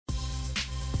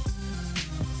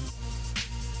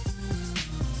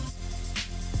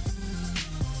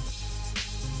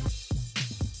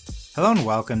Hello and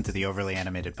welcome to the Overly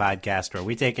Animated Podcast, where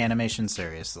we take animation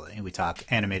seriously. We talk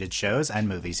animated shows and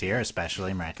movies here,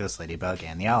 especially Miraculous Ladybug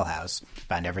and The Owl House.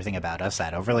 Find everything about us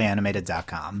at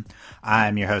overlyanimated.com.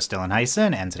 I'm your host, Dylan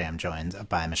Hysen, and today I'm joined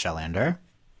by Michelle Anderer.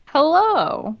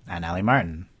 Hello. And Aly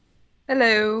Martin.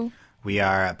 Hello. We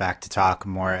are back to talk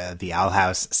more of The Owl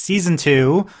House Season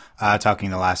 2,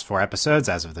 talking the last 4 episodes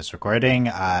as of this recording.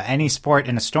 Any Sport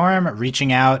in a Storm,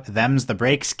 Reaching Out, Them's the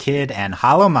Breaks, Kid, and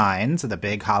Hollow Mind, the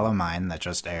big Hollow Mind that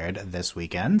just aired this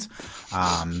weekend.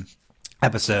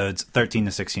 Episodes 13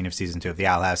 to 16 of Season 2 of The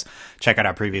Owl House. Check out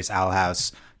our previous Owl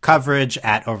House coverage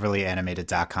at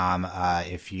overlyanimated.com.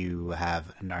 If you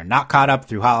are not caught up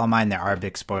through Hollow Mind, there are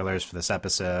big spoilers for this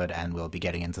episode, and we'll be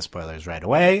getting into spoilers right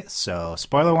away. So,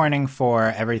 spoiler warning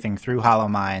for everything through Hollow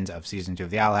Mind of Season 2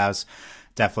 of The Owl House.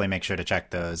 Definitely make sure to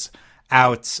check those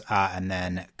out, and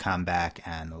then come back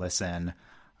and listen.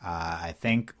 I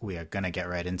think we are going to get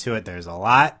right into it. There's a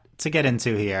lot to get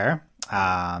into here.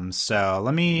 So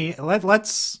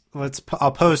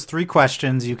I'll pose 3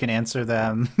 questions. You can answer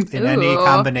them in any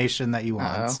combination that you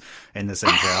want in this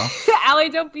intro. Aly,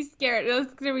 don't be scared.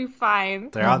 It's going to be fine.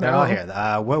 They're all here.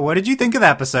 What did you think of the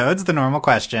episodes? The normal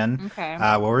question. Okay.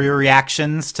 What were your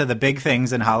reactions to the big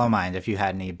things in Hollow Mind, if you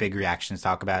had any big reactions to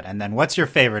talk about? And then what's your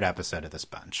favorite episode of this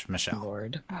bunch, Michelle?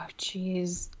 Lord. Oh,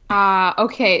 jeez.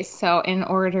 Okay, so in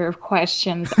order of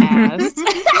questions asked.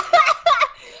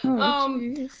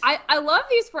 I love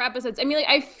these 4 episodes. I mean, like,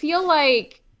 I feel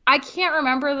like I can't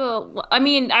remember I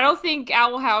don't think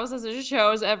Owl House as a show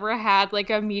has ever had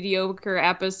like a mediocre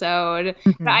episode.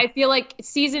 Mm-hmm. But I feel like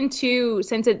season 2,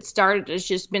 since it started, has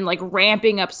just been like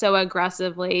ramping up so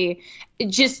aggressively. It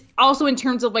just also in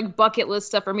terms of like bucket list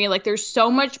stuff for me, like there's so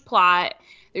much plot.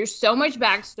 There's so much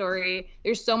backstory.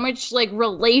 There's so much like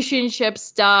relationship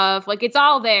stuff. Like it's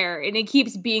all there and it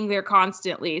keeps being there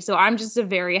constantly. So I'm just a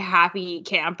very happy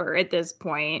camper at this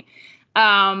point.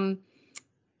 Hollow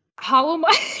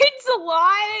Mind, it's a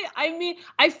lot. I mean,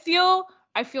 I feel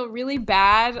really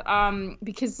bad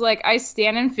because like I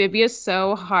stan Amphibious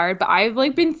so hard, but I've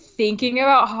like been thinking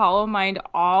about Hollow Mind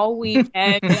all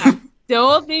weekend. And I'm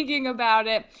still thinking about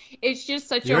it. It's just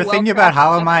such You were thinking about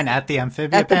Hollow Mind at the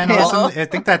Amphibia panel? I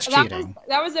think that's cheating.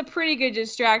 That was a pretty good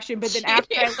distraction, but then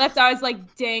after I left, I was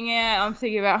like, dang it, I'm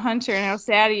thinking about Hunter and how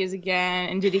sad he is again.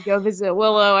 And did he go visit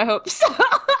Willow? I hope so.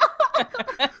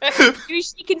 Maybe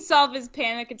she can solve his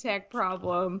panic attack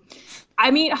problem.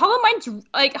 I mean, Hollow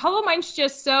Mind's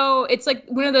just so, it's like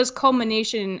one of those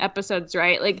culmination episodes,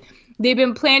 right? Like they've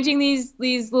been planting these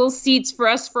little seeds for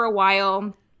us for a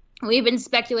while. We've been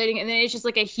speculating, and then it's just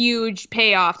like a huge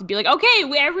payoff to be like, okay,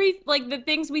 the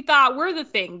things we thought were the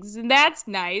things, and that's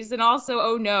nice. And also,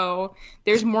 oh no,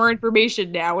 there's more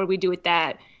information now. What do we do with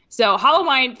that? So, Hollow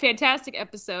Mind, fantastic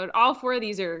episode. All 4 of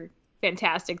these are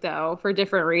fantastic, though, for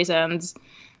different reasons.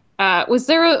 Was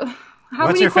there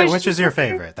Which is your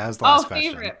favorite? That was the last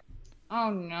question. Favorite. Oh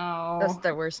no, That's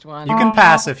the worst one. You can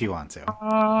pass if you want to.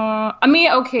 I mean,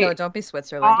 okay. No, don't be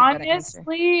Switzerland.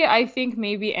 Honestly, I think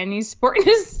maybe Any Sport in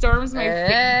a Storm's my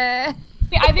favorite.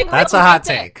 I think that's a hot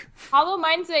take. Hollow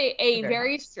Mind's a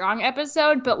very strong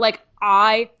episode, but like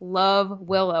I love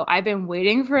Willow. I've been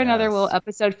waiting for another Willow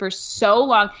episode for so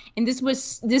long, and this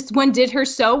one did her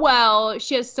so well.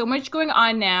 She has so much going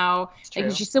on now.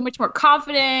 Like she's so much more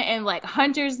confident, and like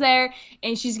Hunter's there,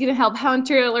 and she's gonna help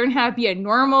Hunter learn how to be a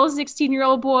normal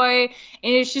 16-year-old boy.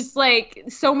 And it's just like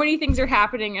so many things are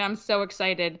happening, and I'm so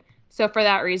excited. So for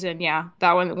that reason, yeah,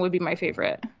 that one would be my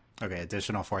favorite. Okay,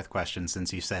 additional 4th question,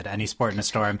 since you said Any Sport in a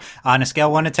Storm. On a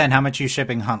scale 1 to 10, how much are you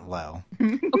shipping Hunt Low?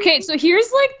 Okay, so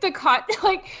here's like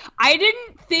I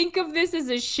didn't think of this as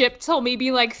a ship till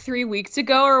maybe like 3 weeks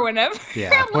ago or whenever.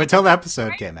 Yeah, until the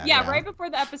episode came out. Yeah, right before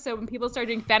the episode when people started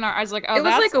doing fan art, I was like, oh, it was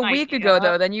that's like a week ago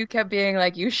though. Then you kept being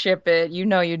like, you ship it, you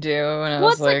know you do, and I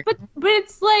was like, but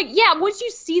it's like, yeah, once you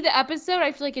see the episode,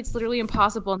 I feel like it's literally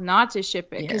impossible not to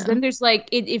ship it because then there's like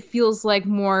it feels like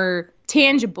more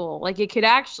tangible. Like it could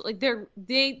actually, like they're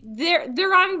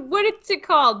on, what is it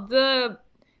called? The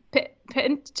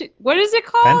what is it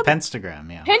called? Pentagram,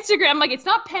 yeah. Pentagram. Like it's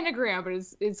not pentagram, but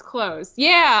it's close.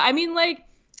 Yeah, I mean, like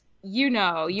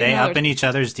they up in each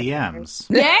other's DMs.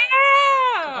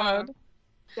 Yeah.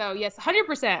 So yes,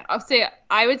 100%.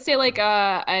 I would say like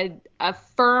a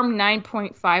firm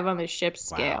 9.5 on the ship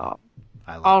scale.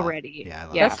 Wow. Already. Yeah,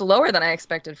 that's lower than I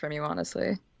expected from you,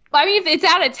 honestly. I mean, if it's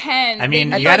out of 10. I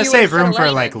mean, you gotta save room for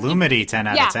like Lumity 10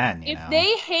 out of 10. If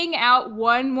they hang out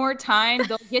one more time,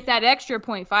 they'll get that extra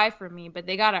 0.5 from me, but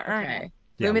they gotta earn it.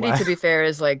 Lumity, to be fair,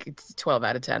 is like 12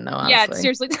 out of 10, though, honestly. Yeah,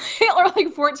 seriously. Or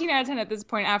like 14 out of 10 at this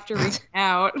point after reaching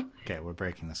out. Okay, we're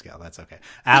breaking the scale. That's okay.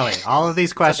 Aly, all of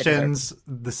these questions,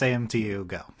 the same to you.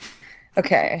 Go.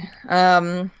 Okay.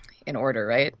 In order,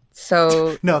 right?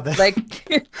 So No, like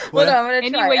well, no, I'm gonna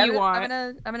Any try. way you want.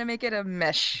 I'm gonna make it a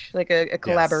mesh, like a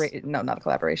collaborate. Yes. No, not a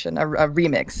collaboration. A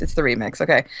remix. It's the remix.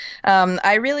 Okay.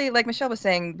 I really, like Michelle was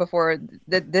saying before,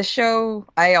 that this show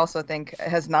I also think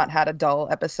has not had a dull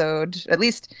episode, at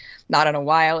least not in a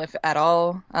while, if at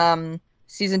all.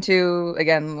 Season 2,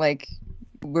 again, like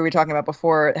we were talking about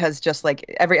before, has just like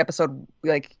every episode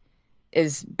like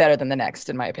is better than the next,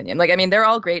 in my opinion. Like, I mean, they're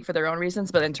all great for their own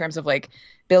reasons, but in terms of like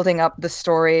building up the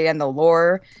story and the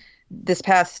lore, this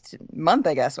past month,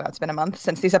 I guess, wow, it's been a month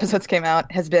since these episodes came out,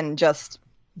 has been just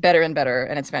better and better,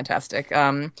 and it's fantastic.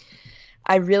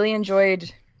 I really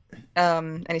enjoyed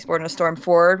Any Sport in a Storm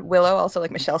for Willow, also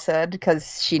like Michelle said,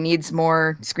 because she needs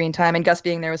more screen time, and Gus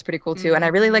being there was pretty cool too. And I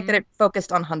really like that it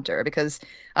focused on Hunter, because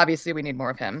obviously we need more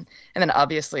of him. And then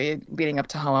obviously leading up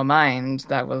to Hollow Mind,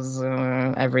 that was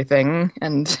everything,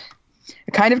 and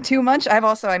kind of too much. I've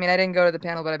also, I mean, I didn't go to the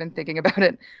panel, but I've been thinking about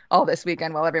it all this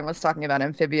weekend while everyone was talking about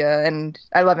Amphibia, and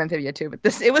I love Amphibia too, but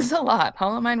it was a lot.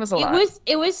 Hollow Mind was a lot.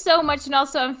 It was so much, and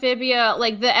also Amphibia,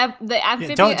 like the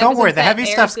Amphibia. Don't worry, the heavy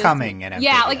stuff's this coming. Week. In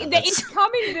Amphibia. Yeah, like it's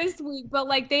coming this week, but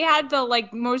like they had the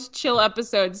like most chill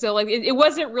episodes, so like it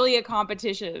wasn't really a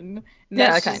competition.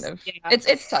 Yeah, kind of. Yeah.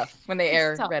 It's tough when they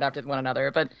air right after one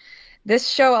another, but this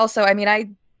show also, I mean,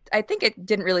 I think it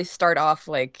didn't really start off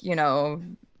like, you know,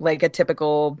 like a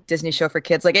typical Disney show for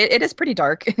kids. Like it is pretty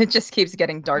dark. It just keeps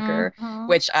getting darker,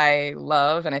 which I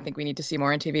love, and I think we need to see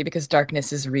more on TV because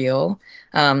darkness is real.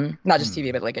 Not just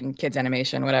TV, but like in kids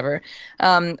animation, whatever.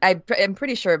 I'm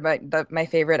pretty sure my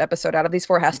favorite episode out of these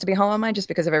 4 has to be Hollow Mind, just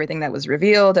because of everything that was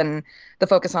revealed and the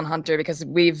focus on Hunter, because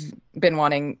we've been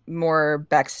wanting more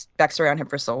backstory on him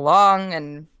for so long,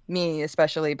 and me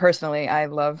especially personally, I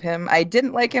love him. I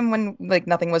didn't like him when like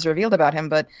nothing was revealed about him,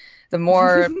 but the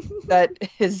more that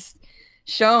is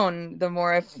shown, the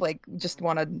more I like just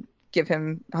want to give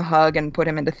him a hug and put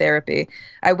him into therapy.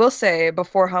 I will say,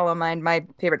 before Hollow Mind, my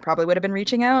favorite probably would have been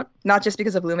Reaching Out, not just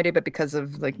because of Lumity, but because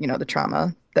of like, you know, the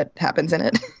trauma that happens in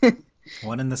it.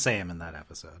 One and the same in that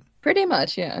episode. Pretty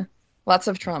much, yeah. Lots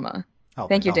of trauma.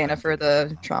 Thank you, Dana, for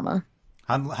the trauma.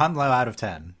 Hunlow out of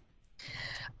 10.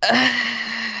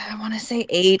 I want to say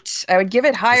 8. I would give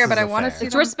it higher, but I want to see.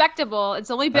 It's respectable.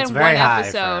 It's only been one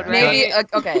episode, right? Maybe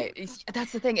okay.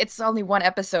 That's the thing. It's only one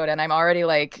episode, and I'm already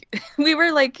like, we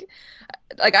were like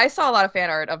I saw a lot of fan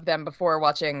art of them before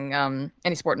watching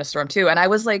Any Sport in a Storm too, and I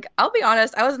was like, I'll be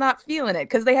honest, I was not feeling it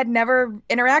because they had never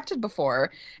interacted before.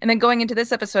 And then going into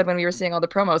this episode, when we were seeing all the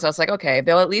promos, I was like, okay,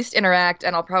 they'll at least interact,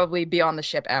 and I'll probably be on the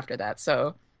ship after that.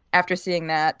 So after seeing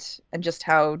that and just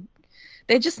how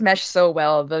they just mesh so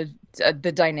well, the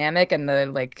dynamic and the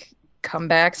like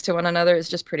comebacks to one another is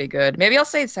just pretty good. Maybe I'll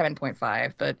say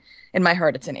 7.5, but in my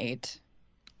heart it's an 8.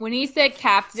 When he said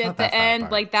Captain at the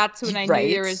end, like that's when I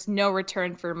knew there was no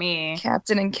return for me.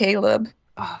 Captain and Caleb.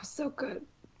 Oh, so good.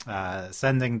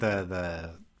 Sending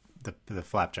the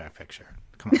flapjack picture.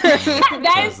 Come on.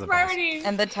 That is priority.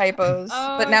 And the typos.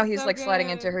 Oh, but now he's so like sliding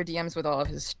good. into her DMs with all of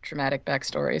his traumatic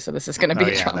backstory, so this is going to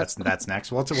be yeah, that's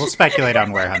next. We'll speculate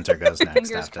on where Hunter goes next.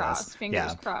 Fingers after crossed. this.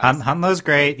 Fingers crossed. Hunlow's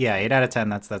great. Yeah, 8 out of 10.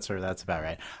 That's about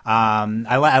right.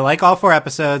 I like all 4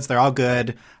 episodes. They're all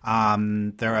good.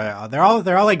 They're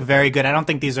all like very good. I don't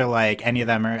think these are like any of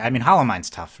them are. I mean, Hollow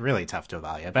Mind's tough, really tough to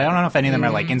evaluate. But I don't know if any of them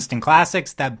are like instant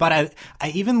classics. But I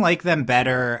even like them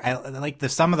better. I like the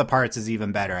sum of the parts is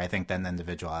even better, I think, than the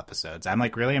individual episodes. I'm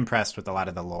like really impressed with a lot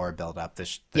of the lore build up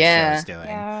this show is doing.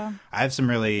 Yeah. I have some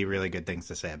really, really good things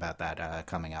to say about that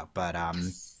coming up. But I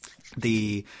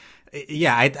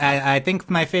think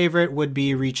my favorite would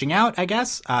be Reaching Out, I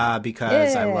guess,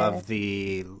 because I love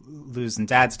the losing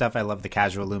dad stuff. I love the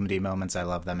casual Lumity moments. I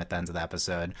love them at the ends of the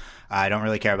episode. I don't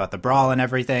really care about the brawl and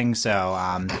everything,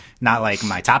 so not like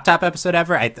my top episode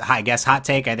ever. I guess hot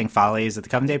take, I think Follies at the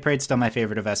Come Day Parade still my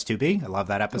favorite of S2B. I love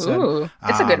that episode. Ooh,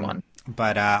 it's a good one.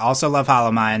 But also love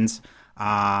Hollow Minds.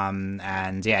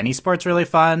 And yeah, Any Sport's really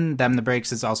fun. Them the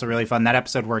Breaks is also really fun. That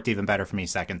episode worked even better for me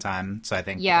second time. So I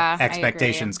think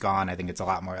expectations gone. I think it's a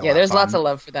lot more. Yeah, there's lots of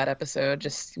love for that episode.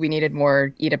 Just we needed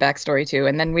more Ida backstory too.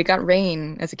 And then we got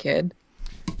Rain as a kid.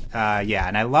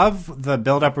 And I love the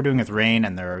build up we're doing with Rain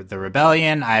and the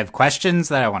rebellion. I have questions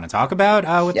that I want to talk about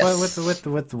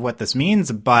with what this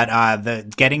means, but the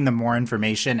getting the more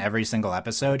information every single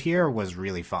episode here was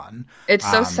really fun. It's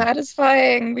so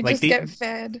satisfying. We like just get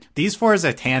fed. These 4 as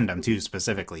a tandem too.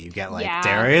 Specifically, you get like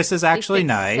Darius is actually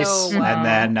nice, so well. and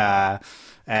then.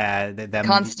 them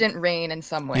Constant rain in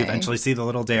some way. You eventually see the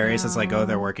little Darius. It's like, oh,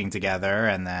 they're working together,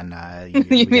 and then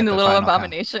you mean the little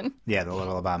abomination? Yeah, the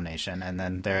little abomination, and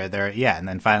then and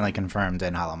then finally confirmed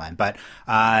in Hollow Mine. But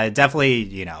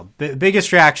definitely,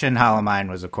 biggest reaction in Hollow Mine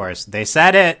was, of course, they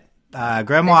said it.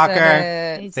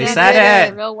 Grimwalker. They said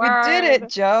it. Real We word. did it,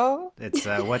 Joe. It's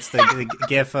what's the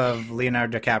gif of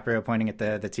Leonardo DiCaprio pointing at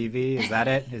the TV? Is that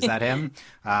it? Is that him?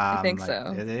 I think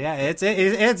so. Yeah, it's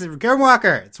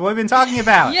Grimwalker. It's what we've been talking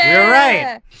about. Yeah. You're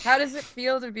right. How does it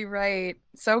feel to be right?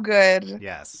 So good.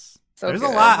 Yes. So There's good.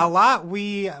 a lot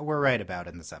we were right about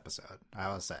in this episode, I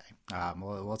will say.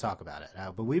 We'll talk about it.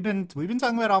 But we've been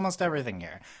talking about almost everything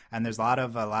here, and there's a lot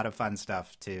of fun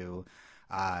stuff to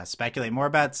speculate more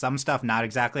about. Some stuff not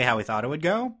exactly how we thought it would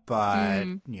go, but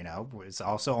it's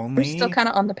also We're still kind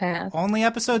of on the path. only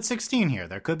episode 16 here.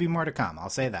 There could be more to come. I'll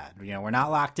say that. We're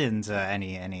not locked into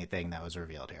anything that was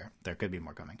revealed here. There could be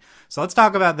more coming. So let's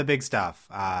talk about the big stuff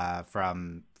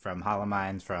from Hollow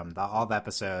Mines, from all the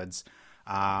episodes.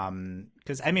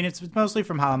 Because it's mostly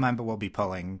from Hollow Mine, but we'll be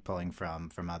pulling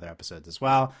from other episodes as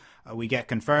well. We get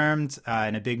confirmed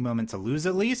in a big moment to Luz,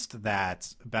 at least,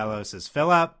 that Belos is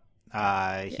Philip.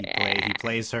 He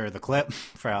plays her the clip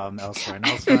from Elsewhere and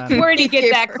Elsewhere. Where'd he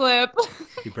get that clip?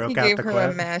 He broke He out gave the her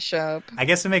clip. a mashup. I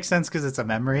guess it makes sense because it's a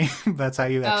memory. That's how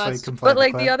you actually that's can play But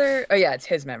like the the clip. other, it's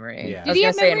his memory. Yeah. I was Did he gonna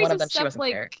have say in memories one of of them she stuff wasn't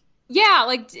there. Yeah,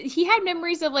 like he had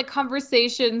memories of like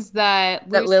conversations that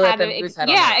That Luz Lilith had, and Luz had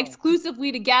on their own.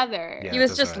 exclusively together. Yeah. He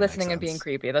was that just doesn't really listening make and being sense.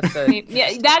 creepy. That's the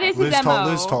Yeah, that is his MO.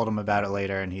 Luz told him about it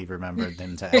later, and he remembered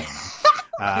him to.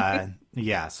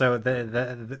 Yeah, so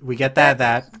the we get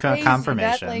that crazy,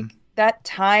 confirmation. that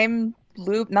time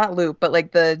loop, not loop, but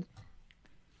like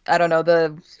I don't know,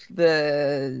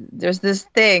 there's this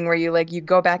thing where you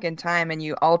go back in time and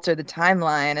you alter the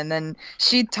timeline, and then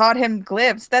she taught him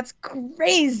glyphs. That's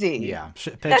crazy. Yeah,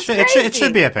 That's it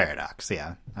should be a paradox.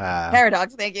 Yeah,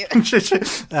 Paradox. Thank you.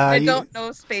 I you- don't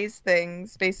know space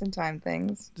and time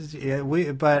things. Yeah,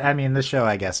 but the show,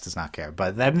 I guess, does not care.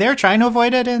 But they're trying to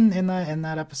avoid it in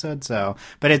that episode. So,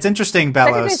 but it's interesting.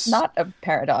 Technically, Belos. it's not a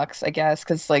paradox, I guess,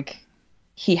 because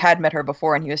he had met her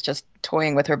before and he was just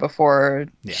toying with her before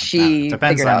she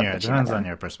depends figured on out your that she depends met on him.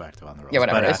 your perspective on the rules. Yeah,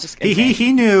 whatever. But, It's just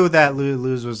he knew that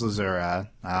Luz was Luzura.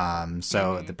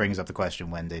 So that brings up the question: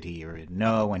 when did he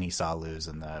know? When he saw Luz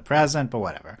in the present? But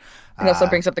whatever. It also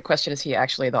brings up the question: is he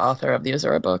actually the author of the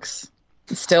Azura books?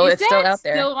 It's still out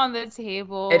there. Still on the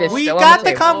table. It is We still got on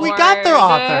the table. we got the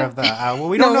author of the.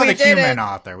 We don't No, know we the human didn't.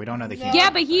 author. We don't know the human.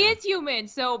 Yeah, but he author. is human,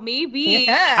 so maybe.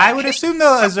 Yeah. I would assume the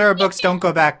Azura books don't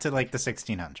go back to like the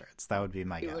 1600s. That would be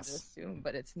my You would guess. assume,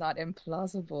 but it's not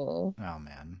implausible. Oh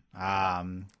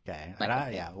man. Okay.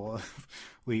 Well,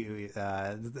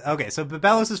 okay. So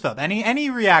Belos is Philip. Any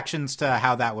reactions to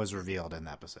how that was revealed in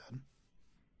the episode?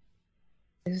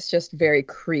 It's just very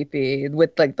creepy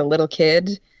with the little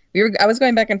kid. I was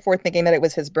going back and forth thinking that it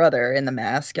was his brother in the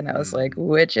mask, and I was like,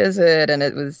 which is it? And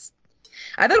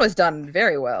I thought it was done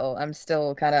very well. I'm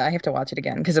still I have to watch it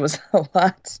again because it was a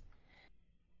lot.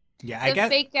 Yeah, I The guess.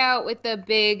 fake out with the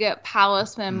big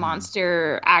palisman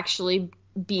monster actually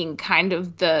being kind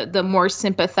of the more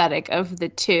sympathetic of the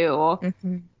two.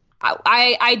 Mm-hmm.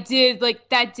 I did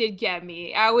that did get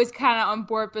me. I was kind of on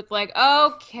board with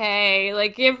okay,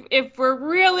 if we're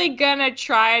really gonna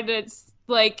try to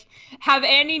have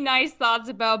any nice thoughts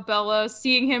about Belos,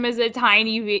 seeing him as a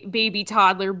tiny baby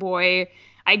toddler boy,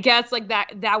 I guess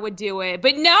that would do it.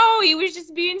 But no, he was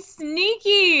just being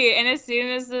sneaky. And as soon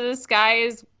as the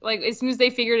disguise, as soon as they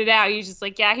figured it out, he's just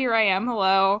yeah, here I am.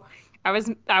 Hello. I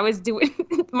was doing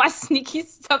my sneaky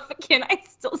stuff again. I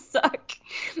still suck.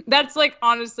 That's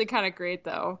honestly kind of great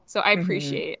though. So I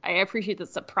appreciate the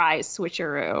surprise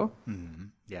switcheroo. Mm-hmm.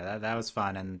 Yeah, that was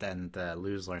fun, and then the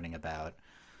Luz learning about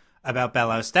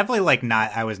Belos. Definitely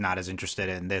I was not as interested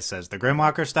in this as the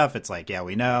Grimwalker stuff. It's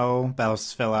we know Belos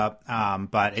is Philip,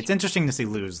 but it's interesting to see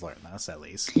Luz learn this at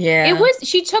least. Yeah,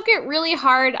 She took it really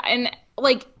hard, and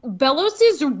Belos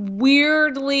is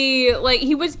weirdly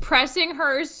he was pressing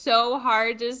her so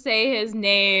hard to say his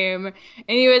name, and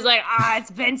he was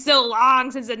it's been so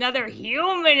long since another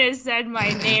human has said my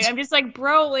name. I'm just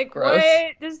bro, Gross.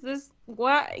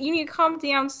 what you need to calm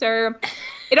down, sir.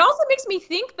 It also makes me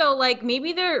think though,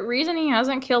 maybe the reason he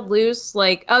hasn't killed Luz,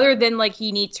 other than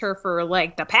he needs her for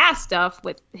the past stuff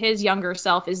with his younger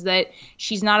self, is that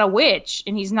she's not a witch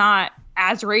and he's not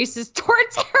as racist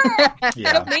towards her.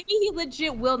 Yeah. So maybe he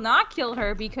legit will not kill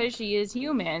her because she is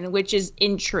human, which is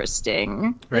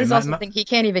interesting. Right, I also think he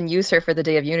can't even use her for the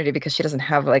Day of Unity because she doesn't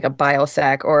have a bile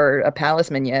sac or a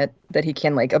palisman yet that he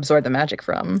can absorb the magic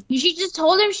from. She just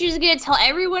told him she was going to tell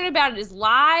everyone about his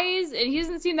lies, and he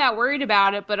doesn't seem that worried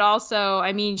about it. it, but also,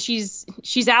 I mean, she's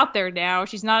out there now.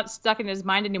 She's not stuck in his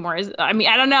mind anymore. I mean,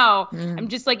 I don't know. I'm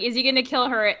just like, is he going to kill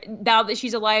her now that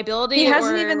she's a liability? He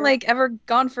hasn't even like ever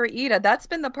gone for Ida. That's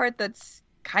been the part that's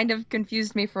kind of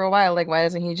confused me for a while. Like, why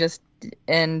doesn't he just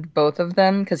end both of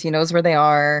them? Because he knows where they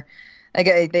are. I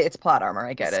get it's plot armor.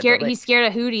 I get it. But, like, he's scared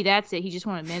of Hootie. That's it. He just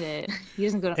won't admit it. He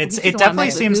doesn't go. It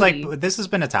definitely seems like this has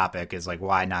been a topic. Is like,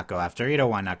 why not go after Ida?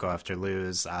 Why not go after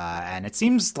Luz? And it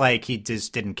seems like he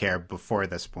just didn't care before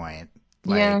this point.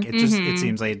 Like it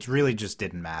seems like it really just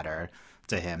didn't matter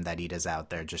to him that Ida's out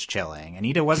there just chilling. And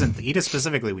Ida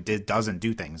specifically doesn't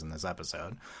do things in this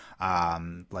episode.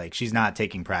 Like she's not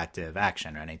taking proactive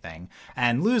action or anything.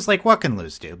 And Luz, like, what can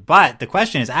Luz do? But the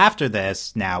question is, after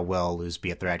this, now will Luz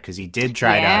be a threat? Because he did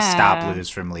try to stop Luz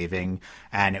from leaving,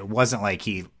 and it wasn't like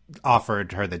he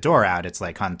offered her the door out. It's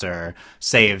like Hunter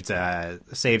saved her,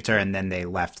 and then they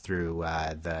left through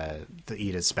the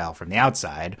Ida's spell from the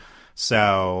outside.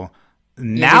 So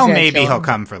now maybe he'll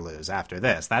come for Luz after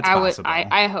this. That's possible.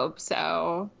 I hope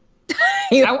so.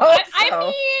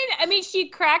 I mean, she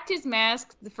cracked his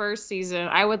mask the first season.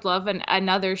 I would love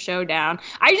another showdown.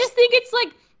 I just think it's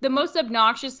like the most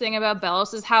obnoxious thing about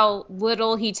Belos is how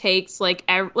little he takes. Like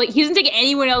he doesn't take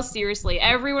anyone else seriously.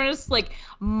 Everyone is like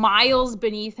miles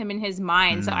beneath him in his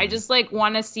mind. So I just like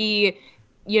want to see,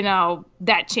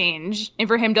 that change, and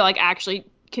for him to like actually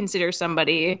consider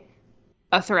somebody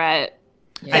a threat.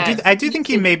 Yeah. I do think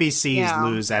he maybe sees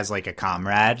Luz as like a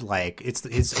comrade, like it's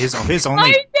his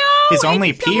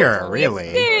only peer, really.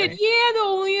 Yeah, the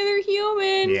only other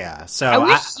human. Yeah, so I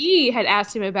wish he had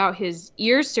asked him about his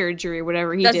ear surgery,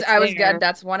 whatever he did.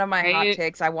 That's one of my hot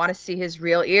takes. I want to see his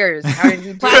real ears. How did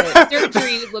he do it?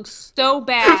 Surgery looks so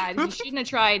bad. He shouldn't have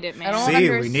tried it,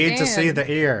 man. We need to see the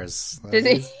ears.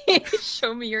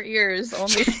 Show me your ears.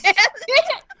 Only.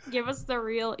 Give us the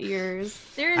real ears.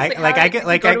 Seriously, I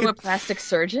go to a plastic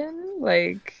surgeon.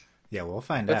 Like, yeah, we'll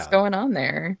find out what's going on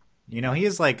there. He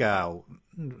is like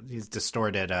he's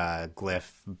distorted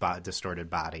glyph, distorted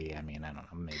body. I mean, I don't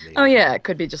know, maybe. Oh yeah, it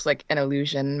could be just like an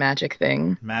illusion, magic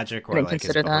thing. Or like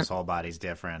his whole body's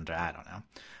different. I don't know.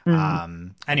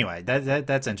 Anyway,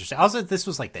 that's interesting. Also, this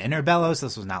was like the inner Belos.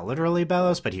 This was not literally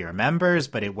Belos, but he remembers.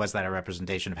 But it was that a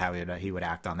representation of how he would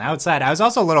act on the outside. I was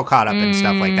also a little caught up in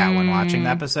stuff like that when watching the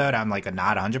episode. I'm like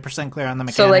not 100% clear on the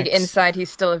mechanics. So like inside, he's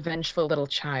still a vengeful little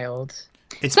child.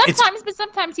 But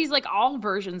sometimes he's like all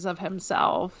versions of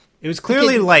himself. It was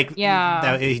clearly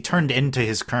that he turned into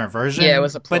his current version. Yeah, it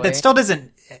was a ploy. But that still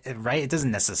doesn't, right? It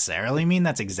doesn't necessarily mean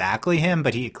that's exactly him,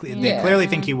 but they clearly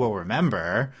think he will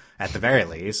remember, at the very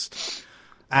least.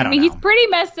 I don't know. He's pretty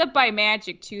messed up by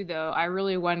magic, too, though. I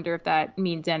really wonder if that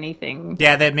means anything.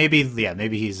 Yeah, maybe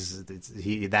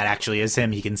that actually is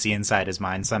him. He can see inside his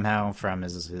mind somehow from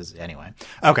his anyway.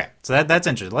 Okay, so that's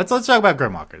interesting. Let's talk about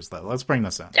Grimwalkers, though. Let's bring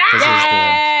this up.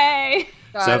 Yay!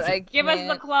 Give us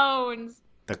the clones.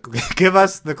 Give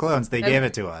us the clones. They gave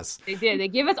it to us. They did. They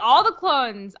gave us all the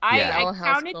clones. I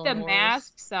counted the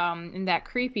masks in that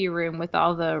creepy room with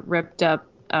all the ripped up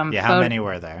how many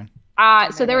were there?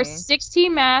 So there were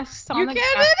 16 masks on the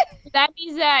ground. That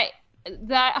means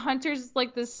that Hunter's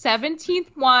like the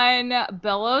 17th one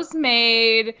Belos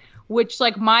made, which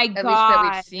like my God. At least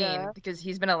that we've seen, because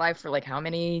he's been alive for like how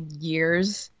many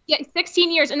years? Yeah,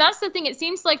 16 years. And that's the thing. It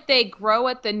seems like they grow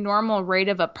at the normal rate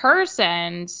of a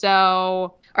person.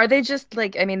 So are they just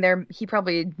like, I mean, he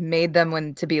probably made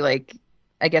them to be like,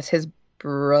 I guess his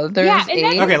brother's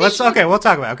age. We'll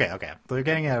talk about we're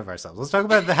getting ahead of ourselves. Let's talk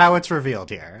about how it's revealed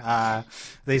here.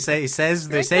 They say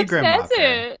Grimwalker. Says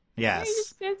it. Yes. He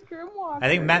just says Grimwalker. I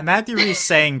think Matthew Reese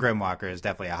saying Grimwalker is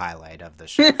definitely a highlight of the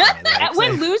show for me. Like,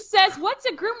 when Luz says, "What's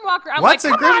a Grimwalker?" I'm What's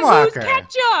like, a Grimwalker? On, Luz,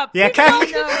 catch up.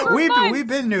 Yeah, we've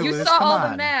been new. You Luz, saw come all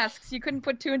on. the masks. You couldn't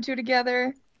put two and two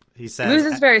together. He says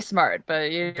Luz is very smart,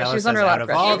 but she was under a lot of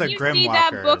pressure. all the Did you see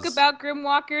that book about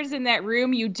Grimwalkers in that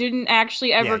room you didn't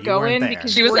actually ever go in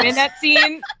because you were in that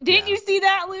scene? Didn't you see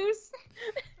that, Luz?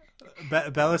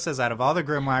 Belos says, out of all the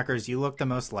Grimwalkers, you look the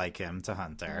most like him to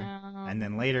Hunter. And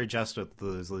then later, just with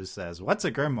Luz says, "What's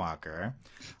a Grimwalker?"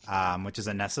 Which is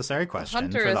a necessary question.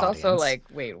 Hunter for the is audience. also like,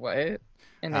 wait, what?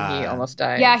 And then he almost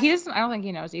dies. Yeah, he doesn't. I don't think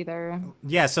he knows either.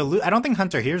 Yeah, so I don't think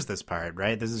Hunter hears this part,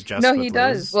 right? This is just no, with he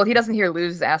does. Luz. Well, he doesn't hear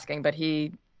Luz asking, but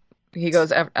he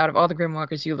goes, out of all the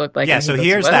Grimwalkers you look like. Yeah, so he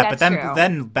hears that, but That's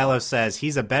then Belos says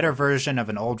he's a better version of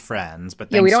an old friend, but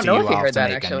thanks we don't to know you, if he I'll heard have to that,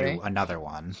 make actually. another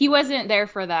one. He wasn't there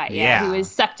for that. Yeah, he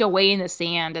was sucked away in the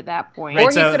sand at that point. Right, or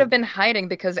he could have been hiding,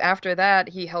 because after that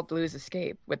he helped Luz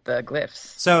escape with the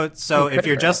glyphs. So if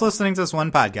you're just listening to this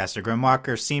one podcast, a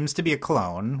Grimwalker seems to be a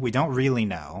clone. We don't really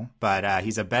know, but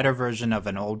he's a better version of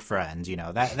an old friend.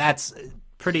 That's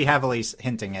pretty heavily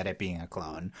hinting at it being a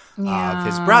clone of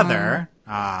his brother,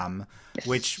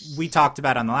 which we talked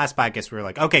about on the last podcast. We were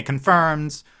like, okay,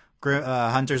 confirmed.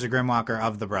 Hunter's a Grimwalker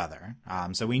of the brother.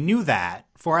 So we knew that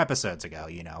 4 episodes ago,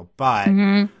 but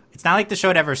it's not like the show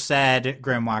had ever said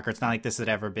Grimwalker. It's not like this had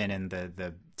ever been in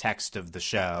the text of the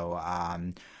show.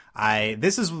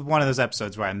 This is one of those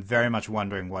episodes where I'm very much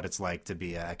wondering what it's like to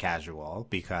be a casual,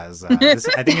 because I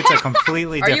think it's a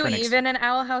completely different. Are you even an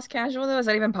Owl House casual though? Is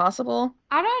that even possible?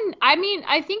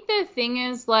 I think the thing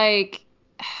is like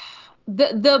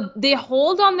they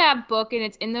hold on that book and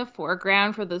it's in the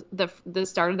foreground for the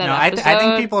start of that episode. I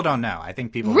think people don't know. I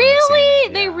think people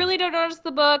really they really don't notice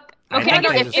the book. Okay, I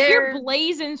know if you're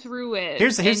blazing through it.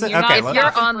 Here's the if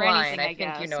you're online, I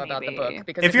think you know about the book.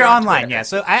 Because if you're online, yeah.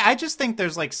 So I just think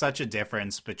there's like such a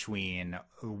difference between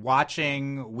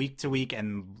watching week to week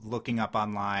and looking up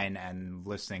online and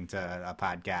listening to a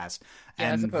podcast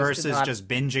and versus just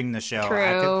binging the show.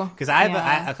 True.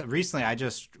 Because recently I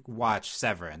just watched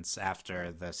Severance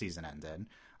after the season ended.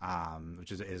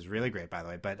 Which is really great, by the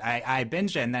way. But I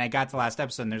binged it, and then I got to the last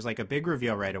episode, and there's like a big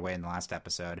reveal right away in the last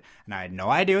episode, and I had no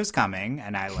idea it was coming,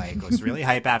 and I was really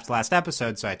hype after the last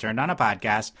episode, so I turned on a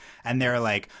podcast, and they were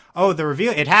like, "Oh, the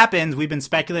reveal! It happened. We've been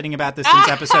speculating about this since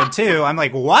episode 2." I'm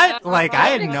like, "What?" Like I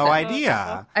had no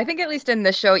idea. I think at least in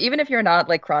this show, even if you're not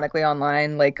like chronically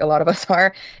online, like a lot of us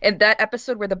are, in that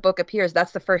episode where the book appears,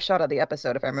 that's the first shot of the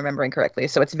episode, if I'm remembering correctly.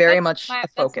 So it's very much a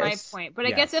focus. That's my point. But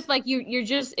I guess if like you're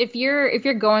just if you're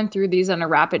going through these on a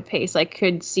rapid pace, I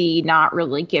could see not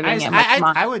really giving it much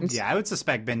mind. I would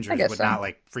suspect bingers would not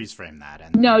like freeze frame that.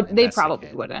 And no, they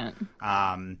probably wouldn't.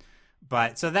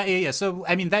 But so that so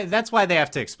I mean that's why they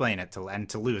have to explain it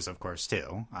to lose, of course,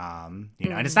 too. And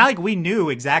it's not like we knew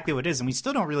exactly what it is, and we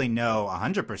still don't really know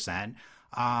 100%.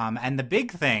 And the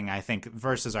big thing I think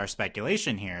versus our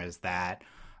speculation here is that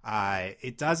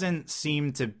it doesn't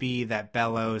seem to be that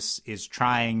Belos is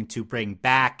trying to bring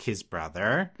back his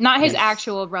brother. Not his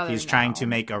actual brother. He's trying to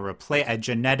make a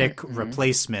genetic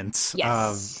replacement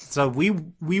of. So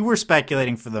we were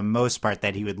speculating for the most part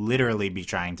that he would literally be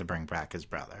trying to bring back his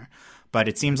brother. But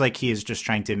it seems like he is just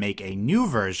trying to make a new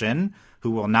version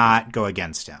who will not go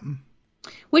against him.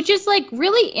 Which is like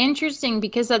really interesting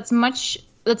because that's a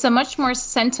much more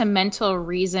sentimental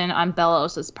reason on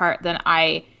Belos's part than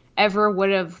I ever would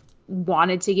have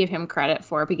wanted to give him credit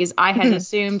for, because I had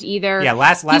assumed either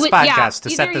last podcast to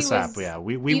set this up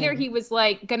we either he was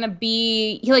like gonna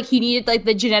be he needed like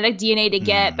the genetic DNA to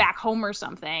get back home or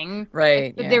something,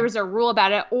 right? There was a rule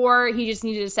about it, or he just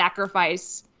needed a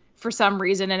sacrifice for some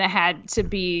reason and it had to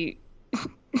be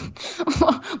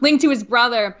linked to his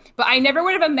brother. But I never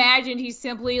would have imagined he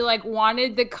simply like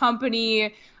wanted the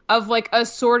company of like a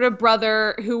sort of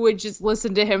brother who would just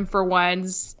listen to him for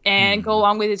once and go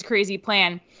along with his crazy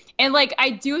plan. And like,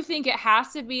 I do think it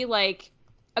has to be like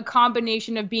a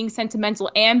combination of being sentimental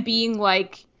and being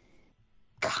like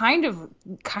kind of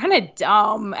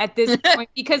dumb at this point,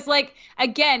 because like,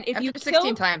 again, if after you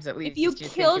 16 times at least, if you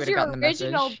killed your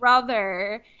original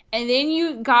brother and then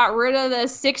you got rid of the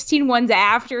 16 ones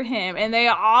after him and they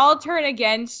all turn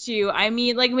against you, I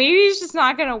mean, like, maybe it's just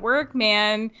not going to work,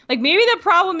 man. Like, maybe the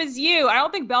problem is you. I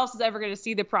don't think Belos is ever going to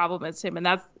see the problem as him,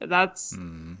 and that's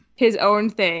his own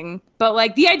thing. But,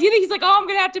 like, the idea that he's like, oh, I'm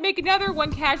going to have to make another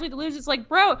one casually to lose, it's like,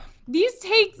 bro, these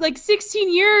take, like,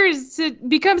 16 years to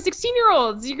become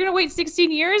 16-year-olds. You're going to wait 16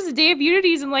 years? The Day of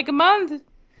Unity's in, like, a month.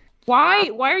 Why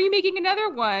are you making another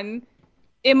one?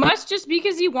 It must just be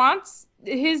because he wants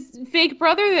his fake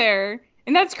brother there,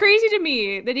 and that's crazy to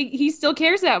me that he still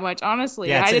cares that much. Honestly,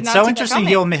 yeah, it's so interesting.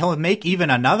 He'll make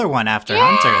even another one after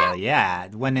Hunter. Yeah,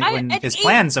 when his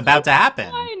plan's about to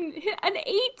happen. An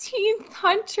 18th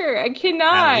Hunter, I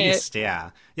cannot. At least,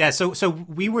 yeah. So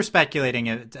we were speculating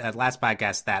at last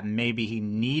podcast that maybe he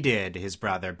needed his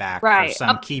brother back for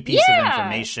some key piece of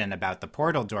information about the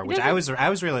portal door, which I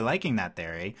was really liking that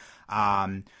theory.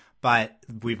 But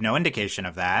we've no indication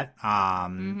of that.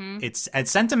 It's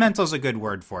sentimental is a good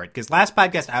word for it, because last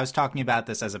podcast I was talking about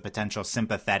this as a potential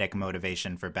sympathetic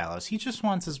motivation for Belos. He just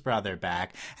wants his brother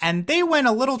back, and they went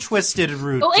a little twisted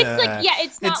route. Well,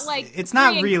 it's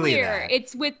not really clear. That.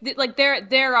 It's with like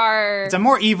there are it's a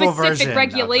more evil version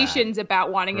regulations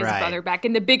about wanting his brother back,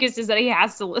 and the biggest is that he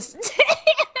has to listen to him.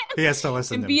 He has to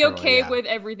listen and to be okay with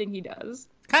everything he does.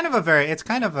 It's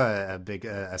kind of a big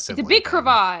it's a big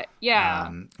cravat, yeah.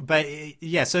 But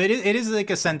yeah, so it is like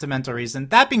a sentimental reason.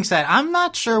 That being said, I'm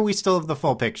not sure we still have the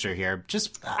full picture here.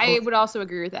 I would also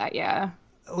agree with that, yeah.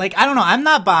 Like, I don't know, I'm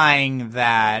not buying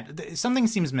that. Something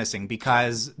seems missing,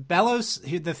 because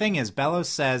Belos, the thing is, Belos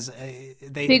says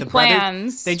the plans,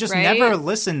 brothers, they just never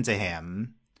listen to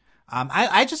him.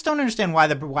 I just don't understand why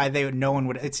no one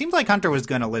would. It seemed like Hunter was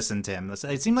going to listen to him.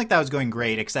 It seemed like that was going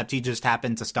great, except he just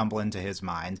happened to stumble into his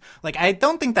mind. Like, I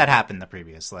don't think that happened the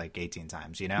previous 18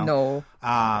 times. No.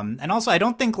 And also, I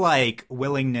don't think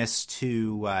willingness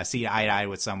to see eye to eye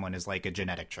with someone is like a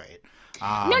genetic trait. No.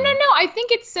 I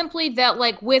think it's simply that,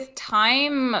 with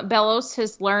time, Belos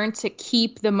has learned to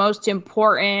keep the most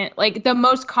important, the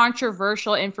most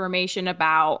controversial information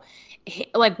about,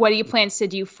 what he plans to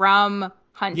do from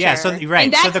Hunter. Yeah, so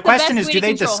right. So the question is, do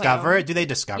they discover him. Do they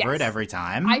discover it every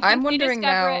time? I'm wondering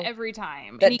now it every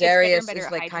time that Darius is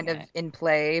kind of in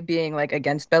play, being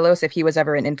against Belos, if he was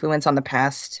ever an influence on the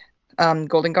past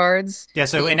Golden Guards. Yeah.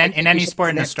 So in any sport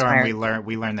in the storm,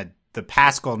 we learn that the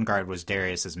past Golden Guard was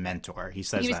Darius's mentor. He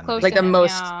says that the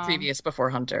most previous before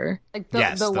Hunter.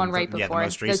 The one right before. Yeah, the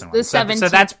most recent the one. So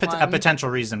that's one. a potential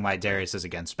reason why Darius is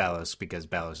against Belos, because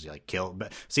Belos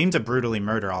seemed to brutally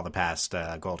murder all the past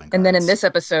Golden Guards. And then in this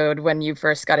episode, when you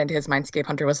first got into his mindscape,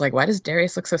 Hunter was like, "Why does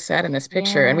Darius look so sad in this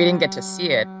picture?" And we didn't get to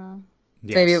see it.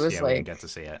 Yes, maybe it was we didn't get to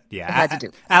see it. Yeah, had to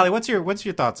do. Aly, what's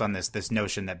your thoughts on this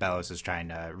notion that Belos is trying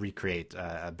to recreate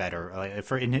a better,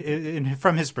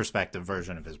 from his perspective,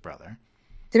 version of his brother?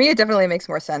 To me, it definitely makes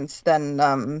more sense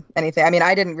than anything. I mean,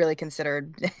 I didn't really consider,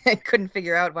 I couldn't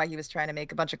figure out why he was trying to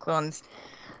make a bunch of clones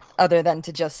other than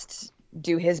to just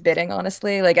do his bidding,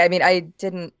 honestly. I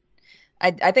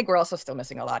think we're also still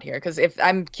missing a lot here, because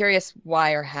I'm curious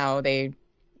why or how they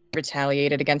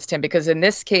retaliated against him, because in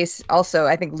this case, also,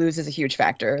 I think Luz is a huge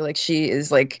factor. She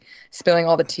is spilling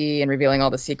all the tea and revealing all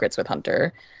the secrets with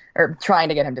Hunter, or trying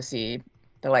to get him to see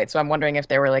the light. So I'm wondering if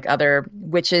there were other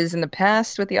witches in the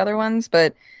past with the other ones,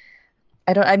 but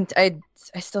I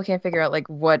still can't figure out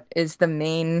what is the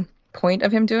main point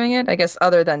of him doing it, I guess,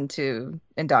 other than to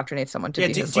indoctrinate someone to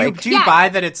be his, do you buy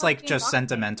that it's just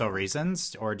sentimental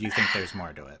reasons, or do you think there's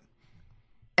more to it?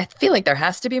 I feel like there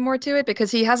has to be more to it, because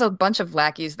he has a bunch of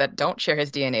lackeys that don't share his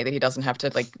DNA that he doesn't have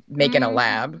to make in a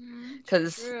lab,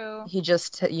 because he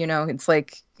just, it's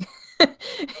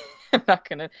I'm not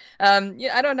gonna.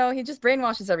 I don't know. He just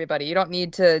brainwashes everybody. You don't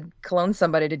need to clone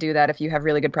somebody to do that if you have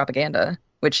really good propaganda,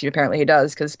 which apparently he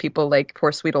does, because people like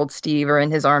poor sweet old Steve are in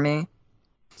his army.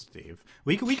 Steve,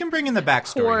 we can bring in the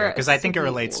backstory here, because I think it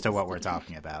relates to what we're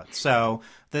talking about. So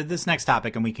this next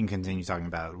topic, and we can continue talking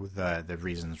about the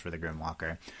reasons for the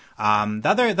Grimwalker.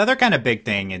 The other kind of big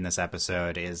thing in this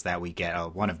episode is that we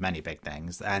get one of many big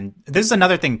things, and this is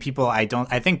another thing.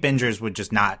 I think bingers would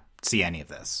just not see any of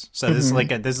this. So this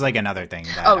is another thing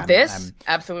that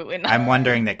absolutely not. I'm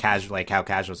wondering that how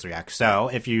casuals react. So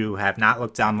if you have not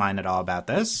looked online at all about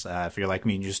this, if you're like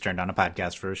me and you just turned on a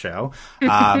podcast for a show,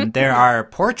 there are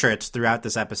portraits throughout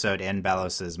this episode in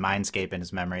Belos's mindscape and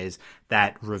his memories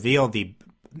that reveal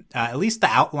at least the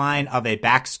outline of a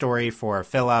backstory for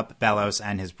Philip, Belos,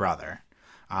 and his brother.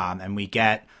 And we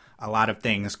get a lot of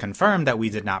things confirmed that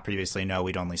we did not previously know.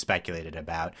 We'd only speculated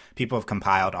about. People have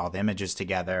compiled all the images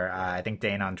together. I think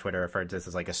Dane on Twitter referred to this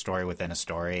as a story within a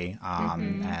story.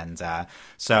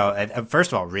 So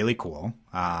first of all, really cool.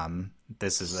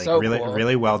 This is really cool.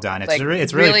 Really well done.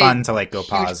 It's really fun to go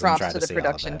pause and try to see all of it. Huge props to the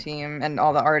production team and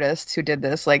all the artists who did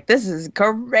this. This is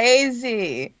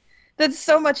crazy. That's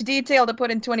so much detail to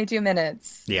put in 22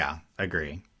 minutes. Yeah,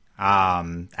 agree.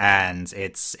 And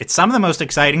it's some of the most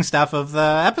exciting stuff of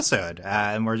the episode.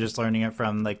 And we're just learning it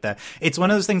from it's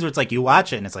one of those things where it's you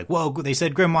watch it and it's whoa, they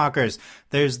said Grimwalkers.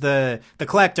 There's the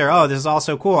collector. Oh, this is all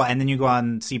so cool. And then you go on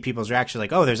and see people's reaction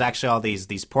oh, there's actually all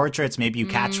these portraits. Maybe you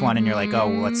catch one and you're oh,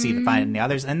 well, let's see find the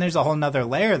others. And there's a whole nother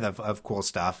layer of cool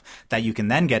stuff that you can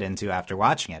then get into after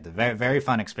watching it. A very, very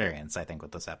fun experience, I think,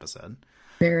 with this episode.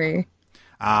 Very.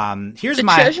 Here's the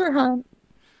treasure hunt.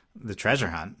 The treasure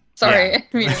hunt. Sorry.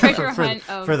 Yeah. Treasure hunt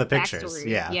for the pictures. Backstory.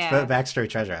 Yeah. For the backstory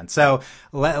treasure hunt. So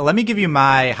let me give you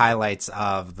my highlights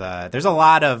of there's a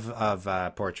lot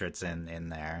of portraits in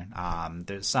there.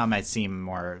 There's some I seem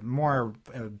more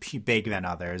big than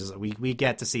others. We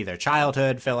get to see their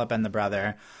childhood, Philip and the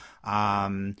brother.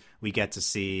 We get to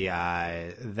see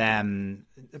them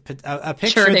a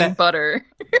picture churning butter.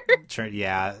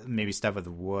 Yeah, maybe stuff with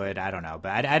wood. I don't know,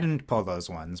 but I didn't pull those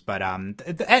ones. But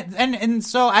and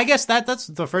so I guess that's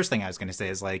the first thing I was going to say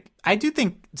is I do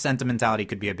think sentimentality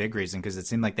could be a big reason, because it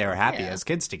seemed like they were happy as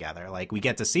kids together. We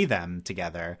get to see them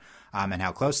together, and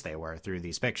how close they were through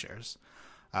these pictures.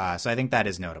 So I think that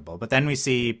is notable. But then we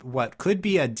see what could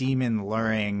be a demon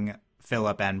luring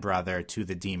Philip and brother to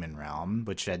the demon realm,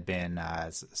 which had been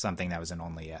something that was in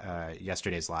only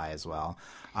Yesterday's Lie as well.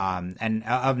 And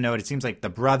of note, it seems like the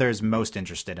brother's most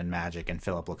interested in magic, and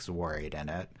Philip looks worried in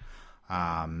it.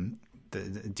 the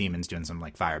demon's doing some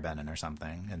like firebending or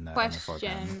something in the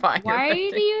foreground. Question: why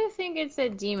do you think it's a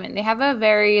demon? They have a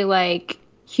very like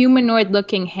humanoid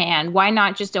looking hand. Why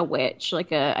not just a witch,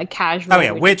 like a casual? Oh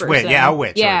yeah, witch. Yeah, a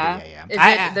witch.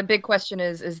 Yeah. The big question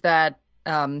is that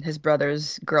his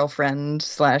brother's girlfriend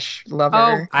 /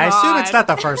 lover? I assume it's not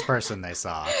the first person they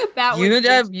saw. You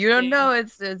don't know.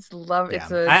 It's love. Yeah.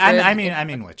 It's I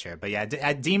mean witch here, but yeah,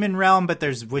 a demon realm. But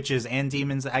there's witches and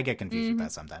demons. I get confused with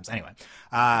that sometimes. Anyway,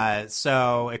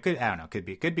 so it could, I don't know, could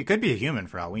be a human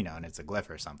for all we know, and it's a glyph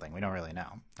or something. We don't really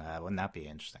know. Wouldn't that be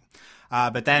interesting?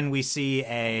 But then we see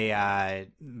a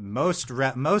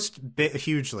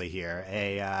hugely here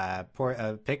a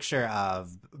picture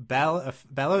of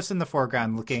Belos in the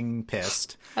foreground looking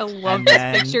pissed. I love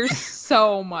this picture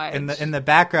so much. In the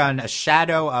background, a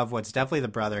shadow of what's definitely the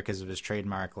brother because of his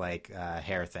trademark like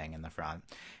hair thing in the front.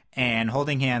 And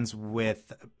holding hands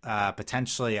with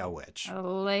potentially a witch. A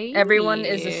lady. Everyone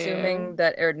is assuming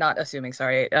that, or not assuming,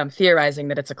 sorry, theorizing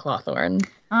that it's a clawthorn.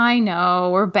 I know.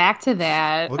 We're back to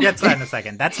that. We'll get to that in a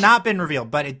second. That's not been revealed,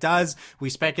 but it does. We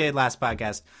speculated last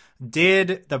podcast.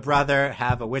 Did the brother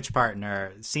have a witch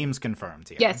partner? Seems confirmed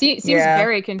here. Yeah, seems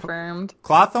very confirmed.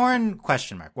 Clawthorn? ?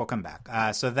 We'll come back.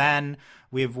 So then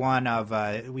we have one of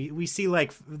we see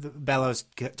like Belos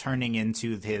turning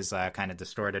into his kind of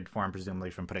distorted form, presumably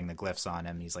from putting the glyphs on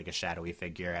him. He's like a shadowy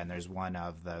figure, and there's one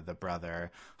of the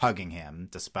brother hugging him,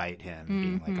 despite him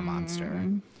being like a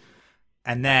monster.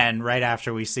 And then right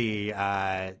after we see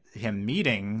him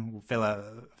meeting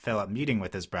Philip meeting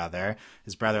with his brother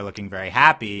looking very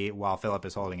happy while Philip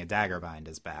is holding a dagger behind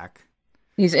his back.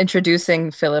 He's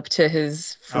introducing Philip to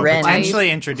his friend.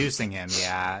 Potentially introducing him,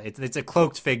 yeah. It's a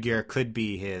cloaked figure, could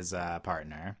be his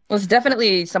partner. Well, it's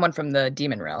definitely someone from the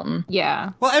demon realm.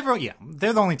 Yeah. Well,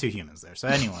 they're the only two humans there, so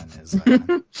anyone is.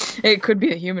 It could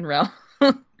be a human realm.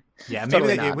 Yeah,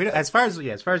 maybe totally as far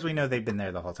as we know, they've been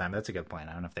there the whole time. That's a good point.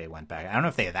 I don't know if they went back. I don't know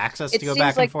if they have access to go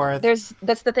back and forth.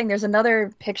 That's the thing. There's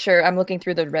another picture. I'm looking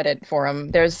through the Reddit forum.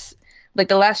 There's like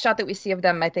the last shot that we see of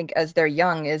them, I think, as they're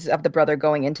young, is of the brother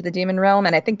going into the demon realm,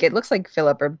 and I think it looks like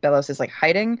Philip or Belos is like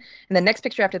hiding. And the next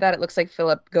picture after that, it looks like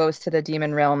Philip goes to the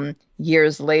demon realm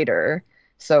years later.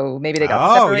 So maybe they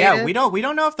got separated. Oh yeah, we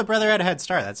don't know if the brother had a head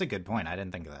start. That's a good point. I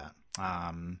didn't think of that.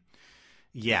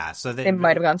 Yeah, so they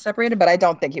might have gotten separated, but I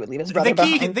don't think he would leave his brother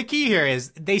behind. The key here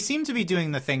is they seem to be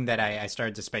doing the thing that I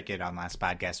started to speculate on last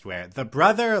podcast, where the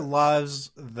brother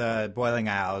loves the Boiling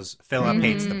Isles, Philip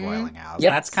hates the Boiling Isles.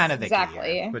 Yep. That's kind of the key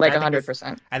here, like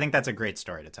 100%. I think that's a great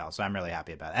story to tell, so I'm really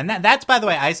happy about it. And that's by the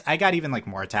way, I got even like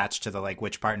more attached to the like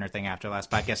witch partner thing after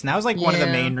last podcast, and that was like one of the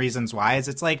main reasons why. Is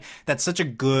it's like that's such a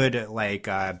good like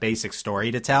basic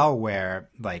story to tell, where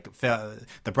like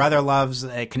the brother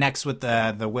connects with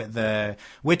the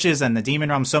witches and the demon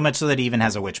realm so much so that he even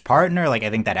has a witch partner. Like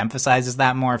I think that emphasizes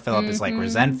that more. Philip is like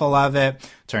resentful of it,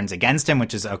 turns against him,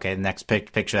 which is okay. The next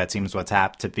picture that seems what's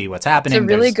happening. It's a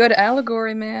really good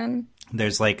allegory, man.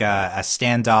 There's like a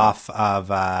standoff of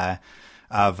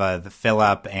the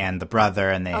Philip and the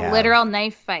brother, and they have literal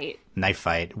knife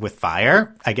fight with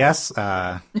fire, I guess.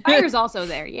 Fire's also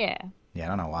there, yeah. Yeah, I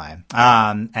don't know why.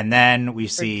 And then we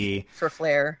see for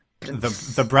flair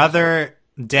the brother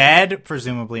dead,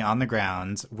 presumably on the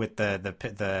ground, with the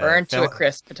burned to a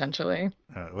crisp potentially.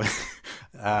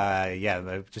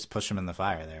 Yeah, just push him in the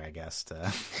fire there, I guess,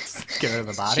 to get rid of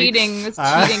the body. It's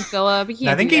cheating, Philip.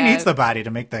 I think he needs the body to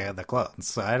make the clothes.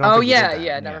 So I don't.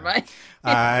 Never mind.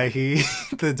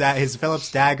 His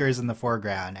Philip's dagger is in the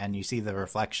foreground, and you see the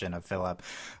reflection of Philip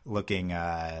looking.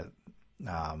 I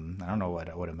don't know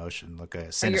what emotion. Look,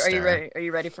 sinister. Are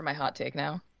you ready for my hot take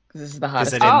now? This is the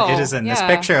hottest. It is in this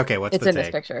picture? Okay, what's the take? It's in this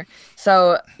picture.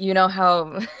 So, you know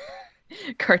how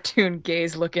cartoon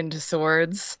gays look into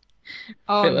swords?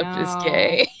 Oh, Philip is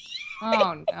gay.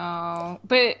 Oh, no.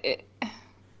 But...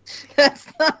 That's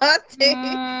the hot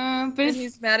take. But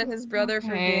he's mad at his brother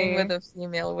for being with a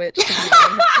female witch.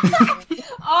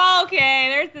 Okay,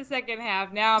 there's the second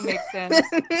half. Now it makes sense.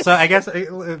 So I guess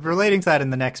relating to that, in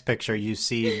the next picture, you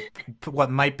see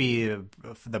what might be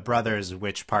the brother's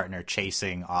witch partner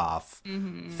chasing off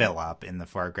Philip in the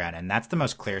foreground, and that's the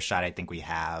most clear shot I think we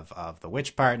have of the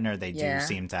witch partner. They do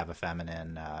seem to have a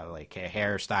feminine like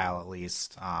hairstyle at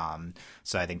least.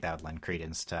 So I think that would lend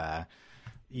credence to.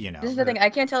 This is the thing. I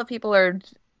can't tell if people are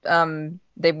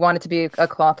they want it to be a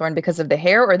Clawthorn because of the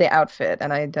hair or the outfit,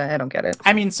 and I don't get it.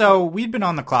 I mean, so we'd been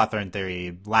on the Clawthorn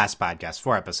theory last podcast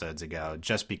 4 episodes ago,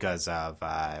 just because of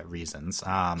reasons.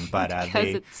 But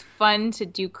because it's fun to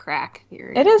do crack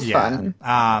theory. It is fun.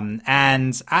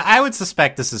 And I would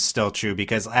suspect this is still true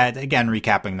because, again,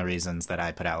 recapping the reasons that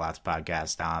I put out last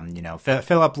podcast,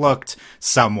 Philip looked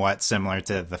somewhat similar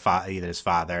to his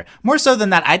father. More so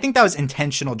than that, I think that was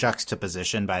intentional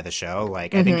juxtaposition by the show.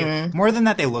 Like, I think more than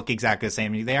that, they look exactly the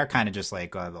same. They are kind of just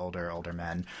like older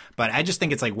men, but I just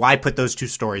think it's like, why put those two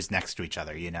stories next to each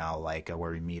other, like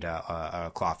where we meet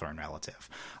a Clawthorn relative.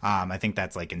 I think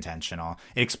that's like intentional.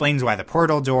 It explains why the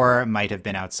portal door might have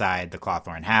been outside the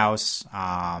Clawthorn house,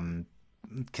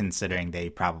 considering they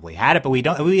probably had it, but we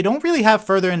don't really have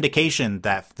further indication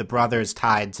that the brother is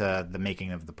tied to the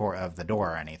making of the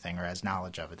door or anything, or has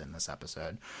knowledge of it in this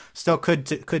episode. Still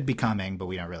could be coming, but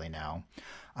we don't really know.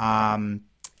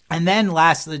 And then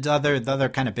lastly, the other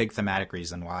kind of big thematic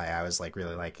reason why I was like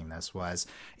really liking this was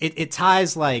it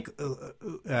ties like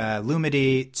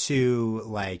Lumity to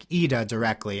like Ida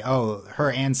directly. Oh, her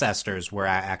ancestors were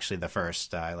actually the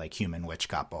first like human witch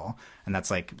couple, and that's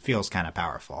like feels kind of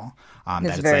powerful. That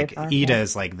it's like powerful. Ida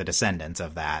is like the descendant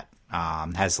of that.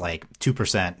 Has like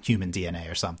 2% human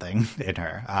DNA or something in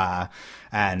her.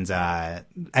 And I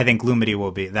think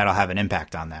Lumity that'll have an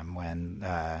impact on them when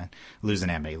Luz and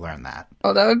Amity learn that.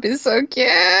 Oh, that would be so cute.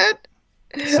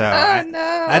 So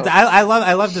I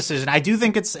love decision. I do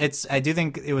think I do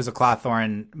think it was a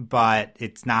Clawthorn, but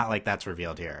it's not like that's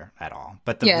revealed here at all.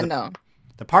 But the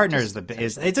partner is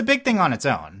it's a big thing on its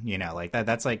own, like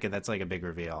that's like a big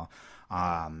reveal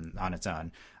on its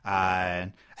own.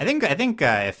 I think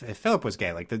if Philip was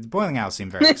gay, like the Boiling Owls seem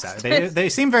very they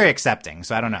seem very accepting.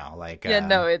 So I don't know, like it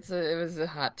was a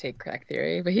hot take crack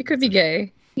theory, but he could be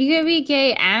gay. He could be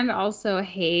gay and also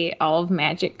hate all of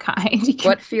magic kind.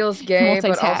 What feels gay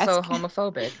but also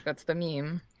homophobic? That's the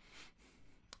meme.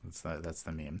 That's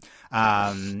the meme.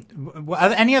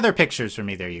 Any other pictures from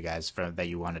either of you guys that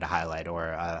you wanted to highlight or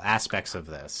aspects of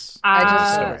this? I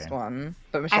just noticed one,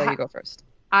 but Michelle, you go first.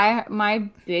 My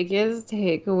biggest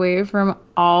takeaway from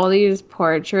all these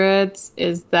portraits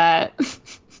is that is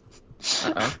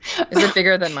it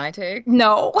bigger than my take?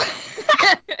 No.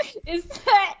 Is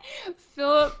that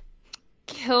Philip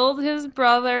killed his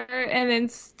brother and then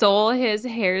stole his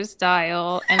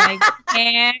hairstyle, and I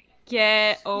can't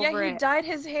get over it. Yeah, he dyed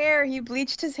his hair. He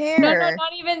bleached his hair. No,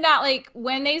 not even that. Like,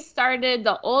 when they started,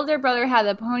 the older brother had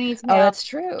the ponytail. Oh, that's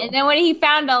true. And then when he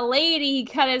found a lady, he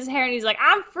cut his hair, and he's like,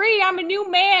 I'm free. I'm a new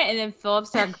man. And then Philip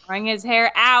started growing his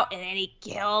hair out, and then he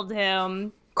killed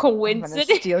him. Coincidence? I'm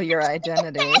gonna steal your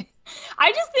identity.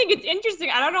 I just think it's interesting.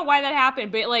 I don't know why that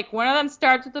happened, but like one of them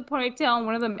starts with a ponytail and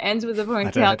one of them ends with a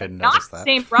ponytail. I didn't notice that. Not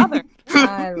the same brother.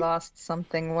 I lost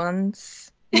something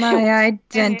once. My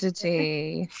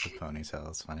identity. The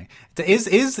ponytail is funny.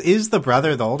 Is the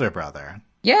brother the older brother?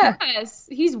 Yeah. Yes,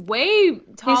 he's way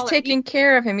taller. He's taking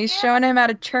care of him. He's showing him how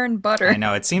to churn butter. I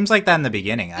know. It seems like that in the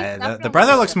beginning. The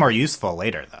brother looks more useful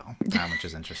later, though, which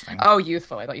is interesting. Oh,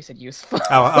 youthful. I thought you said useful.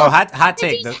 Hot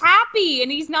take. He's happy,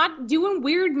 and he's not doing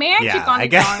weird magic on I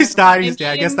guess he's not.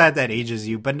 I guess that ages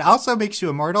you, but also makes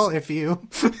you immortal if you...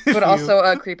 But also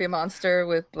a creepy monster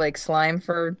with, like, slime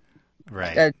for...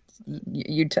 Right.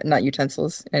 Not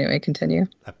utensils. Anyway, continue.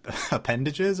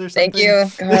 Appendages or something? Thank you.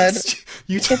 God.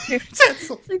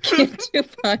 Utensils. I can't do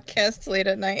podcasts late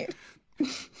at night.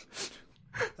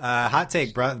 Hot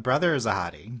take. Brother is a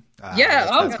hottie. Yeah.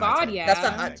 Yeah. That's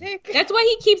a hot take. That's why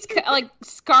he keeps like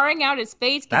scarring out his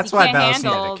face. That's he why can't Belos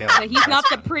handle that he's not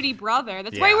the pretty brother.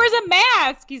 That's why he wears a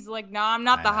mask. He's like, no, I'm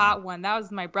not the hot one. That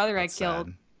was my brother I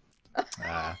killed.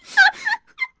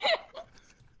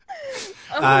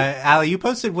 Aly, you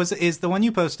posted is the one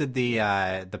you posted the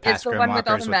past Grimwalkers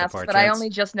with the portraits? But I only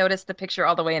just noticed the picture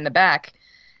all the way in the back,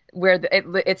 where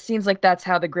it seems like that's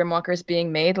how the Grimwalker is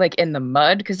being made, like in the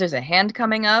mud, because there's a hand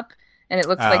coming up. And it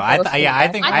looks like I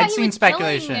think I'd seen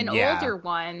speculation. An older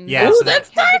one. Yeah, ooh, so that's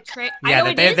dark.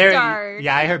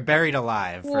 I heard buried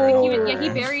alive. For an older... he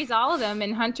buries all of them,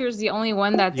 and Hunter's the only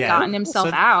one that's gotten himself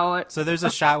out. So there's a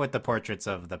shot with the portraits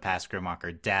of the past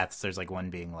Grimwalker deaths. There's like one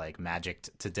being like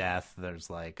magicked to death. There's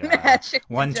like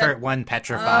one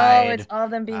petrified. Oh, it's all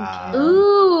of them being killed.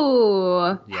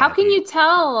 Ooh, how can you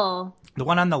tell? The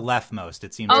one on the leftmost,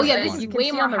 it seems. Oh, like yeah, this is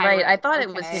way more on the right. I thought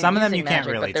it was him. Some of them you magic, can't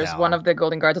really but there's tell. one of the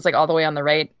Golden Guards that's like all the way on the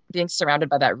right, being surrounded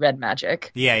by that red magic.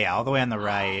 Yeah, all the way on the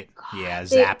right. Yeah,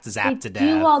 zapped to death.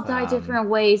 You all die different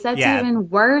ways. That's even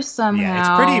worse somehow.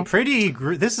 Yeah, it's pretty.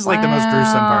 This is like the most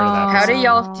gruesome part of that. How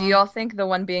do y'all think the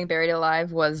one being buried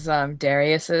alive was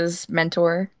Darius's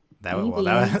mentor?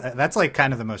 That's like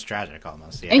kind of the most tragic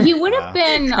almost. Yeah. And he would have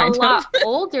been a lot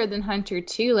older than Hunter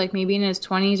too, like maybe in his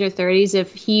 20s or 30s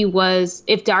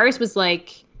if Darius was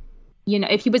like,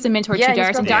 if he was a mentor to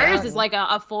Darius. And Darius is like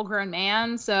a full-grown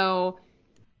man, so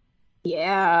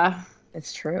yeah.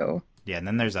 It's true. Yeah, and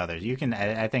then there's others.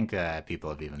 I think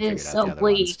people have even figured out the other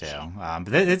ones too.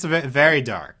 But it's very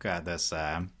dark, this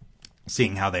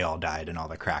seeing how they all died and all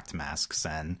the cracked masks,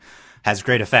 and has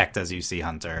great effect as you see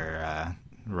Hunter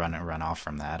run off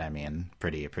from that. I mean,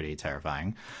 pretty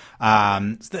terrifying.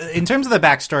 In terms of the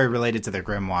backstory related to the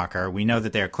Grimwalker, we know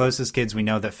that they're closest kids. We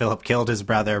know that Philip killed his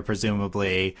brother,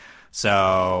 presumably.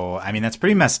 So, I mean, that's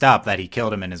pretty messed up that he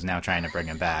killed him and is now trying to bring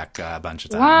him back a bunch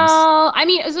of times. Well, I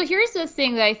mean, so here's the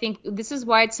thing that I think this is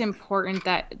why it's important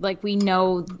that, like, we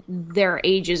know their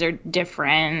ages are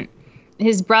different.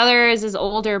 His brother is his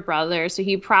older brother, so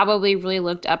he probably really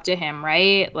looked up to him,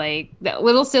 right? Like, the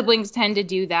little siblings tend to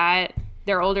do that.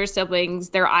 Their older siblings,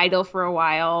 they're idle for a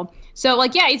while. So,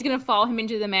 like, yeah, he's going to follow him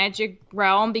into the magic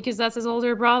realm because that's his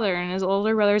older brother, and his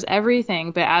older brother's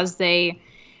everything. But as they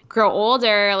grow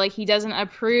older, like, he doesn't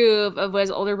approve of what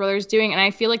his older brother's doing. And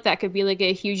I feel like that could be, like,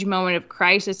 a huge moment of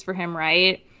crisis for him,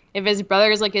 right? If his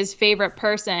brother is, like, his favorite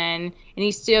person, and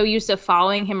he's still used to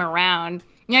following him around.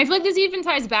 And I feel like this even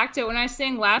ties back to when I was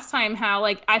saying last time how,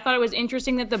 like, I thought it was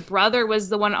interesting that the brother was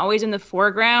the one always in the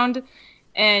foreground,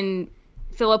 and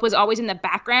Philip was always in the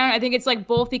background. I think it's, like,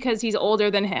 both because he's older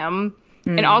than him,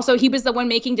 and also he was the one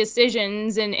making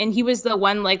decisions, and he was the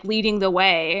one, like, leading the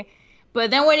way. But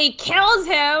then when he kills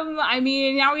him, I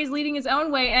mean, now he's leading his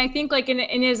own way. And I think, like,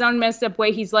 in his own messed up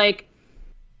way, he's like,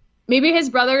 maybe his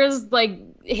brother is, like,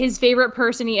 his favorite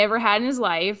person he ever had in his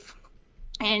life.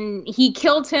 And he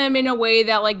killed him in a way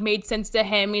that, like, made sense to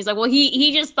him. He's like, well,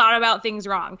 he just thought about things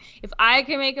wrong. If I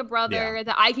can make a brother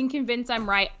that I can convince I'm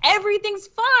right, everything's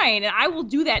fine. And I will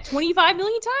do that 25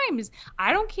 million times.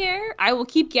 I don't care. I will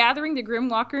keep gathering the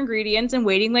Grimwalker ingredients and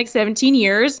waiting like 17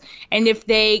 years. And if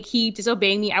they keep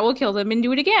disobeying me, I will kill them and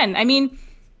do it again. I mean,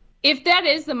 if that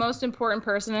is the most important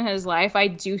person in his life, I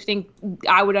do think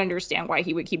I would understand why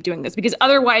he would keep doing this. Because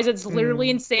otherwise, it's literally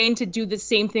insane to do the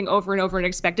same thing over and over and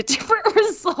expect a different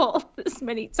result this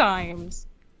many times.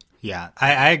 Yeah,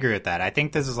 I agree with that. I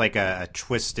think this is like a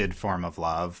twisted form of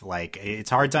love. Like, it's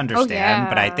hard to understand,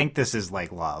 but I think this is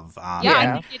like love.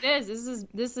 I think it is.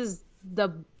 This is the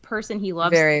person he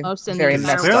loves most. And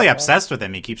he's clearly obsessed with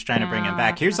him. He keeps trying to bring him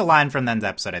back. Here's a line from the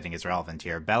episode I think is relevant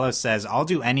here. Belos says, "I'll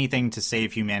do anything to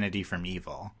save humanity from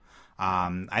evil."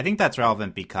 I think that's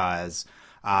relevant because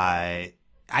I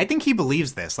think he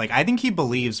believes this. Like, I think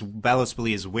Belos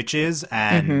believes witches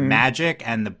and magic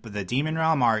and the demon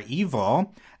realm are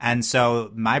evil. And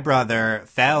so my brother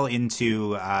fell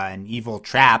into an evil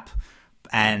trap,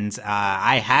 and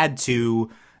I had to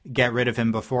get rid of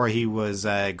him before he was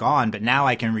gone, but now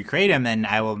I can recreate him, and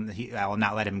I will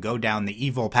not let him go down the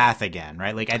evil path again,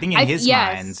 right? Like, I think in his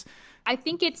mind, I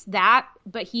think it's that,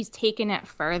 but he's taken it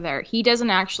further. He doesn't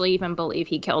actually even believe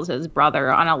he killed his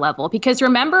brother on a level, because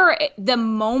remember the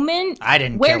moment I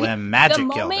didn't kill him, magic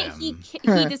killed him. The moment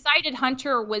he decided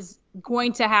Hunter was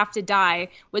going to have to die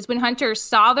was when Hunter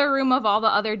saw the room of all the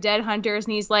other dead hunters,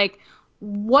 and he's like,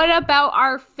 what about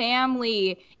our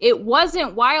family? It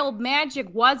wasn't wild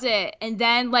magic, was it? And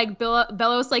then, like,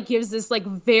 Belos, like, gives this, like,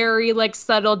 very, like,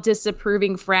 subtle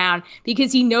disapproving frown,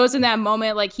 because he knows in that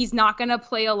moment, like, he's not gonna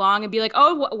play along and be like,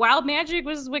 oh, wild magic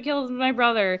was what killed my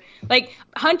brother. Like,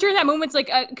 Hunter in that moment's,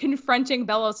 like, confronting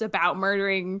Belos about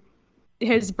murdering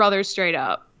his brother straight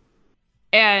up.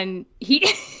 And he's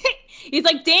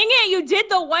like, dang it, you did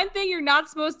the one thing you're not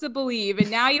supposed to believe,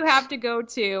 and now you have to go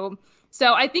too.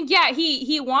 So I think, yeah,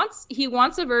 he wants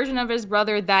a version of his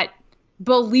brother that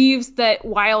believes that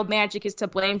wild magic is to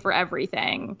blame for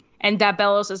everything, and that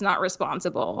Belos is not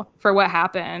responsible for what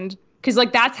happened. Because,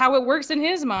 like, that's how it works in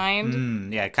his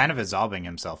mind. Yeah, kind of absolving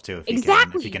himself too. If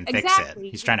he can fix it,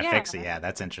 he's trying to fix it. Yeah,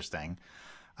 that's interesting.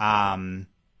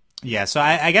 Yeah, so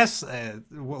I guess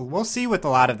we'll see with a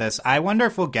lot of this. I wonder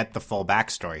if we'll get the full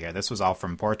backstory here. This was all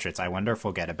from Portraits. I wonder if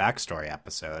we'll get a backstory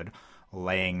episode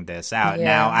laying this out.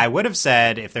 Now, I would have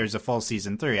said, if there's a full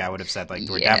season 3, I would have said, like,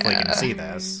 we're definitely going to see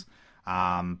this. But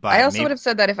I also would have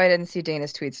said that if I didn't see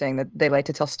Dana's tweet saying that they like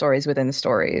to tell stories within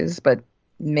stories, but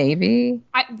maybe.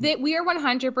 We are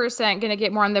 100% going to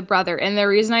get more on the brother. And the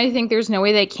reason I think there's no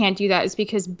way they can't do that is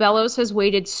because Belos has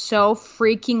waited so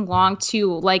freaking long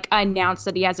to, like, announce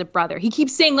that he has a brother. He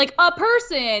keeps saying, like, a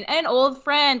person, an old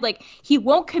friend. Like, he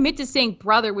won't commit to saying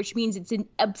brother, which means it's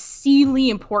obscenely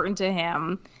important to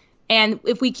him. And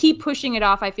if we keep pushing it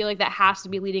off, I feel like that has to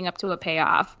be leading up to a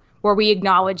payoff. where we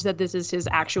acknowledge that this is his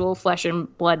actual flesh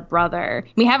and blood brother.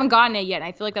 We haven't gotten it yet, and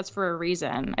I feel like that's for a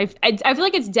reason. I feel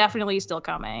like it's definitely still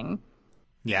coming.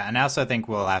 Yeah, and I also think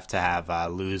we'll have to have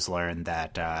Luz learn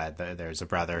that there's a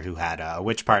brother who had a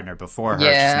witch partner before her.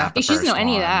 Yeah. She's not the She doesn't first know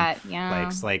any of one. that.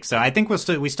 Yeah. Like, so I think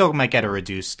we still might get a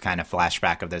reduced kind of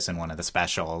flashback of this in one of the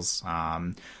specials.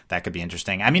 That could be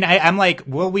interesting. I mean, I'm like,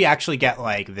 will we actually get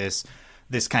like this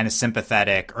kind of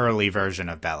sympathetic early version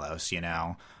of Belos? You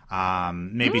know.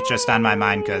 Maybe it's just on my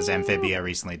mind because Amphibia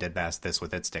recently did this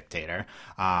with its dictator.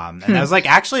 And that was like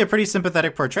actually a pretty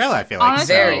sympathetic portrayal, I feel like.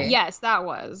 Honestly, So, yes, that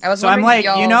was. so I'm like,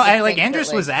 you know, Andrus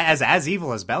Andrus was as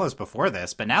evil as Belos before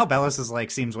this, but now Belos is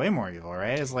like seems way more evil,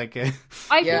 right? It's like I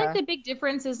feel like the big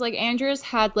difference is like Andrus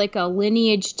had like a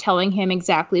lineage telling him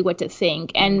exactly what to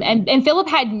think, and Philip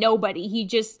had nobody. He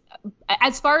just,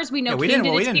 as far as we know, came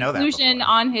to this conclusion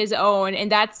on his own, and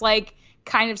that's like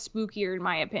kind of spookier in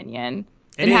my opinion.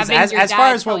 It is, as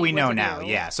far as what we know now,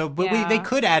 yeah. So, but they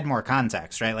could add more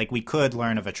context, right? Like, we could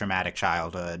learn of a traumatic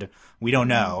childhood. We don't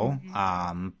know,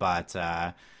 but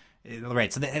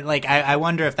right. So, I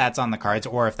wonder if that's on the cards,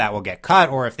 or if that will get cut,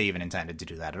 or if they even intended to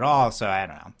do that at all. So, I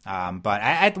don't know.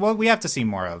 But well, we have to see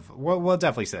more of. We'll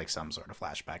definitely see like some sort of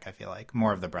flashback. I feel like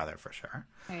more of the brother for sure.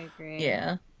 I agree.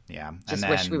 Yeah. Yeah. Just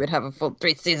wish we would have a full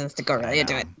 3 seasons to go right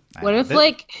into it. What if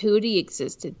like Hootie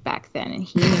existed back then and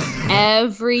he knew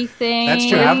everything? That's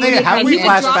true. How we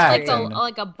flashback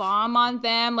like a bomb on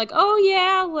them? Like, oh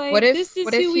yeah, like this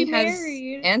is who we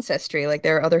married. Ancestry, like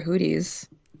there are other Hooties.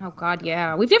 Oh God,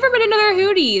 yeah. We've never met another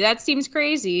Hootie. That seems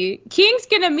crazy. King's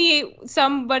gonna meet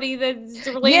somebody that's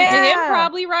related to him,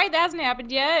 probably, right? That hasn't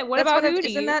happened yet. What about Hootie?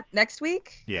 Isn't that next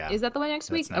week? Yeah. Is that the one next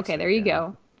week? Okay, there week, you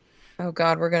go. Oh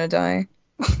God, we're gonna die.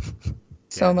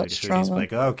 Much trauma.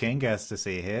 Like, oh, King gets to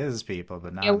see his people,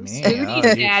 but not me.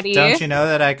 Daddy. Don't you know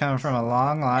that I come from a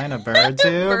long line of bird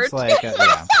tubes?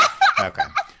 Yeah. Okay.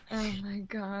 Oh my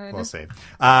God. We'll see.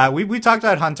 We talked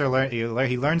about Hunter.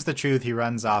 He learns the truth. He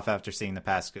runs off after seeing the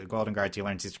past Golden Guards. He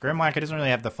learns he's Grimwalker. Doesn't really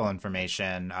have the full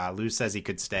information. Luz says he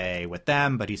could stay with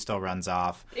them, but he still runs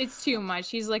off. It's too much.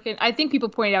 He's like, I think people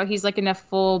pointed out he's like in a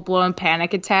full blown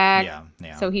panic attack.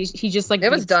 Yeah. So he just like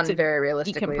it was done very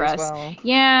realistically as well.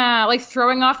 Yeah, like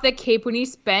throwing off the cape when he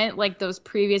spent like those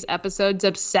previous episodes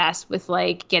obsessed with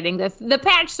like getting the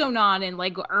patch sewn on and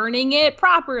like earning it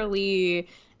properly.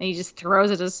 And he just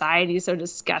throws it aside. He's so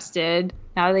disgusted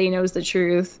now that he knows the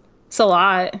truth. It's a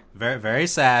lot. Very, very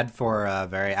sad for a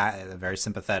very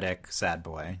sympathetic sad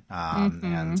boy.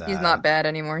 And he's not bad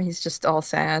anymore. He's just all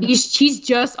sad. He's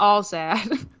just all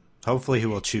sad. Hopefully, he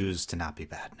will choose to not be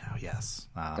bad now. Yes.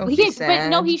 He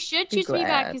should choose to be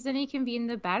bad because then he can be in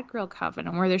the bad girl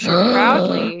covenant where they're shown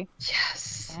proudly.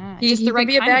 Yes. Yeah, he can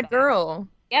be a bad girl.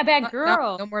 Yeah, bad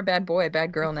girl. No more bad boy,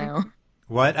 bad girl now.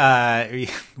 Where's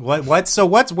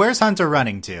Hunter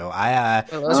running to?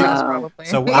 Probably.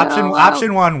 So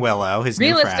option 1, Willow, his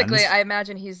realistically, new friend. I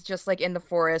imagine he's just like in the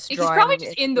forest. He's probably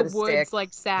just in the woods,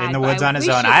 like sad. In the woods on his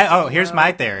own. Here's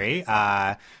my theory.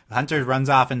 Hunter runs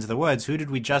off into the woods. Who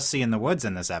did we just see in the woods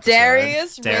in this episode?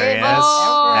 Darius,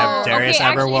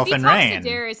 Eberwolf, and Rain.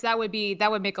 Darius, that would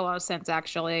make a lot of sense,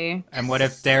 actually. And what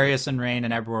if Darius and Rain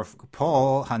and Eberwolf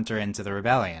pull Hunter into the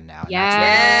rebellion now? Yes.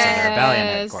 That's the rebellion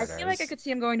headquarters. I feel like I could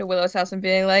see him going to Willow's house and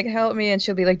being like, "Help me," and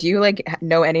she'll be like, "Do you like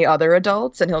know any other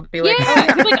adults?" And he'll be like,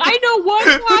 "Yeah." He's like, "I know one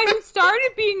guy who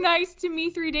started being nice to me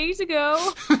 3 days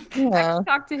ago." Yeah. I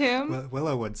talk to him.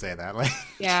 Willow would say that,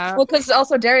 yeah. Well, because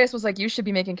also Darius was like, "You should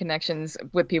be making connections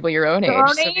with people your own age,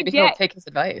 so maybe he'll take his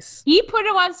advice." He put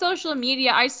him on social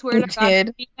media. I swear to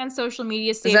God, being on social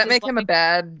media. Does that make him a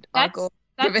bad uncle?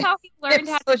 That's how he learned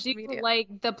how to do like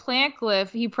the plant glyph.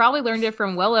 He probably learned it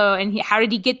from Willow. And how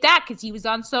did he get that? Because he was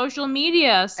on social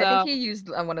media. So I think he used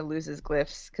one of Luz's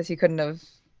glyphs because he couldn't have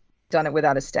done it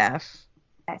without his staff.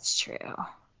 That's true.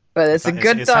 But it's a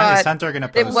good thought. Is Hunter gonna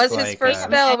post, it was his first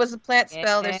spell. It was a plant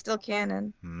spell. They're still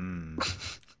canon.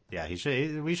 Yeah, we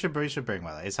should bring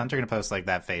Willow. Is Hunter gonna post like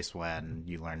that face when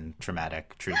you learn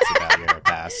traumatic truths about your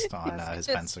past on his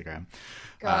Instagram?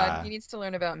 God, he needs to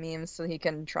learn about memes so he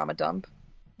can trauma dump.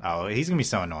 Oh, he's gonna be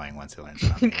so annoying once he learns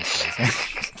about memes.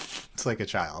 It's like a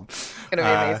child. It's gonna be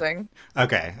amazing.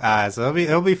 Okay, so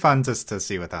it'll be fun just to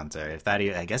see with Hunter. If that,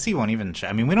 I guess he won't even.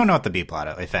 I mean, we don't know what the B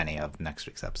plot, if any, of next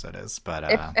week's episode is. But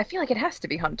I feel like it has to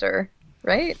be Hunter,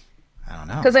 right? I don't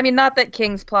know. Because, I mean, not that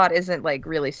King's plot isn't, like,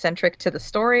 really centric to the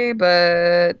story,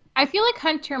 but... I feel like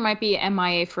Hunter might be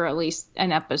MIA for at least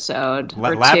an episode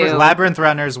or two. Labyrinth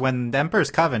runners, when the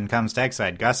Emperor's Coven comes to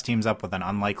Exide, Gus teams up with an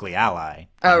unlikely ally.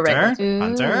 Oh, right.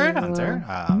 Hunter.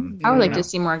 I would like to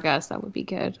see more Gus. That would be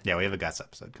good. Yeah, we have a Gus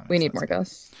episode coming. We need more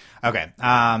Gus. Okay.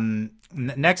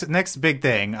 Next big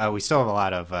thing. We still have a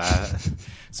lot of.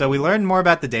 So we learned more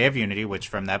about the Day of Unity, which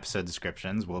from the episode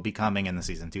descriptions will be coming in the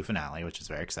season 2 finale, which is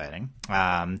very exciting.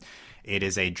 It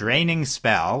is a draining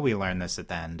spell. We learned this at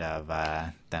the end of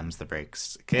Them's the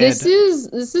Breaks Kid. This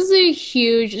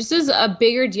is a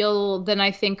bigger deal than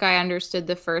I think I understood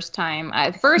the first time.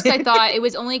 At first, I thought it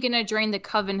was only going to drain the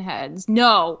Coven heads.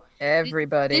 No.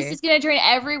 Everybody. This is going to drain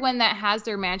everyone that has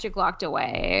their magic locked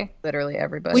away. Literally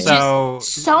everybody. Which is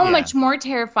so much more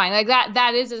terrifying. Like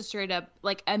that is a straight up,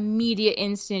 like, immediate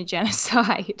instant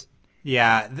genocide.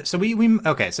 Yeah, so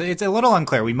so it's a little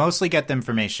unclear. We mostly get the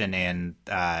information in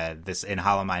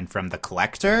Hollow Mind from the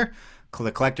Collector.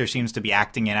 The Collector seems to be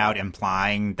acting it out,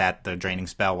 implying that the draining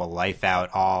spell will life out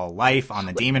all life on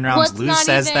the demon realms. Luz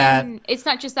says that. It's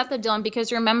not just that, though, Dylan,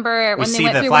 because remember when they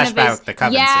went through one of his... the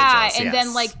Coven sigils, and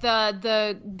then, like,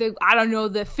 the I don't know,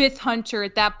 the 5th Hunter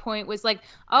at that point was like,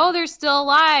 oh, they're still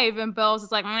alive. And Belos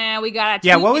is like, we gotta...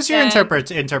 Yeah, what was your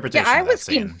interpretation Yeah, I of was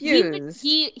that scene? confused.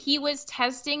 He was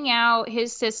testing out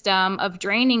his system of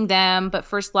draining them, but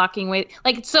first locking away...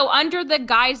 Like, so under the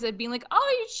guise of being like,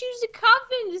 oh, you choose a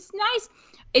Coven, it's nice...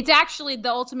 It's actually the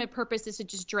ultimate purpose is to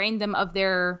just drain them of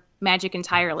their magic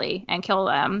entirely and kill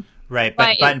them. Right,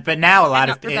 but now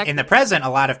in the present, a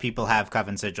lot of people have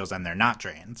Coven sigils and they're not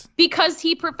drained because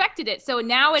he perfected it. So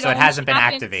now it hasn't been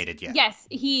activated yet. Yes,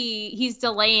 he's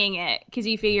delaying it because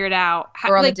he figured out.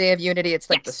 Or on the Day of Unity, it's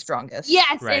like the strongest.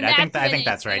 Yes, right. I think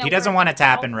that's right. He doesn't want it to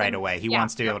happen right away. He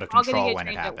wants to be able to control when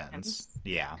it happens.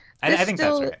 Yeah, I think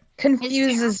that's right.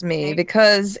 Confuses me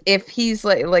because if he's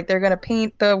like they're gonna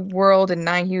paint the world in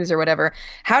 9 hues or whatever,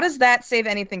 how does that save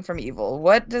anything from evil?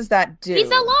 What does that do? It's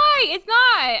a lie. It's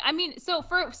not. I mean, so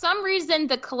for some reason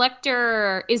the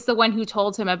Collector is the one who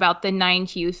told him about the 9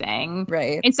 hue thing,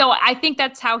 right? And so I think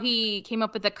that's how he came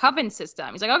up with the Coven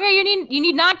system. He's like, okay, you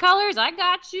need 9 colors. I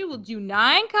got you. We'll do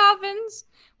 9 Covens.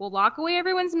 We'll lock away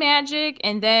everyone's magic,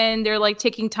 and then they're like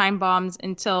ticking time bombs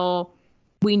until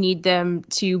we need them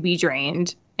to be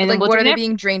drained. And like, what are they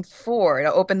being drained for?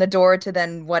 To open the door to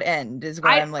then what end is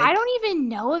where I'm like... I don't even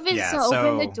know if it's to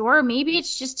open the door. Maybe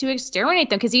it's just to exterminate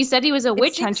them, because he said he was a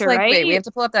witch hunter, right? Wait, we have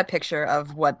to pull up that picture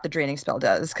of what the draining spell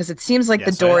does, because it seems like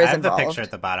the door is involved. I have the picture at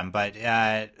the bottom, but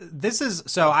this is...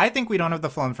 So I think we don't have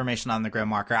the full information on the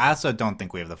Grimwalker. I also don't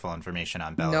think we have the full information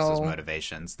on Belos'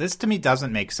 motivations. This, to me,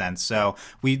 doesn't make sense. So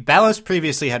Belos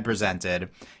previously had presented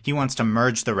he wants to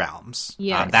merge the realms.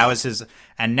 Yeah. That was his...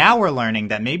 And now we're learning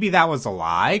that maybe that was a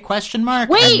lie, question mark?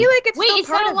 Wait, I feel like it's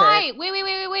not a lie.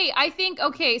 Wait. I think,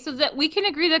 okay, so that we can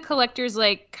agree the Collector's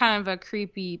like kind of a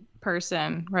creepy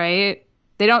person, right?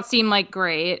 They don't seem like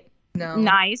great. No.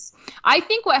 Nice. I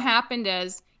think what happened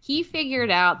is he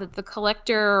figured out that the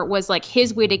Collector was like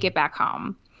his way to get back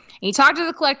home. And he talked to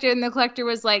the Collector, and the Collector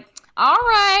was like, all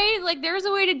right, like there's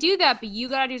a way to do that, but you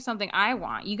gotta do something I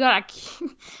want. You gotta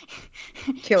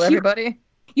kill everybody.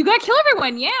 You gotta kill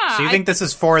everyone, yeah. So you think this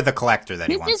is for the Collector that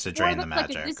he wants to drain the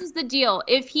magic? This is the deal.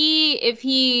 If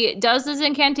he does this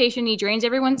incantation, he drains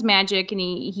everyone's magic, and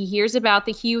he hears about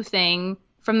the hue thing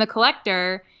from the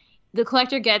Collector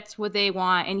gets what they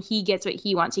want, and he gets what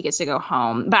he wants. He gets to go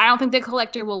home. But I don't think the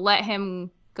Collector will let him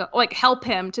go, like help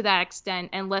him to that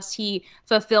extent, unless he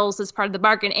fulfills this part of the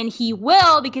bargain. And he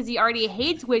will, because he already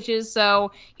hates witches,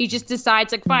 so he just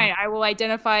decides, like, fine, I will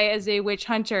identify as a witch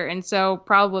hunter, and so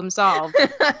problem solved.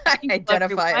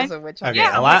 Identify as a witch hunter. Okay,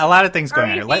 yeah, a lot of things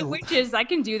going on here. Witches, I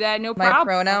can do that, no problem. My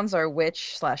pronouns are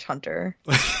witch/hunter.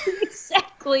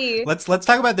 Exactly. Let's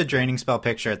talk about the draining spell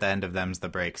picture at the end of Them's the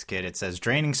Breaks Kid. It says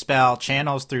draining spell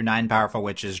channels through 9 powerful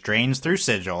witches, drains through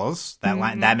sigils. That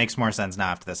line that makes more sense now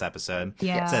after this episode.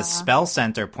 Yeah. It says spell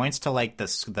center points to like the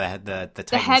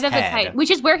Titan's head of the Titan,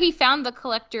 which is where he found the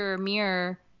Collector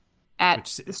mirror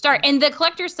at the start. And the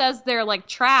Collector says they're like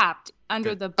trapped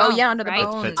under the bone. Oh yeah, under the right?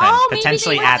 bone.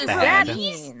 Potentially at the head.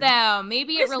 Release them.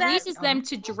 Maybe it releases them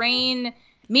to drain.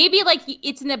 Maybe like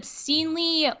it's an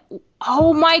obscenely.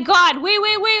 Oh my God! Wait!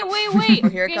 Oh,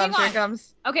 here it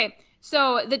comes. Okay,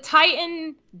 so the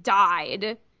Titan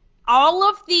died. All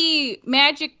of the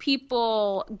magic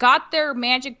people got their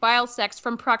magic bile sex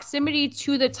from proximity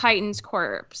to the Titan's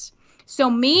corpse. So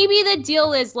maybe the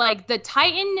deal is like the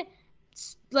Titan,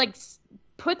 like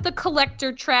put the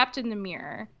Collector trapped in the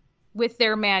mirror with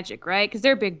their magic, right? Because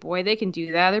they're a big boy. They can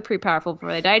do that. They're pretty powerful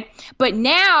before they died. But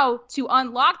now, to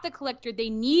unlock the Collector, they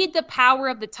need the power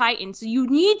of the Titan. So you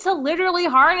need to literally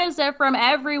harness it from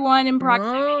everyone in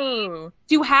proximity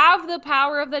to have the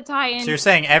power of the Titan. So you're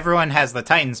saying everyone has the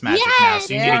Titan's magic now,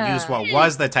 so you need to use what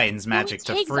was the Titan's magic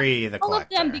to free the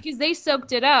Collector. All of them, because they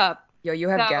soaked it up. Yo, you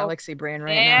have So, galaxy brain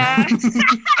right yeah. now.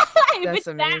 If That's it's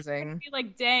that, amazing. I'd be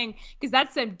like, dang, because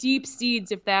that's some deep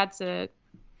seeds if that's it.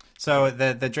 So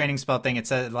the draining spell thing, it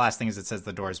says the last thing is it says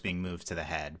the door is being moved to the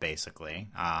head, basically,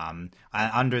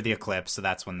 under the eclipse. So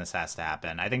that's when this has to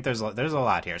happen. I think there's a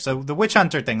lot here. So the witch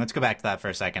hunter thing. Let's go back to that for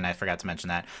a second. I forgot to mention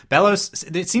that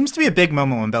Belos. It seems to be a big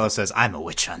moment when Belos says, "I'm a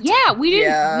witch hunter." Yeah, we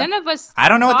didn't. Yeah. None of us. I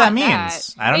don't know what that thought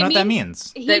means. I don't know what that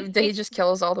means. He just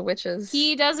kills all the witches.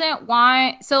 He doesn't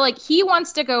want. So like he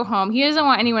wants to go home. He doesn't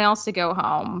want anyone else to go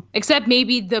home, except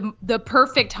maybe the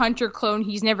perfect hunter clone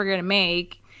he's never gonna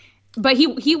make. But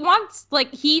he wants,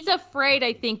 like, he's afraid,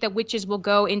 I think, that witches will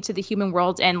go into the human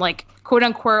world and, like, quote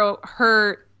unquote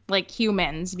hurt, like,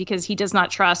 humans because he does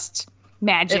not trust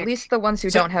magic. At least the ones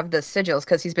who don't have the sigils,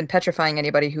 because he's been petrifying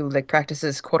anybody who like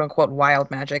practices quote unquote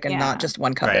wild magic and not just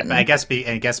one coven. Right, but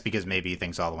I guess because maybe he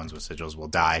thinks all the ones with sigils will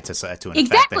die to an effect that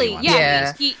Exactly. he wants.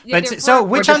 Yeah. But so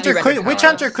witch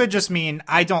hunter could just mean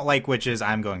I don't like witches.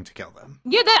 I'm going to kill them.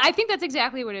 Yeah, I think that's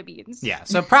exactly what it means. Yeah,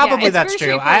 so probably that's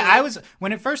true. I was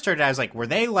when it first started, I was like, were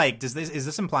they like? Is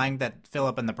this implying that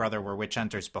Philip and the brother were witch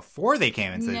hunters before they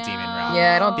came into the demon realm?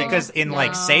 Yeah, I don't think because in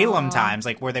like Salem times,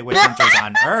 like were they witch hunters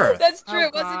on Earth? That's true. Oh,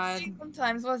 it wasn't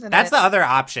sometimes, wasn't it? That's the other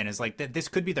option. Is like this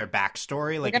could be their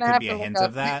backstory. Like it could be a hint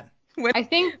of that. I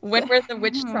think when were the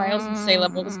witch trials in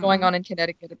Salem? What was going on in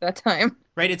Connecticut at that time?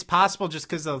 Right, it's possible just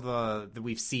because of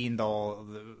we've seen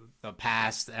the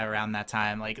past around that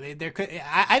time. Like there could,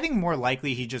 I think more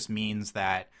likely he just means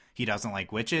that he doesn't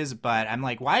like witches. But I'm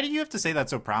like, why did you have to say that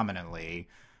so prominently?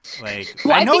 Like,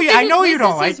 well, I know you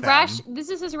don't like them.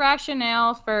 This is his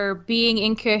rationale for being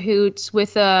in cahoots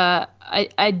with a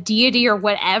deity or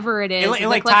whatever it is. It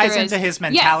like ties into his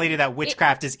mentality that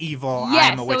witchcraft is evil.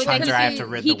 I'm a witch hunter. I have to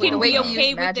rid the world. He can be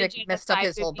okay with magic messed up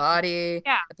his whole body.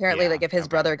 Yeah. Apparently, like if his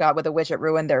brother got with a witch, it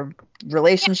ruined their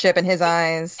relationship in his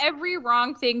eyes. Every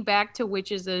wrong thing back to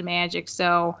witches and magic,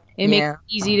 so it makes it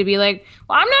easy to be like,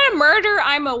 well, I'm not a murderer.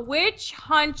 I'm a witch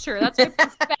hunter. That's a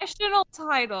professional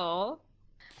title.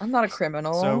 I'm not a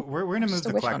criminal. So we're going to move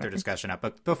the collector discussion up.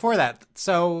 But before that,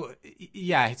 so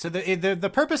the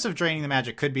purpose of draining the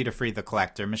magic could be to free the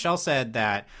collector. Michelle said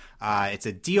that it's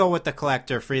a deal with the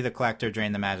collector, free the collector,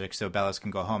 drain the magic so Belos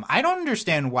can go home. I don't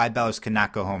understand why Belos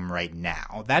cannot go home right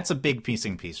now. That's a big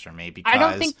missing piece for me because I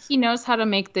don't think he knows how to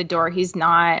make the door. He's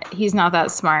not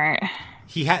that smart.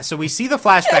 So we see the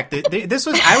flashback. This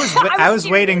was I was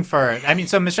waiting for. I mean,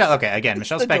 so Michelle. Okay, again,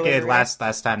 Michelle speculated last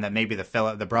time that maybe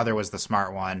the brother was the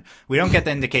smart one. We don't get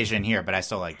the indication here, but I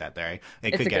still like that theory.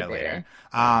 They could get it later.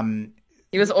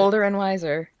 He was older and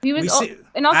wiser. He was,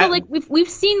 like we've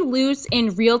seen Luce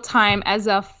in real time as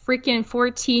a freaking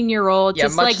 14-year-old,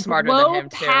 just like blow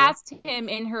past him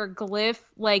in her glyph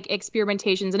like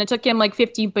experimentations, and it took him like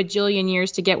 50 bajillion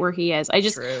years to get where he is.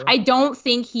 I don't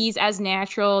think he's as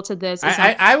natural to this.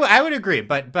 I would agree,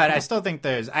 but I still think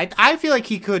I feel like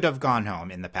he could have gone home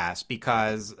in the past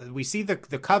because we see the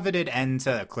coveted end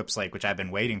to Eclipse Lake, which I've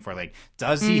been waiting for. Like,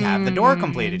 does he have the door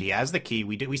completed? He has the key.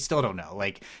 We still don't know.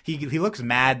 Like he looks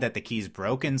mad that the key's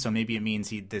broken, so maybe it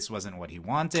means this wasn't what he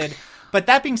wanted. But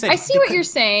that being said, I see what you're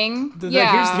saying.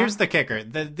 Here's the kicker.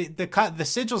 The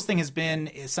sigils thing has been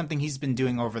something he's been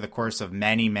doing over the course of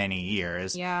many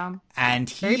years. Yeah, and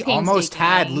he almost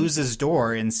had Luce's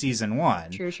door in season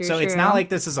 1. True. It's not like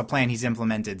this is a plan he's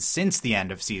implemented since the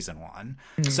end of season 1.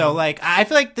 So like I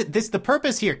feel like the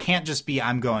purpose here can't just be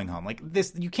I'm going home. Like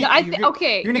this, you can't. You're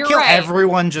gonna kill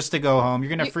everyone just to go home.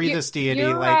 You're gonna free this deity.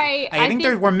 I think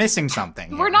we're missing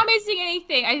something. We're not missing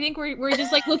anything. I think we're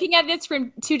just like looking at this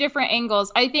from two different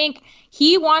angles. I think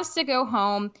he wants to go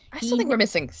home. I still think we're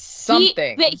missing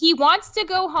something. He wants to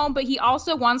go home, but he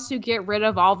also wants to get rid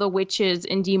of all the witches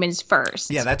and demons first.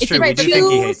 Yeah, that's true. We do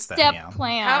think he hates them. Two-step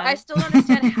plan. I still don't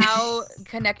understand how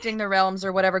connecting the realms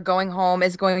or whatever, going home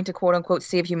is going to quote unquote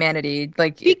save humanity.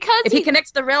 Like because if he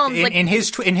connects the realms, in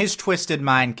his twisted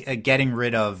mind, getting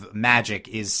rid of magic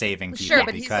is saving people. Sure,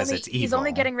 but it's evil. He's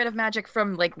only getting rid of magic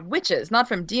from like witches, not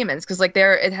from demons, because like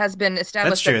it has been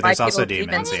established. That's true. There's also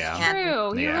demons. Yeah,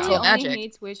 true. He really only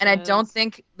hates witches. And I don't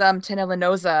think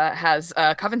Tenelinosa has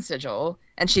a coven sigil,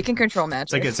 and she can control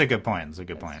magic. It's a good point.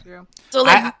 So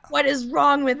like, what is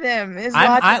wrong with him? His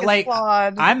logic is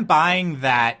flawed. I'm buying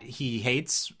that he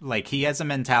hates, like he has a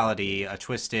mentality, a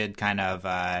twisted kind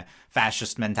of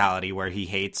fascist mentality where he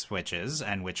hates witches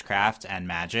and witchcraft and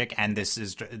magic, and this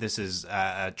is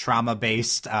a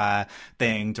trauma-based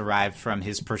thing derived from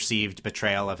his perceived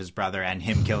betrayal of his brother and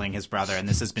him killing his brother, and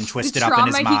this has been twisted up in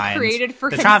his mind. He created for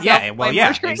himself.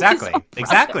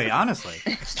 Exactly. Honestly,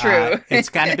 it's true. It's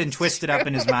kind of been twisted up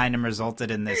in his mind and resulted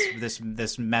in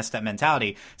this messed up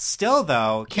mentality. Still,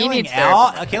 though, killing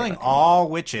all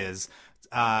witches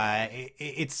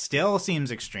it still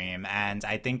seems extreme, and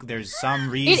I think there's some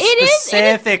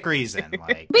specific reason.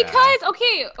 Like because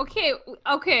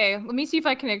okay. Let me see if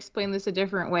I can explain this a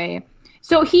different way.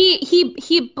 So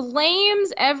he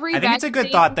blames every. I think it's a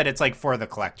good thought that it's like for the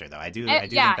collector, though. I do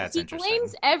think that's interesting. He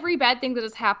blames every bad thing that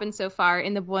has happened so far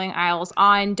in the Boiling Isles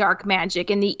on dark magic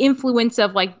and the influence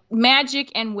of like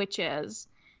magic and witches.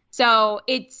 So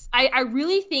I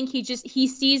really think he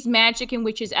sees magic and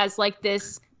witches as like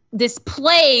this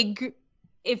plague,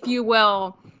 if you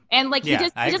will, and like he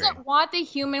doesn't want the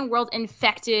human world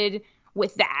infected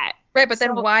with that. Right, but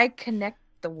then why connect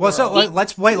the world? Well, so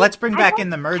let's bring back in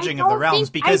the merging of the realms,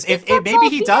 because if maybe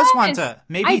he does want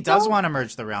to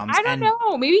merge the realms. I don't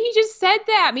know. Maybe he just said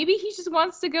that. Maybe he just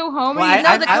wants to go home.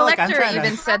 Well, the collector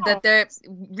even said that there.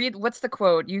 What's the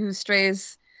quote? You who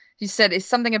strays. He said it's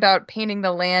something about painting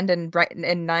the land in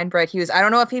 9 bright hues. I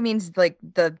don't know if he means like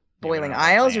the Boiling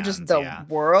Isles or just the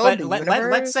world. But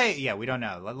let's say, we don't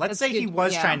know. Let's say he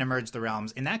was trying to merge the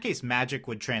realms. In that case, magic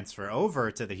would transfer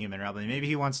over to the human realm, and maybe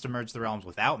he wants to merge the realms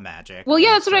without magic. Well,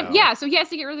 yeah, that's what so he has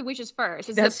to get rid of the witches first.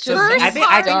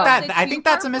 I think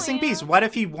that's a missing piece. What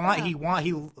if I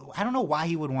don't know why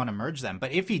he would want to merge them,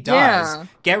 but if he does,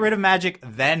 get rid of magic,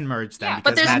 then merge them. Yeah.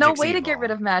 But there's no way to get rid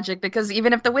of magic, because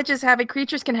even if the witches have it,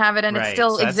 creatures can have it, and it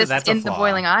still exists in the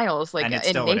Boiling Isles, like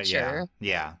in nature.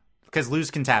 Yeah. Because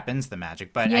Luz can tap into the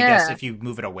magic, but I guess if you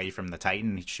move it away from the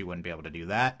Titan, she wouldn't be able to do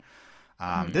that.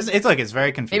 It's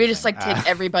very confusing. Maybe just like take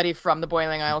everybody from the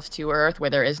Boiling Isles to Earth, where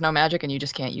there is no magic and you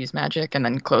just can't use magic, and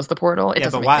then close the portal.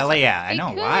 But why? Yeah, I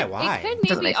know why. It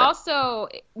could maybe also,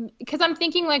 because I'm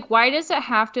thinking like, why does it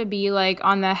have to be like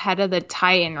on the head of the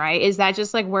Titan? Right? Is that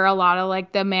just like where a lot of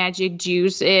like the magic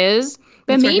juice is?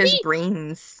 But maybe his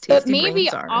brains. But maybe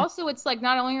also it's like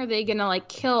not only are they gonna like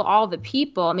kill all the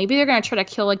people, maybe they're gonna try to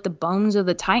kill like the bones of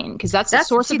the Titan, because that's the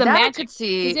source of the magic.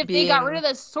 Because if they got rid of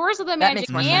the source of the magic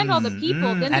and all the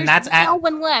people, then there's no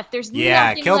one left. There's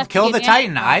nothing left. Kill the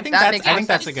Titan. I think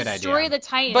that's a good idea. Destroy the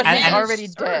Titan, but he's already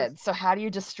dead. So how do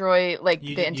you destroy like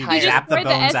the entire? You zap the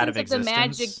bones out of existence. The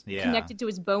magic connected to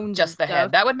his bones. Just the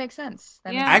head. That would make sense.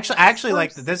 I actually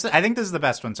like this. I think this is the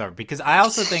best one so far, because I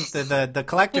also think that the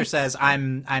collector says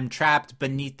I'm trapped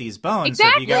beneath these bones.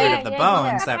 Exactly. So if you get rid of the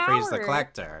bones, that frees the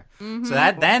collector. Mm-hmm. So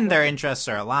that then their interests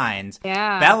are aligned.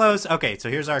 Yeah. Belos. Okay, so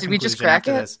here's our conclusion we just crack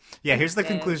after this. Yeah, here's the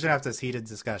conclusion after this heated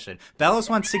discussion. Belos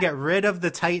wants to get rid of the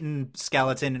Titan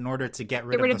skeleton in order to get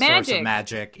rid of the source of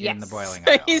magic in the Boiling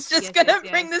Isles. He's just gonna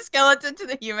bring the skeleton to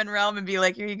the human realm and be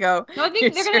like, "Here you go." No, I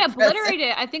think they're gonna obliterate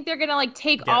it. I think they're gonna like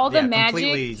take all the magic,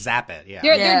 completely zap it. Yeah,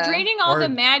 they're draining all the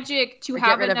magic to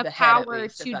have enough power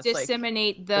to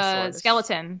disseminate the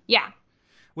skeleton. Yeah.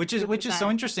 Which is so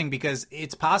interesting, because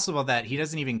it's possible that he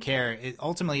doesn't even care.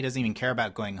 Ultimately, he doesn't even care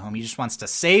about going home. He just wants to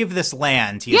save this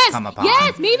land he has come upon.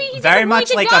 Yes, maybe he's very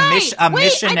much like a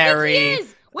missionary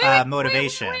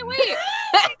motivation. Wait.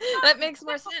 That makes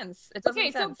more sense. It doesn't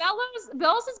make sense. So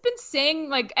Belos has been saying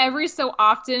like every so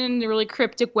often in really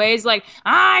cryptic ways, like,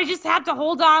 I just have to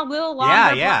hold on a little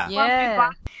longer. Yeah.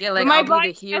 Like I'll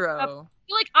be the hero.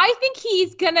 Like, I think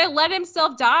he's gonna let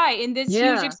himself die in this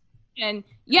huge explosion.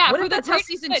 Yeah, what if that's how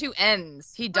season 2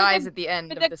 ends? He dies at the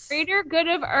end of this. For the greater good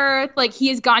of Earth, like he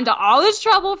has gone to all this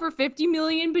trouble for 50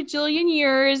 million bajillion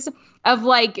years of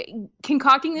like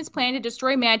concocting this plan to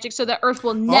destroy magic, so that Earth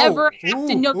will never have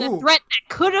to know the threat that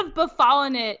could have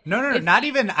befallen it. No, not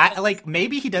even.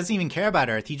 Maybe he doesn't even care about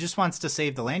Earth. He just wants to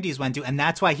save the land he's went to, and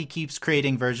that's why he keeps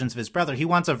creating versions of his brother. He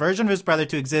wants a version of his brother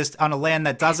to exist on a land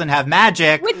that doesn't have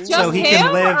magic, with just so he him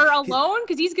can live or alone,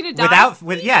 because he's gonna die.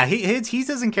 He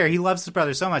doesn't care. He loves his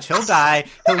brother so much. He'll die.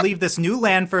 He'll leave this new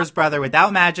land for his brother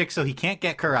without magic, so he can't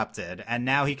get corrupted, and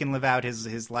now he can live out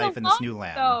his life in this new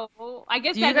land. So I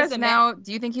guess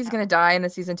do you think he's going to die in the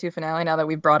season 2 finale, now that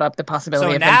we've brought up the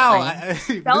possibility of him dying?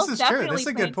 This is true. This is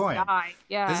a good point.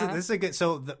 Yeah. This is a good.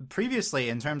 So previously,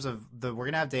 in terms of we're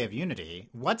going to have Day of Unity.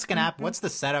 What's going to happen? What's the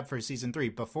setup for season 3?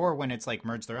 Before, when it's like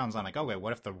merge the realms, I'm like, okay,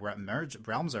 what if the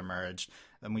realms are merged?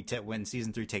 Then when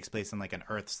season 3 takes place in like an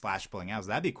Earth/Boiling Isles,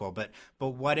 that'd be cool. But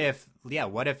what if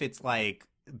it's like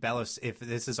Belos, if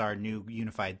this is our new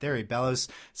unified theory, Belos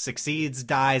succeeds,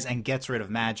 dies, and gets rid of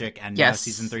magic, and now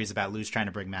season 3 is about Luz trying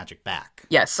to bring magic back.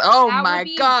 Yes. Oh that my would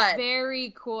be god.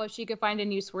 Very cool if she could find a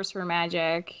new source for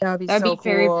magic. That'd be very,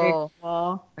 very cool.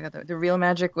 The real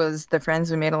magic was the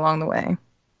friends we made along the way.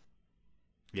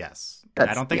 Yes.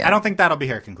 I don't think that'll be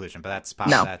her conclusion, but that's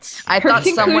possible. No. That's, I thought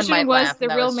someone might was laugh. The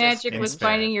real magic was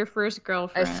finding your first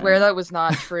girlfriend. I swear that was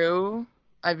not true.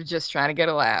 I was just trying to get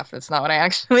a laugh. That's not what I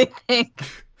actually think.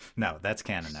 No, that's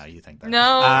canon now. You think that?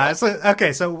 No.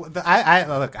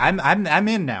 I'm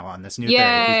in now on this new Yay.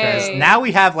 theory because now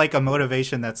we have like a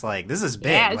motivation that's like this is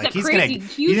big. Yeah, it's like a crazy,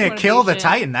 he's gonna kill the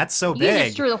Titan. That's so You big.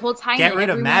 destroy the whole Titan. Get rid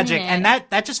of magic, and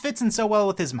that just fits in so well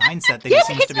with his mindset that he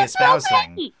seems to be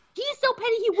espousing. He's so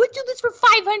petty. He would do this for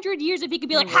 500 years if he could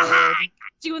be like, "Ha ha, I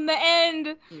got you in the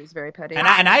end." He was very petty. And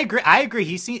I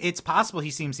agree. It's possible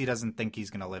he doesn't think he's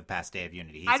gonna live past Day of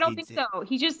Unity. I don't think so.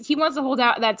 He wants to hold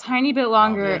out that tiny bit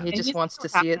longer. He just wants to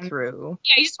see it through.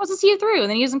 Yeah, he just wants to see it through, and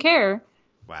then he doesn't care.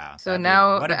 Wow. So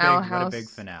now what a big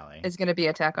finale is going to be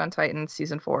Attack on Titan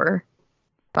season 4.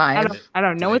 5. I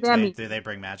don't know what that means. Do they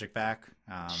bring magic back?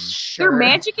 Sure. They're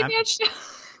magic in that show.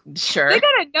 Sure. They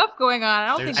got enough going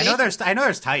on. I know there's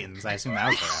Titans. I assume that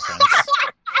was the reference.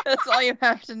 That's all you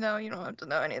have to know. You don't have to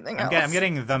know anything else. I'm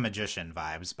getting The Magician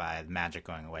vibes by magic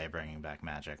going away, bringing back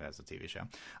magic. That's a TV show.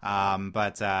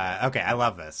 Okay, I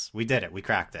love this. We did it. We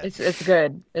cracked it. It's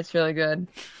good. It's really good.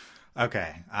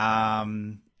 Okay.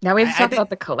 Now we have to talk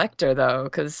about the Collector, though,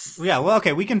 because yeah. Well,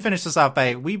 okay, we can finish this off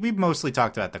by we mostly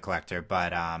talked about the Collector,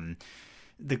 but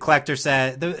the Collector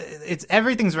said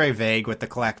everything's very vague with the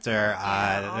Collector.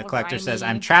 The Collector says,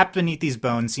 "I'm trapped beneath these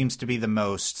bones." Seems to be the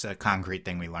most concrete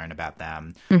thing we learn about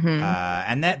them.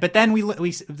 Mm-hmm. But then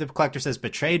the Collector says,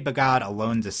 "Betrayed, beguiled,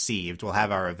 alone, deceived. We'll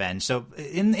have our revenge." So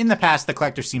in the past, the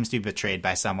Collector seems to be betrayed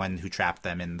by someone who trapped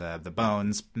them in the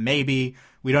bones. Maybe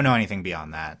we don't know anything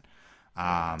beyond that.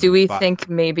 Do we think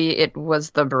maybe it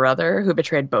was the brother who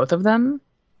betrayed both of them?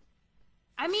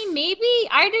 I mean, maybe.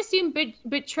 I'd assume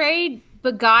betrayed,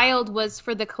 beguiled was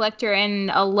for the Collector, and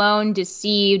alone,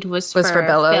 deceived was for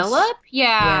Belos. Philip.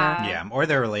 Yeah. Yeah, or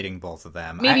they're relating both of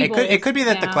them. Maybe it could be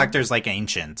that the yeah. Collector's like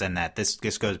ancient, and that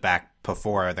this goes back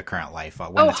before the current life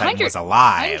when the Titan was 100%.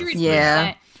 alive.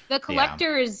 Yeah. The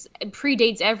Collector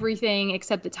predates everything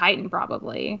except the Titan,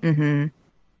 probably. Mm-hmm.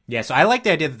 Yeah, so I like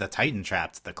the idea that the Titan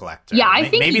trapped the Collector. Yeah, I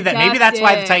think maybe that's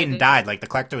why the Titan died. Like the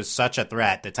Collector was such a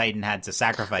threat, the Titan had to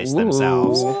sacrifice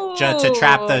themselves to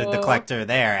trap the Collector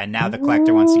there, and now the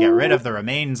Collector wants to get rid of the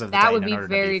remains of the Titan in order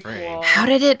to be free. Cool. How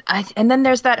did it? And then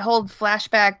there's that whole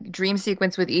flashback dream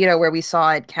sequence with Ida where we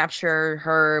saw it capture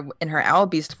her in her owl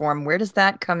beast form. Where does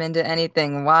that come into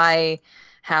anything? Why?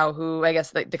 How? Who? I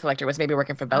guess the Collector was maybe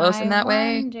working for Belos in that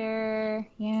way.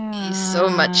 Yeah. He's so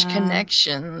much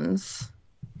connections.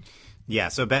 Yeah,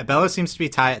 so Belos seems to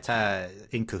be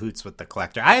in cahoots with the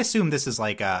Collector. I assume this is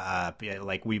like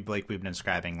like we've been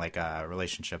describing, like a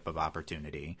relationship of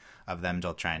opportunity of them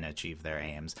still trying to achieve their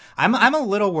aims. I'm a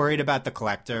little worried about the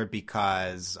Collector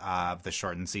because of the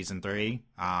shortened season 3.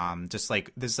 Just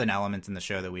like this is an element in the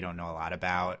show that we don't know a lot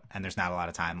about, and there's not a lot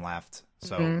of time left.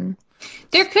 So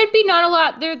there could be not a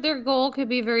lot. Their goal could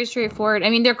be very straightforward. I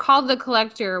mean, they're called the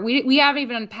Collector. We haven't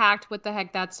even unpacked what the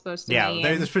heck that's supposed to mean.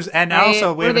 And right?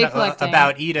 Also we have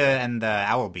about Ida and the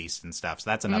Owl Beast and stuff. So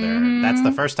that's another. That's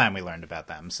the first time we learned about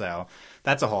them. So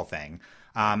that's a whole thing.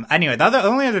 Anyway, the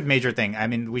only other major thing, I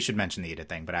mean, we should mention the Ida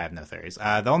thing, but I have no theories.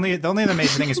 The only other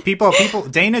major thing is people,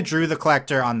 Dana drew the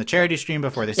Collector on the charity stream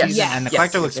before the season, and the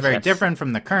Collector looks very different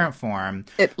from the current form.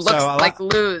 It looks like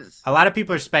Luz. A lot of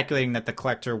people are speculating that the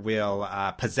Collector will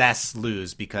possess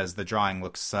Luz because the drawing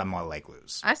looks somewhat like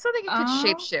Luz. I still think it could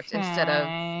shapeshift instead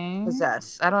of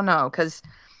possess. I don't know, because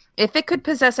if it could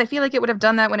possess, I feel like it would have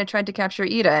done that when it tried to capture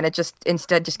Ida, and it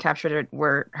instead captured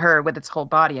her with its whole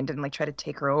body and didn't like try to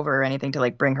take her over or anything to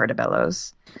like bring her to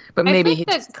Belos. But maybe I think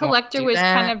the Collector was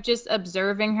kind of just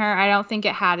observing her. I don't think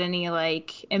it had any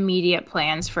like immediate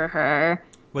plans for her.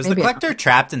 Was the Collector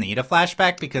trapped in the Ida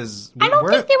flashback? Because I don't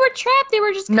think they were trapped. They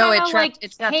were just kind of like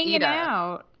hanging Ida.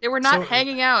 out. They were not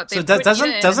hanging out. So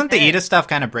doesn't the Ida stuff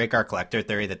kind of break our Collector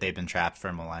theory that they've been trapped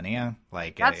for millennia?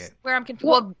 Like that's where I'm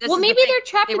confused. Well, maybe they're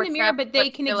trapped in the mirror, but they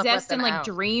can exist in like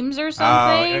dreams or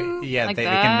something. Yeah, like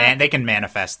they can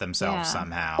manifest themselves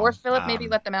somehow. Or Philip maybe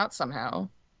let them out somehow.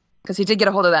 Because he did get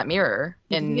a hold of that mirror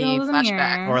in the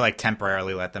flashback. Or like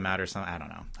temporarily let them out or something. I don't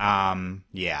know.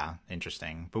 Yeah,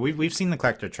 interesting. But we've seen the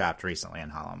Collector trapped recently in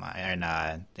Hollow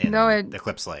Mine in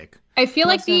Eclipse Lake. I feel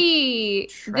like the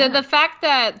fact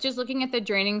that just looking at the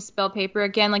draining spell paper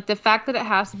again, like the fact that it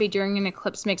has to be during an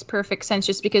eclipse makes perfect sense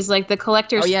just because like the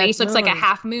Collector's face looks like a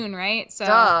half moon, right?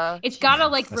 So it's gotta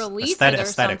like release it or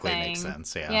aesthetically something. Makes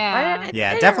sense, Yeah,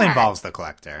 it definitely involves the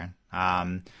Collector.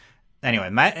 Anyway,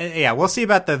 we'll see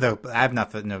about the. I have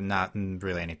not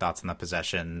really any thoughts on the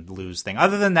possession lose thing.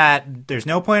 Other than that, there's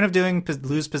no point of doing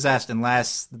lose possessed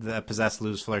unless the possessed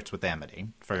lose flirts with Amity.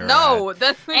 That's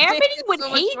Amity would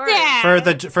so hate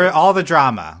that for all the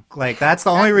drama. Like that's the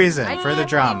only reason for the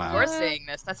drama. You're saying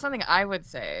this. That's something I would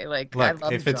say. Like, look, I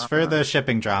love if it's for the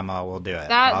shipping drama, we'll do it.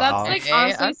 That's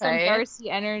honestly some Darcy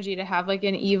energy to have like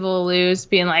an evil lose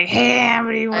being like, "Hey,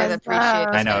 Amity, what's up?"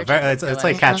 I know. It's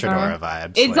like Cachadora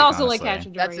vibes. It's also honestly. like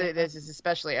Cachadora. This is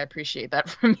especially. I appreciate that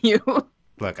from you.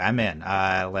 Look, I'm in.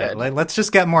 Let's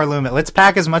just get more Lumity. Let's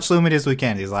pack as much Lumity as we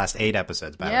can these last 8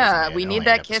 episodes. We need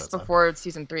that kiss before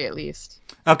season 3 at least.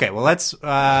 Okay, well, let's.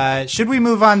 Should we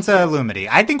move on to Lumity?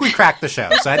 I think we cracked the show,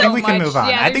 so I think we can move on.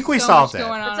 Yeah, I think we solved it.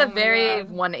 It's a very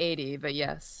 180, but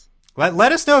yes.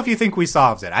 Let us know if you think we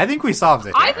solved it. I think we solved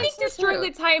it. I think destroying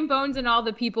the Titan Bones and all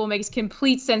the people makes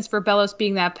complete sense for Belos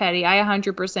being that petty. I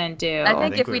 100% do. I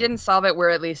think if we didn't solve it, we're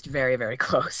at least very, very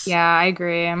close. Yeah, I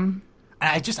agree.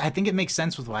 I think it makes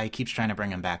sense with why he keeps trying to bring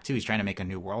him back too. He's trying to make a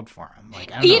new world for him.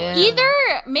 Like, I don't know. Either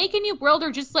make a new world or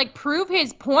just like prove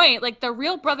his point. Like the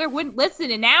real brother wouldn't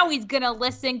listen, and now he's gonna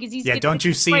listen because he's. Yeah, don't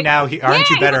you see now? Aren't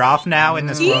you better off now in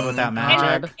this world without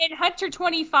magic? And Hunter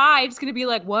 25 is gonna be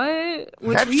like, what?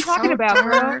 What are you talking about,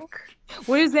 bro?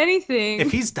 What is anything?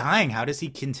 If he's dying, how does he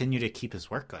continue to keep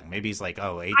his work going? Maybe he's like,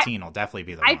 18 will definitely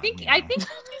be the one. I think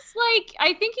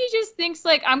he just thinks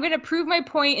like, I'm gonna prove my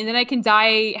point, and then I can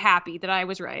die happy that I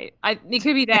was right. It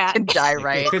could be that. I can die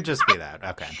right. It could just be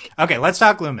that. Okay. Let's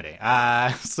talk Lumity.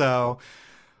 So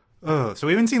we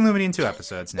haven't seen Lumity in 2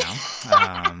 episodes now.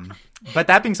 But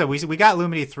that being said, we got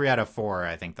Lumity 3 out of 4.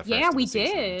 I think the first. We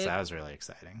did. So that was really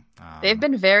exciting. They've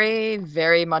been very,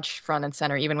 very much front and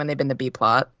center, even when they've been the B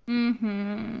plot.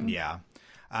 Mm-hmm. Yeah.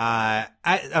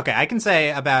 I can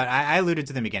say about, I alluded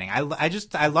to the beginning. I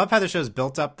love how the show's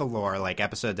built up the lore, like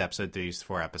episode to episode, 3 to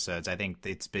 4 episodes. I think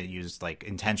it's been used like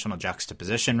intentional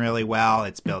juxtaposition really well.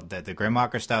 It's built, the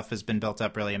Grimwalker stuff has been built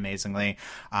up really amazingly.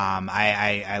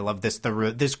 I love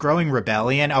this growing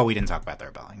rebellion. Oh, we didn't talk about the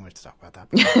rebellion. We have to talk about that.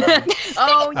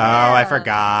 Oh, yeah. Oh, I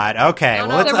forgot. Okay.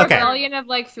 The rebellion of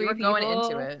like 3 people. We're going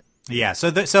into it. Yeah,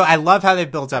 so I love how they've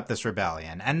built up this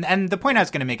rebellion, and the point I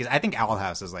was going to make is I think Owl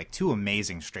House is like 2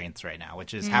 amazing strengths right now,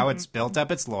 which is how it's built up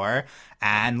its lore,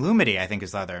 and Lumity I think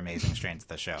is the other amazing strength of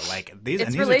the show. Like these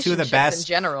are 2 of the best in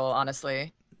general,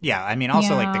 honestly. Yeah, I mean,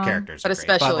 also like the characters, but are great.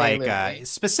 especially but like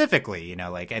specifically, you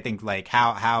know, like I think like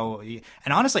how,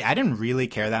 and honestly, I didn't really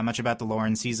care that much about the lore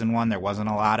in season 1. There wasn't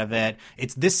a lot of it.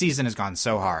 This season has gone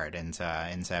so hard into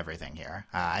everything here.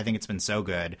 I think it's been so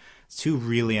good. It's 2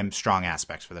 really strong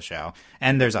aspects for the show,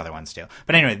 and there's other ones too.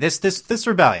 But anyway, this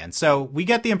rebellion. So we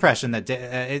get the impression that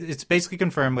it's basically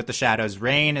confirmed with the shadows.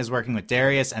 Rain is working with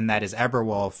Darius, and that is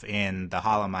Eberwolf in the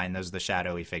Hollow Mind. Those are the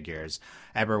shadowy figures.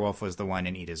 Eberwolf was the one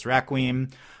in Ida's Requiem.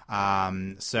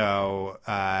 Rain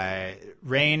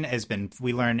has been,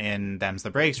 we learn in Them's the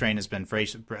Breaks, Rain has been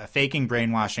faking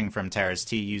brainwashing from Terra's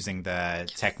T using the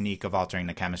technique of altering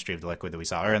the chemistry of the liquid that we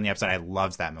saw earlier in the episode. I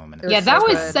loved that moment. That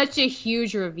was such a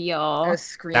huge reveal. I was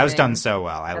screaming. That was done so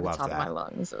well. I loved that. Top of my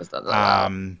lungs. It was done so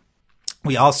well.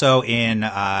 We also in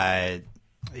the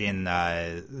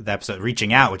episode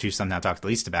Reaching Out, which you somehow talked the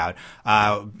least about,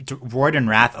 Warden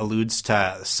Wrath alludes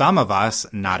to some of us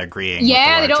not agreeing with the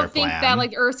larger they don't think plan. that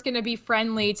like Earth's going to be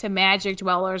friendly to magic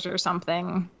dwellers or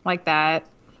something like that.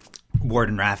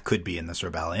 Warden Wrath could be in this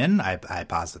rebellion. I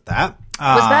posit that.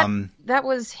 That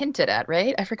was hinted at,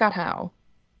 right? I forgot how.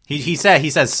 He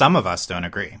says some of us don't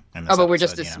agree. In this but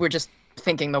episode, we're just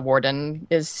thinking the Warden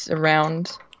is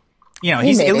around. You know,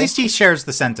 at least he shares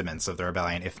the sentiments of the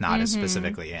rebellion, if not as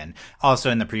specifically in.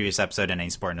 Also, in the previous episode, in A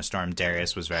Sport in a Storm,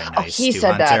 Darius was very nice to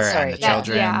Hunter and the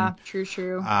children. Yeah,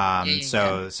 true.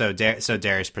 So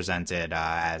Darius presented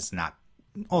as not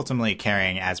ultimately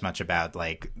caring as much about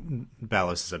like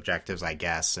Belos' objectives, I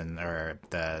guess, or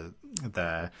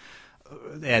the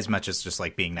as much as just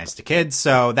like being nice to kids.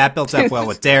 So that built up well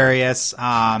with Darius.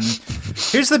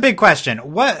 Here's the big question: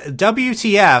 what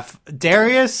WTF?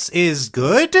 Darius is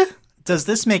good? Does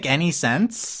this make any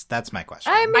sense? That's my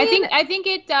question. I think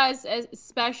it does,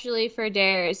 especially for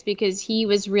Darius, because he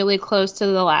was really close to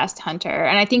the last Hunter,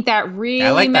 and I think that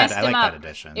really messed him up.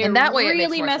 In that way, it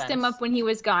really messed him up when he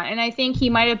was gone, and I think he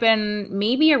might have been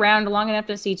maybe around long enough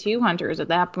to see 2 Hunters at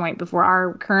that point before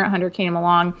our current Hunter came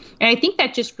along, and I think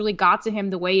that just really got to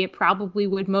him the way it probably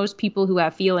would most people who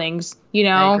have feelings. You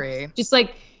know, I agree. Just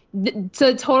like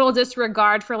to total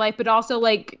disregard for life, but also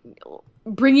like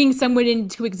bringing someone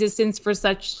into existence for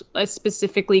such a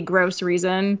specifically gross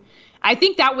reason. I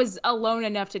think that was alone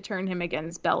enough to turn him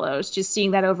against Belos, just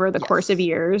seeing that over the course of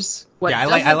years. I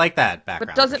like that background.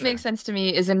 What doesn't make sense to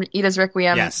me is in Ida's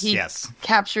Requiem, he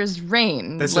captures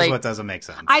Rain. This is what doesn't make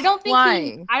sense. I don't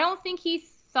think he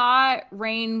thought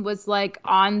Rain was like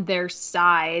on their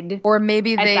side, or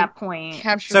maybe at they that point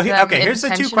captured so them here's the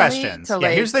two questions.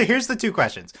 Here's the two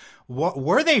questions.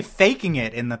 Were they faking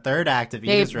it in the third act of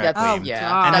Ida's Requiem?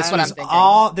 And that's what I'm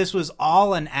thinking. This was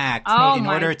all an act in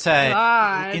order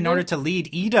to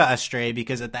lead Ida astray,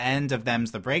 because at the end of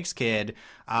Them's the Breaks Kid,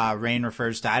 Rain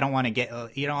refers to, I don't want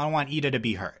Ida to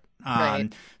be hurt. Right.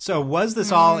 So was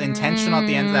this all intentional at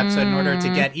the end of the episode in order to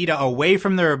get Ida away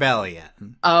from the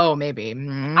rebellion? Oh, maybe.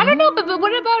 I don't know, but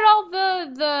what about all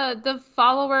the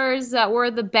followers that wore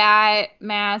the bat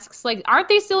masks? Like, aren't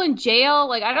they still in jail?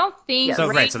 Like, I don't think. So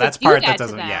right, so that's part that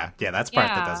doesn't. That's part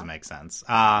that doesn't make sense.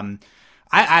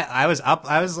 I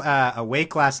was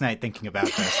awake last night thinking about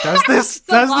this.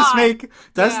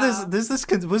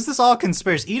 Was this all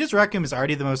conspiracy? Ida's Requiem is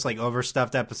already the most like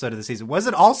overstuffed episode of the season. Was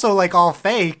it also like all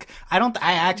fake? I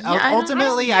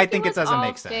think it doesn't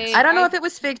make sense. I don't know if it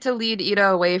was fake to lead Ida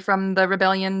away from the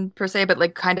rebellion per se, but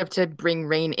like kind of to bring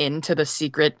Rain into the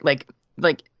secret, like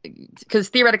because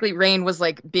theoretically Rain was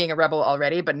like being a rebel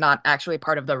already, but not actually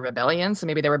part of the rebellion. So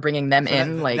maybe they were bringing them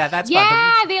in.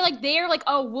 They're like,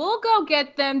 oh, we'll go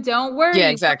get them. Don't worry. Yeah,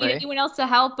 exactly. We'll get anyone else to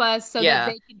help us so that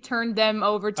they can turn them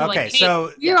over to okay, like, hey,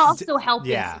 so you're also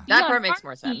helping. Yeah, so that part makes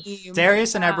more sense.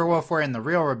 Darius and Eberwolf were in the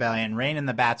real rebellion. Rain and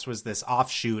the Bats was this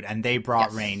offshoot, and they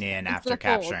brought Rain in after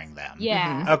capturing them.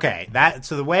 Yeah. Okay,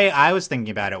 so the way I was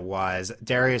thinking about it was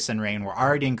Darius and Rain were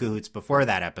already in cahoots before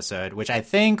that episode, which I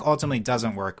think ultimately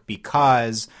doesn't work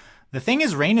because the thing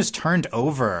is, Rain is turned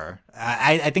over.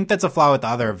 I think that's a flaw with the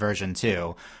other version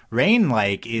too. Rain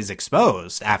is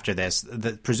exposed after this.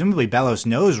 Presumably Belos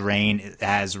knows Rain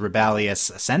has rebellious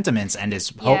sentiments and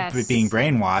is being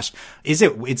brainwashed. Is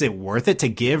it worth it to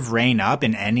give Rain up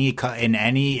in any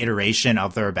iteration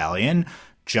of the rebellion?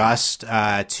 Just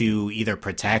to either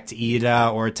protect Ida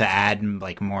or to add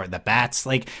more the bats,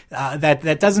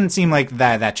 that doesn't seem like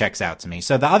that checks out to me.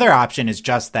 So the other option is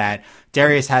just that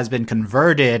Darius has been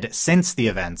converted since the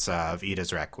events of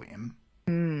Ida's Requiem.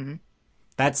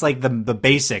 That's the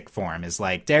basic form is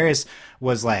Darius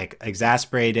was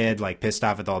exasperated, pissed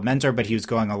off at the old mentor, but he was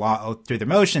going along through the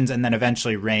motions, and then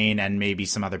eventually Rain and maybe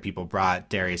some other people brought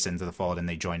Darius into the fold and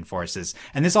they joined forces.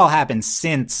 And this all happened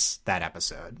since that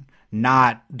episode.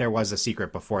 Not there was a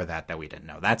secret before that we didn't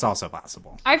know. That's also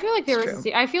possible. I feel like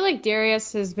I feel like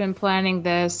Darius has been planning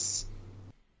this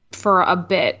for a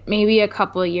bit, maybe a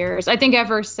couple of years. I think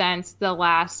ever since the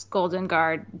last Golden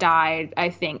Guard died,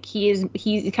 I think he's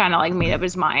kind of made up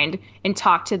his mind and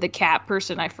talked to the cat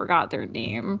person. I forgot their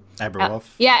name. Eberwolf.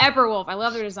 Eberwolf. I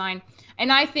love their design.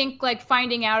 And I think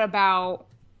finding out about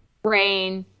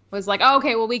Rain was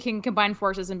okay, well, we can combine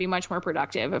forces and be much more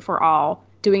productive if we're all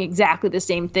doing exactly the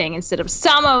same thing instead of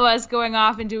some of us going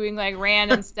off and doing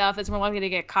random stuff that's more likely to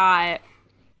get caught.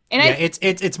 And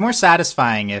it's more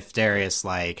satisfying if Darius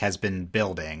has been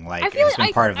building, has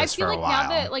been part of this for a while.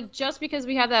 Now that just because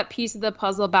we have that piece of the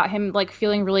puzzle about him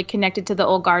feeling really connected to the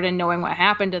old guard and knowing what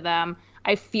happened to them,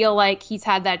 I feel like he's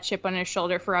had that chip on his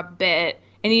shoulder for a bit,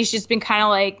 and he's just been kind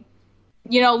of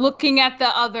looking at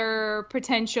the other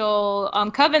potential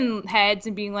coven heads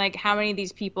and being how many of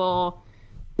these people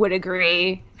would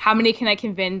agree? How many can I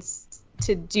convince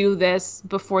to do this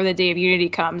before the Day of Unity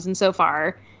comes? And so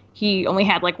far, he only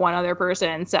had one other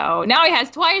person. So now he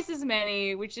has twice as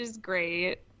many, which is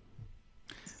great.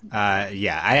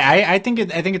 I think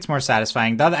it's more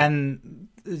satisfying. And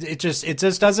it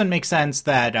just doesn't make sense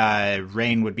that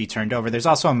Rain would be turned over. There's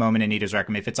also a moment in Ida's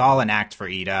Requiem, if it's all an act for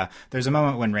Ida, there's a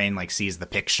moment when Rain sees the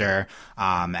picture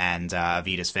and of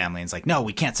Ida's family and is no,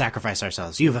 we can't sacrifice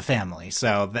ourselves. You have a family.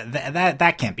 So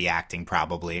that can't be acting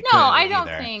probably. I don't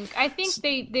think. I think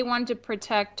they wanted to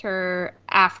protect her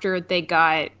after they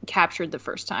got captured the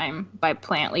first time by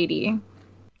Plant Lady.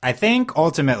 I think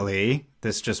ultimately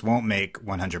this just won't make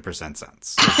 100%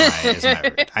 sense. Is my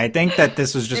read. I think that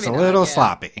this was just a little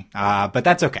sloppy, but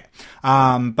that's okay.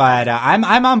 I'm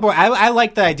on board. I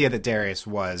like the idea that Darius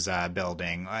was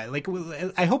building.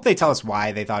 I hope they tell us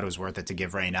why they thought it was worth it to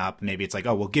give Rain up. Maybe it's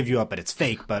we'll give you up, but it's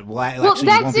fake. But actually, that's you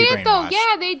won't be it though. brainwashed.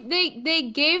 Yeah, they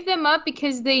gave them up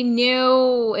because they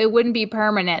knew it wouldn't be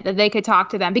permanent. That they could talk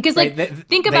to them because think about it.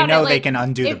 They know they can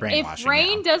undo the brainwashing. If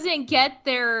Rain doesn't get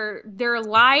their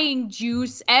lying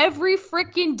juice every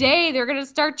freaking day, they're gonna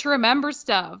start to remember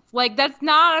stuff. That's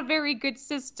not a very good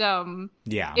system.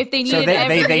 Yeah. If they So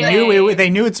needed they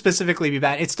knew it'd specifically be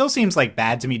bad. It still seems like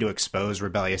bad to me to expose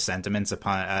rebellious sentiments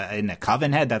upon in a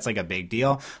coven head. That's like a big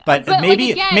deal. But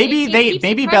maybe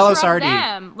Belos already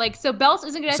them. Like, so Belos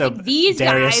isn't going to think these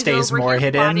Darius guys stays over more here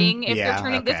hidden plotting if they're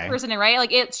turning this person in, right?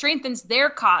 Like, it strengthens their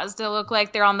cause to look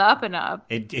like they're on the up and up.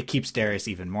 It keeps Darius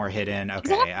even more hidden.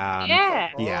 Okay.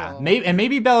 Exactly.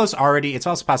 Maybe Belos already. It's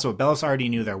also possible Belos already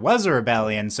knew there was a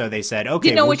rebellion, so they said,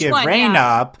 okay, we'll give Rain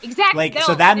up. Exactly. Like,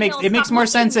 so that makes more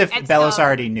sense if Belos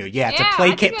already knew. Yeah, to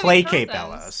placate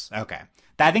Belos. Okay.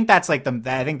 I think that's like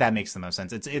I think that makes the most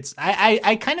sense.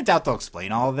 I kind of doubt they'll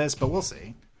explain all of this, but we'll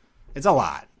see. It's a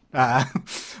lot. But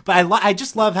I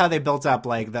just love how they built up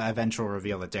like the eventual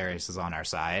reveal that Darius is on our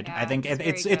side. I think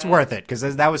it's worth it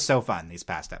because that was so fun these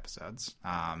past episodes.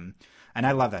 And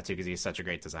I love that too because he's such a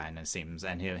great design. It seems,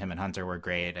 and him and Hunter were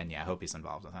great. And yeah, I hope he's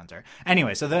involved with Hunter.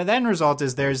 Anyway, so the end result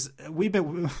is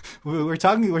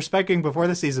we're speculating before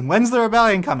the season. When's the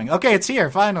rebellion coming? Okay, it's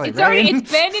here finally. It's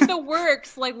been in the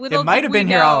works. Like little. It might have been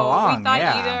here all along. We thought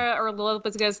Ida or Lilith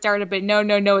was going to start it, but no,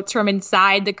 it's from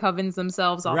inside the covens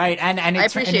themselves. Right, and I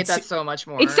appreciate that so much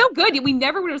more. It's so good. We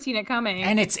never would have seen it coming.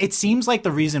 And it seems like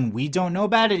the reason we don't know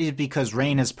about it is because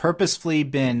Rain has purposefully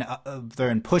been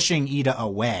pushing Ida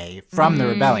away from the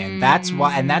rebellion. That's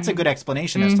why, and that's a good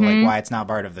explanation as to like why it's not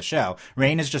part of the show.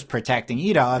 Rain is just protecting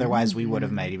Ida. Otherwise, we would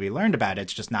have maybe learned about it.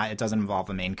 It's just not. It doesn't involve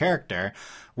the main character.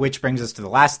 Which brings us to the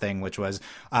last thing, which was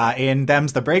in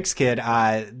Them's the Breaks Kid.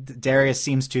 Darius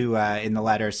seems to in the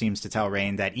letter seems to tell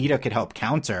Rain that Ida could help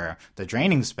counter the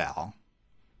draining spell.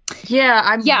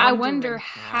 Yeah, I wonder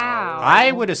how.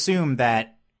 I would assume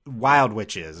that wild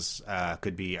witches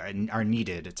are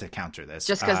needed to counter this.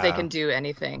 Just because they can do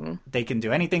anything. They can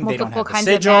do anything. Multiple they don't have kinds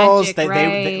the sigils.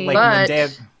 Of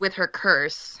magic, but with her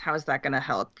curse, how is that going to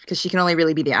help? Because she can only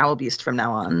really be the owl beast from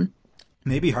now on.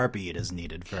 Maybe Harpy Eat is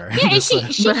needed for. Yeah, and she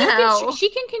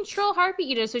can control Harpy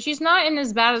Eater, so she's not in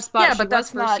as bad a spot. Yeah, but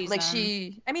that's not like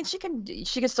she. I mean, she can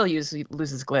still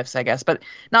loses glyphs, I guess, but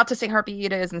not to say Harpy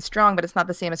Eater isn't strong, but it's not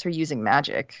the same as her using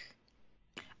magic.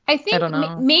 I think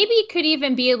maybe it could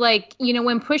even be like,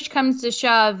 when push comes to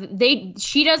shove,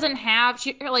 she's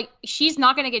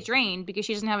not going to get drained because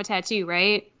she doesn't have a tattoo,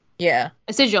 right? Yeah.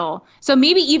 A sigil. So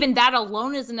maybe even that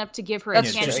alone is enough to give her a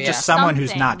chance. Just someone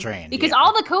who's not drained. Because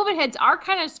all the COVID heads are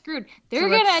kind of screwed. They're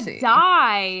gonna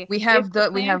die. We have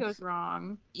goes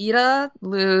wrong. Ida,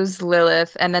 Luz,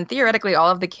 Lilith, and then theoretically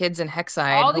all of the kids in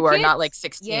Hexside who are not like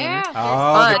 16. Yeah.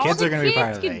 The kids are gonna be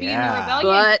part of it. Yeah.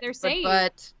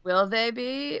 But will they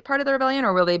be part of the rebellion,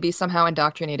 or will they be somehow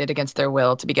indoctrinated against their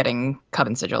will to be getting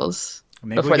coven sigils?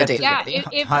 Maybe before the date.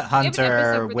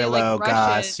 Hunter, Willow,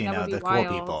 Gus, the wild. cool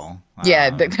people.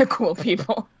 Yeah, the cool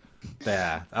people.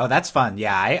 Yeah. Oh, that's fun.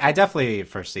 Yeah, I definitely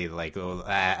foresee like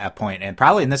a point, and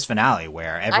probably in this finale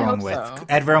where everyone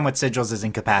with sigils is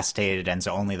incapacitated, and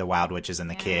so only the wild witches and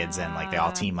the kids, and like they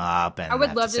all team up. And I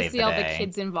would love to see all the the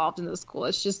kids involved in the school.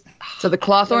 It's just so the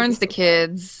Clawthorns, the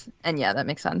kids, and yeah, that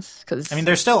makes sense because I mean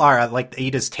there still are like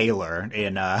Ada's Taylor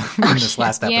in this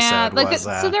last episode. Yeah,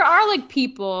 so there are like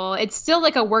people. It's still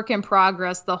like a work in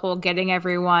progress. The whole getting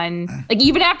everyone like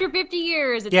even after 50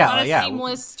 years, it's not a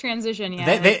seamless transition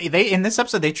yet. They in this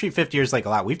episode they treat 50 years like a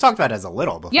lot. We've talked about it as a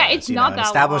little before. Yeah, it's not that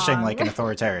establishing long. like an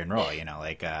authoritarian role.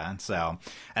 So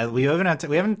we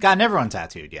haven't gotten everyone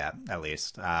tattooed yet, at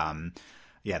least.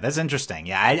 Yeah, that's interesting.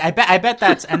 Yeah, I bet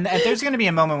that's and there's going to be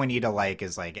a moment when Ida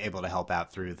is able to help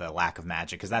out through the lack of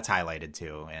magic because that's highlighted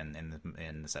too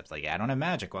in this episode. Like, yeah, I don't have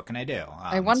magic. What can I do?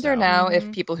 I wonder now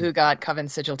if people who got Coven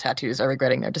sigil tattoos are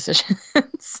regretting their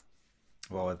decisions.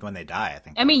 Well, when they die, I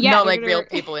think. I mean, yeah. No, real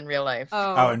people in real life.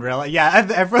 Oh, in real life?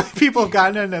 Yeah, people have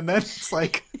gotten it, and then it's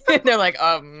like... They're like,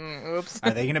 oops.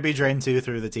 Are they going to be drained too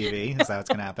through the TV? Is that what's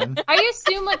going to happen? I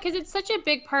assume, because it's such a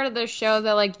big part of the show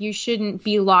that, you shouldn't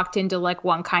be locked into,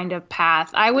 one kind of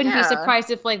path. I wouldn't be surprised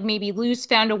if, maybe Luce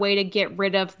found a way to get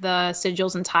rid of the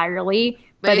sigils entirely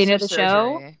by the end of the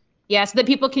show. Yeah, so that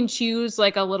people can choose,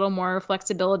 a little more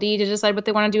flexibility to decide what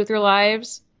they want to do with their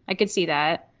lives. I could see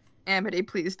that. Amity,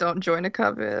 please don't join a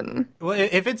coven. Well,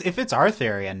 if it's our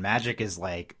theory and magic is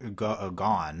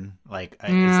gone, I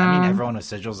mean, everyone with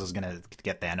sigils is gonna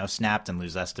get Thanos snapped and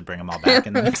lose us to bring them all back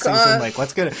in the next season.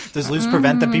 What's gonna does Luce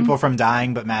prevent the people from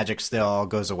dying, but magic still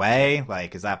goes away?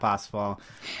 Is that possible?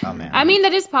 Oh man, I mean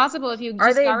that is possible if you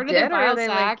just got rid of the bile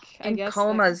sac. In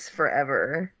comas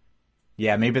forever.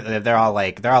 Yeah, maybe they're all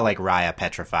Raya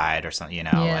petrified or something,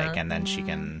 and then she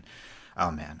can.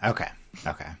 Oh man, okay.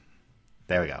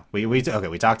 There we go.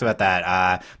 We talked about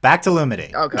that. Back to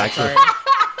Lumity. Okay. Sorry.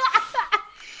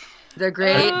 They're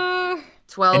great.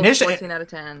 12, 14 out of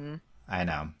 10. I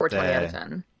know. Or 20 out of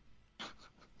 10.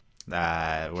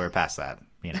 We're past that.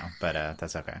 but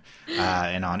that's okay.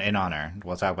 In honor,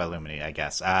 we'll talk about Lumity, I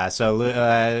guess. I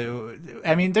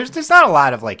mean, there's not a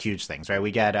lot of like huge things, right?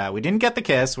 We didn't get the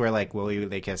kiss. We're like,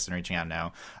 they kiss and reaching out?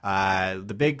 No.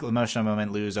 The big emotional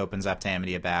moment, Luz opens up to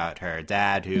Amity about her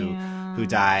dad who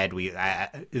died.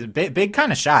 Big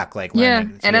kind of shock, like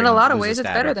and in a lot of ways, it's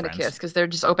better than a kiss because they're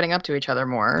just opening up to each other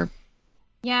more.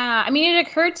 Yeah, I mean, it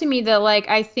occurred to me that, like,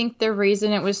 I think the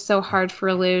reason it was so hard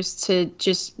for Luz to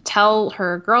just tell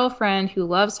her girlfriend who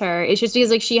loves her is just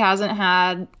because, like, she hasn't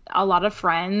had a lot of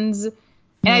friends. And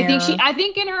I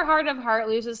think in her heart of heart,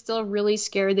 Luz is still really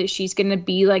scared that she's going to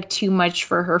be, like, too much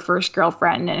for her first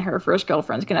girlfriend, and her first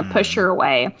girlfriend's going to push her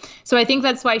away. So I think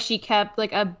that's why she kept,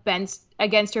 like,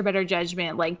 against her better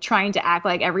judgment, like, trying to act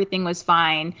like everything was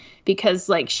fine, because,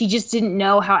 like, she just didn't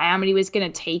know how Amity was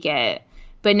going to take it.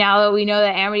 But now that we know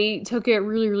that Amity took it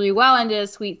really, really well and did a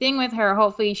sweet thing with her,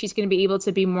 hopefully she's going to be able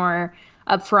to be more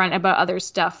upfront about other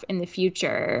stuff in the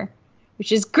future,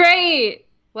 which is great.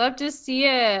 Love to see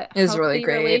it. It's really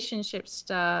great. Relationship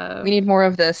stuff. We need more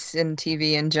of this in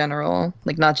TV in general,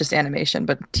 like not just animation,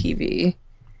 but TV.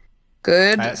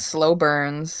 Good slow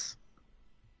burns.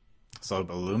 So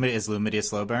is Lumity a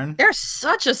slow burn? They're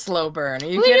such a slow burn. Are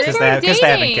you kidding? Because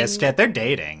they haven't kissed yet. They're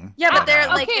dating. Yeah, but they're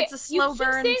like, it's a slow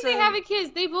burn. You keep saying they haven't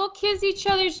kissed. They both kiss each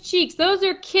other's cheeks. Those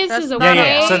are kisses.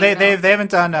 Yeah. So they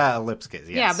haven't done a lips kiss.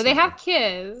 Yes. Yeah, but they have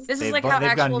kissed. This is like how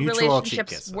actual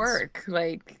relationships work.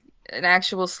 Like an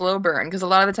actual slow burn. Because a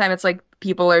lot of the time it's like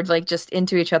people are like just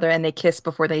into each other and they kiss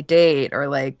before they date, or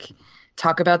like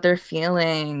talk about their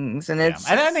feelings, and it's.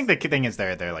 And I think the thing is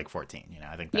they're like 14.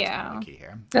 I think that's kind of the key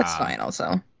here. That's fine.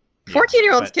 Also,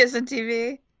 14-year-olds kissing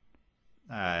TV.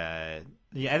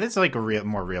 That's like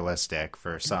more realistic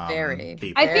for some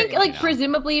people. I think, like,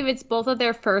 presumably, if it's both of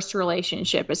their first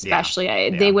relationship, especially,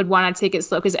 they would want to take it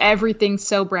slow because everything's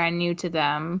so brand new to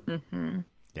them. Mm-hmm.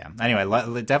 Yeah. Anyway,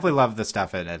 definitely love the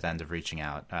stuff at the end of reaching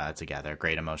out together.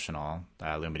 Great emotional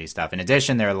Lumity stuff. In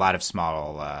addition, there are a lot of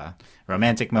small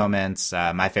romantic moments.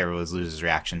 My favorite was Luz's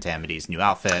reaction to Amity's new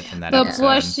outfit in that episode. The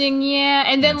blushing,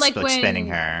 and then like spinning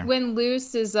her. When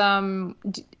Luz is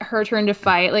her turn to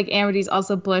fight, like Amity's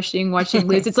also blushing watching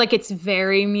Luz. It's like it's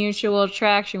very mutual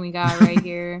attraction we got right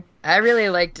here. I really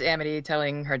liked Amity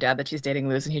telling her dad that she's dating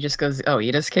Luz, and he just goes, "Oh,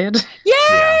 Ida's kid." Yay!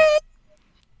 Yeah.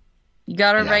 You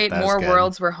gotta write more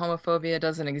worlds where homophobia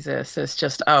doesn't exist. It's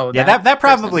just that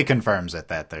probably confirms it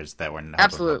that we're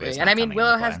absolutely. And I mean,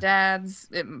 Willow has dads.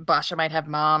 Basha might have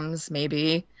moms,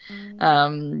 maybe.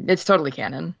 It's totally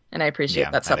canon, and I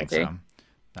appreciate that subtlety. So.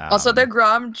 Also, the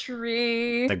Grom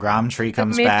tree. The Grom tree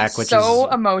comes back, which is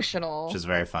emotional. Which is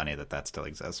very funny that still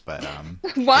exists. But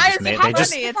why is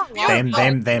it funny?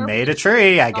 They made a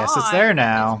tree. I guess it's there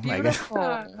now.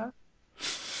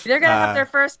 They're gonna have their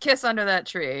first kiss under that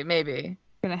tree, maybe.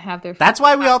 Gonna have their. That's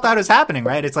why we all thought it was happening,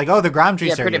 right? It's like, the Grom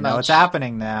trees are, it's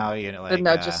happening now. But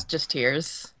no, just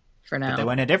tears for now. But they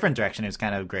went a different direction. It was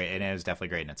kind of great, and it was definitely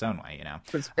great in its own way.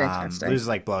 It was fantastic. Luz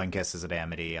like blowing kisses at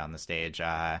Amity on the stage.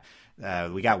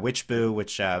 We got Witch Boo,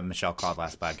 which Michelle called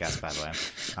last podcast, by the way.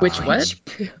 Which what?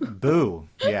 Boo.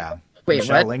 Yeah. Wait,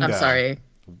 Michelle what? Lingo. I'm sorry.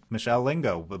 Michelle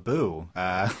Lingo, Boo.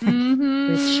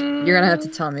 You're gonna have to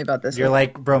tell me about this. Your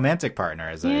like romantic partner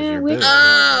is your Boo.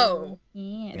 Oh,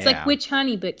 it's like Witch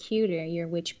Honey but cuter. You're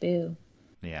Witch Boo.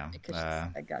 Yeah,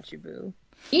 I got you, Boo.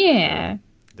 Yeah.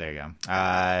 There you go.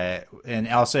 And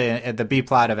also at the B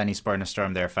plot of Any Sport in a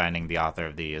Storm, they're finding the author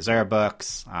of the Azura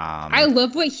books. I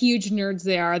love what huge nerds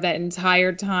they are that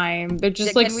entire time. They're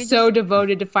just so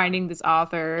devoted to finding this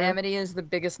author. Amity is the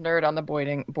biggest nerd on the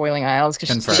Boiling Isles because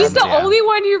she's the only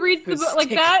one who reads the book. Like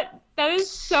that is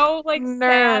so like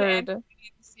nerd.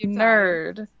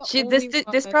 Nerd.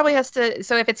 This probably has to.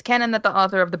 So if it's canon that the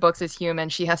author of the books is human,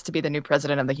 she has to be the new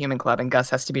president of the Human Club, and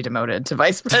Gus has to be demoted to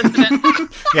vice president.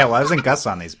 Yeah, why wasn't Gus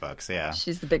on these books? Yeah,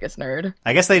 she's the biggest nerd.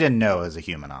 I guess they didn't know it was a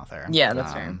human author. Yeah,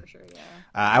 that's fair. For sure. Yeah.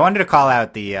 I wanted to call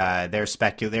out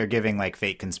they're giving like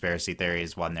fake conspiracy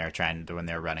theories when they're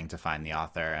running to find the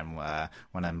author,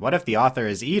 and what if the author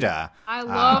is Ida? I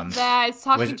love that. It's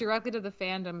talking directly to the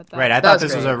fandom at that. Right. I thought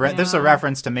this was this is a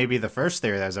reference to maybe the first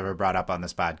theory that was ever brought up on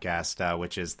this podcast,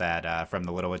 which is that from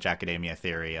the Little Witch Academia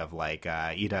theory of like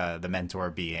Ida, the mentor,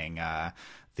 being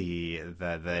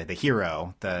the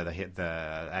hero.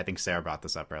 The I think Sarah brought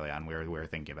this up early on. We were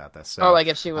thinking about this. So, like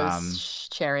if she was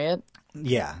Chariot.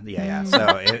 Yeah.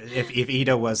 So if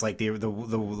Ida was like the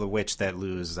witch that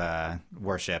Luz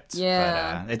worshipped,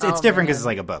 but it's different because it's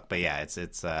like a book. But yeah, it's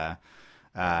so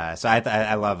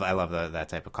I love that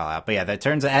type of call out. But yeah, that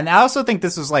turns, and I also think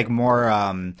this was like more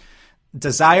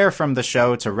desire from the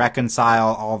show to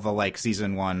reconcile all the like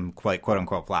season 1 quote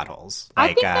unquote plot holes. I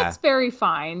Like, think that's very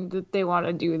fine that they want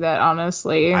to do that,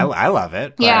 honestly. I love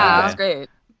it. But, Yeah. That's great.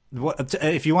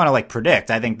 if you want to like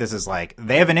predict, I think this is like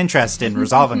they have an interest in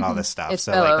resolving all this stuff. It's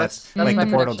So Belos. like that's like my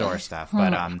the portal prediction. door stuff.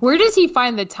 But Where does he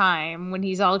find the time when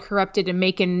he's all corrupted and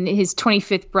making his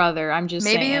 25th brother? I'm just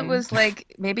Maybe saying. it was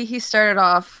like maybe he started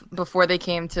off before they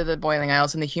came to the Boiling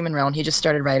Isles in the human realm. He just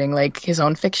started writing like his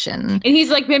own fiction. And he's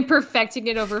like been perfecting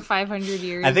it over 500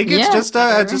 years. I think it's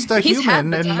Yeah, just a He's had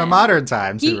human the in the time. modern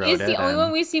times he who wrote is it. the only and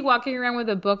one we see walking around with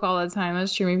a book all the time.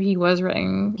 That's true. Maybe he was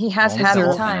writing. He has Only had the the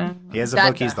whole time. He has a That-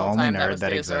 book. He's that the whole only time, that nerd was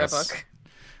that the Azura exists. book.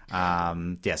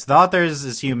 Yes, the author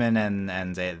is human, and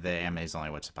the anime's the only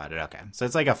witch about it. Okay, so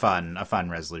it's like a fun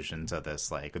resolution to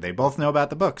this. Like they both know about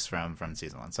the books from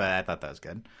season 1, so I thought that was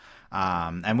good.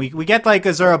 And we get like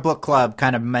Azura book club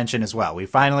kind of mentioned as well. We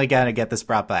finally got to get this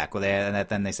brought back. Well,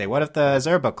 then they say, what if the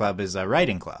Azura book club is a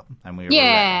writing club? And we were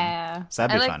Yeah. writing. So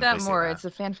that'd I be like fun if that we see more. that. It's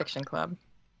a fan fiction club.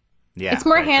 Yeah, It's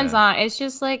more right, hands-on. It's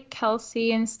just like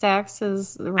Kelsey and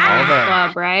Stax's All writing the-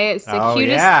 club, right? It's the Oh,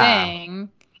 cutest yeah. thing.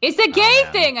 It's a gay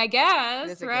man. thing, I It guess,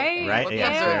 is a gay right? thing. Right, Book yeah,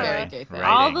 clubs are a very right. gay thing. Right.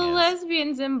 All the Writing is-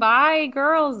 lesbians and bi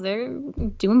girls, they're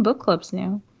doing book clubs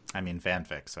now. I mean,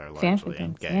 fanfics are Fanfic largely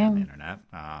things, gay yeah. on the internet.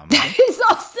 That is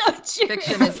also true.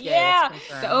 Fiction is gay, Yeah, it's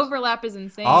confirmed. the overlap is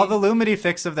insane. All the Lumity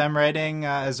fics of them writing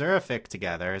Azura fic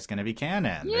together is going to be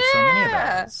canon. There's so many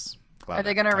Yeah. of those. Love Are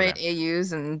they it. gonna rate Okay.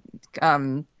 AUs and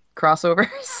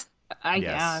crossovers?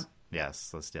 Yes.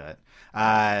 Yes, let's do it.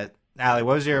 Aly,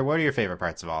 what are your favorite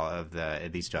parts of all of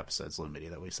these 2 episodes, Lumity,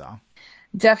 that we saw?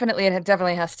 Definitely, it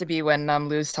definitely has to be when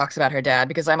Luz talks about her dad,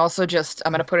 because I'm also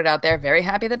I'm gonna put it out there, very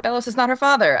happy that Belos is not her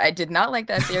father. I did not like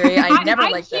that theory. I never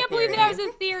liked that can't theory. believe that was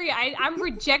a theory. I'm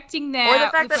rejecting that. Or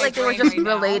the fact with that my like they were brain just right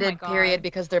now. Oh my related, God. period,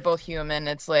 because they're both human.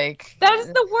 It's like That is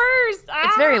the worst.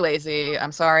 it's very lazy.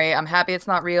 I'm sorry. I'm happy it's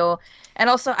not real. And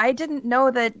also, I didn't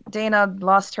know that Dana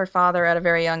lost her father at a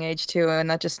very young age too, and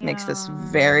that just makes this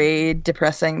very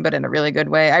depressing, but in a really good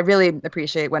way. I really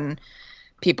appreciate when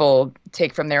people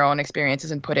take from their own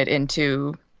experiences and put it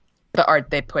into the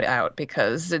art they put out,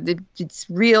 because it's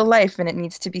real life and it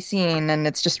needs to be seen, and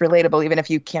it's just relatable even if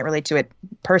you can't relate to it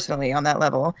personally on that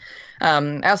level.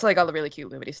 I also like all the really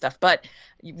cute Lumity stuff, but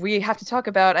we have to talk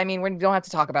about, I mean, we don't have to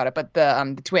talk about it, but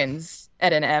the twins,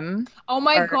 Ed and M. Oh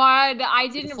my are God, I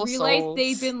didn't beautiful realize souls.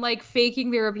 they've been like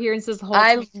faking their appearances the whole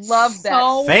I time. love that.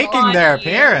 So Faking their funny.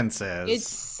 appearances. It's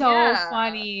so Yeah.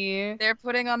 funny. They're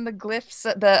putting on the glyphs,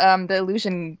 the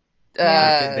illusion. they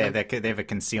have a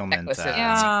concealment. necklaces.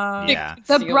 Yeah.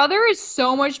 The Seal. brother is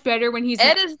so much better when he's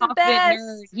Ed a is the confident best.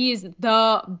 nerd. He is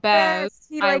the best.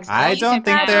 He likes I He's don't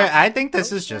think imagine- I think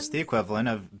this is just the equivalent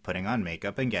of putting on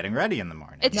makeup and getting ready in the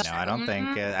morning. It's You know, I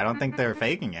don't think they're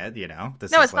faking it. You know,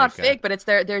 this No, is it's not like fake, but it's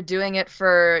they're doing it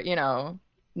for,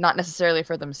 not necessarily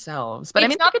for themselves. But It's I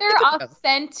mean, not they could their think of both.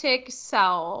 authentic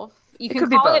self. You It can could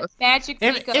be call it both. magic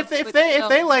makeup. If but they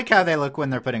still. like how they look when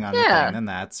they're putting on the Yeah. thing, then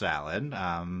that's valid.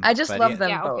 I just but love yeah. them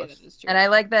Yeah, okay, both. that is true. And I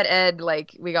like that Ed,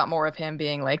 like, we got more of him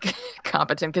being, like,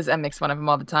 competent, because Em makes fun of him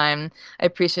all the time. I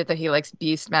appreciate that he likes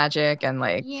beast magic, and,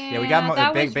 like, Yeah, we got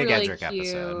that big was big really Edric cute.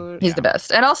 episode. he's Yeah. the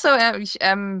best. And also,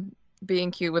 Em being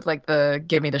cute with, like, the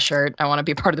give me the shirt, I want to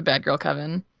be part of the bad girl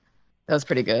coven. That was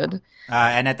pretty good.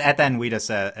 And at the end,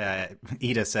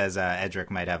 Ida says Edric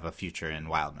might have a future in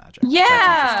wild magic. Yeah.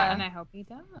 That's interesting. And I hope he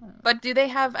does. But do they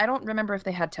have, I don't remember if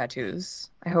they had tattoos.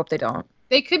 I hope they don't.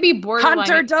 They could be borderline.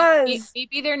 Hunter does!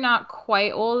 Maybe they're not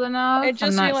quite old enough. I just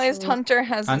I'm not realized sure. Hunter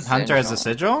has a Hunter has a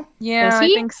sigil. sigil. Yeah, Does I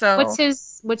he? think so.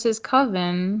 What's his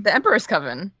coven? The Emperor's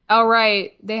Coven. Oh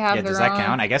right, they have Yeah, their does that own.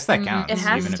 count? I guess that Mhm. counts. It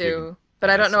has even if to. you- But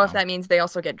I don't guess know if so. that means they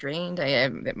also get drained.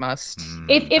 It must.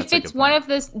 If That's a it's good one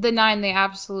point. of the 9, they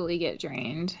absolutely get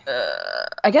drained.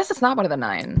 I guess it's not one of the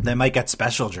 9. They might get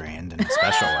special drained in a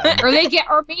special way.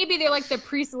 Or maybe they're like the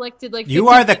pre-selected, like You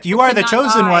are the 15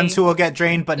 chosen not ones die. who will get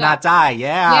drained but Yeah. not die.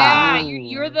 Yeah, Ooh.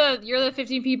 you're the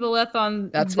 15 people left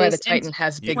on. That's why the this Titan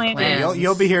has big planet. plans.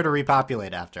 You'll be here to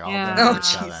repopulate after all Yeah. that. Oh,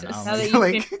 So Jesus. then, Now that you've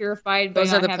like- been purified, by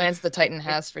Those not are the having- plans the Titan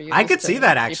has for you. I just could to see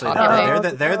that actually.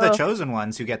 repopulate. They're the chosen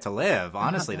ones who get to live.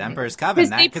 Honestly, the Emperor's Coven.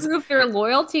 Because they prove their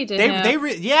loyalty to him. they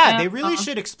really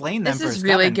should explain the This Emperor's is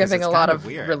really Coven 'cause giving it's a lot kind of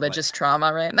weird, religious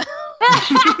trauma right now.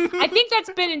 I think that's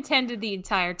been intended the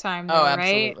entire time, though, Oh, right?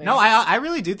 absolutely. No, I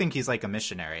really do think he's like a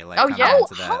missionary. Like, Oh, coming yeah.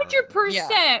 into the-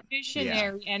 100%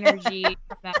 missionary energy.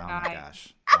 That Oh my guy.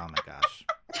 gosh. Oh my gosh.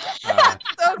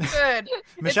 So good.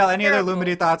 Michelle, any other terrible.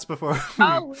 Lumity thoughts before?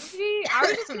 Oh, Lucy, I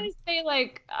was just gonna say,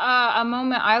 like, a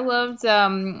moment I loved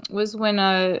was when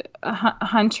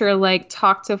Hunter like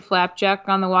talked to Flapjack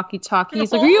on the walkie-talkie.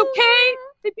 He's like, "Are you okay?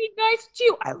 to be nice to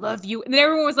you. I love you. And then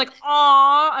everyone was like,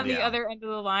 "Aw," on the other end of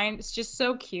the line. It's just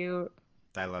so cute.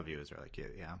 I love you is really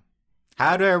cute, yeah.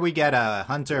 How dare we get a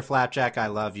Hunter Flapjack I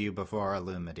love you before a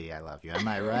Lumity I love you? Am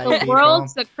I right, The people?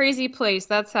 world's a crazy place.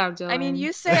 That's how, Dylan. I mean,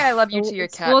 you say I love you to your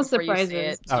cat full before you say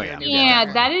surprises. it to Oh, your yeah. new Yeah,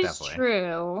 cat. that is Definitely.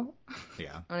 true.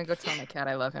 Yeah. I'm gonna go tell my cat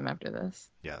I love him after this.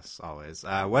 Yes, always.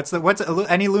 What's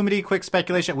any Lumity quick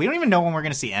speculation? We don't even know when we're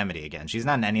going to see Amity again. She's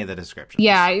not in any of the descriptions.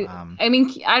 Yeah, I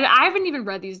mean, I haven't even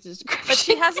read these descriptions. But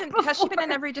she hasn't. Has she been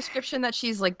in every description that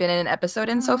she's like been in an episode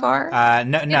in so far?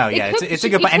 No, it's a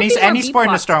good point. Any Sport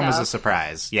in a Storm was a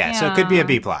surprise. Yeah, so it could be a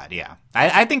B plot. Yeah,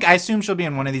 I assume she'll be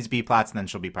in one of these B plots, and then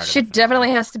she'll be part of. She the finale.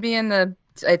 definitely has to be in the.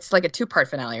 It's like a 2-part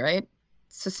finale, right?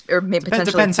 Or maybe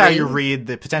potentially depends how 3. you read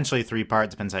the potentially 3-part.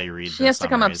 Depends how you read. She has to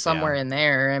come up somewhere in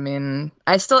there. I mean,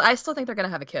 I still think they're gonna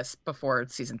have a kiss before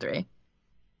season 3.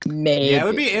 Maybe. Yeah, it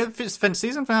would be if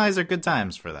season finales are good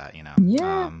times for that. You know.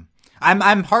 Yeah.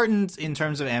 I'm heartened in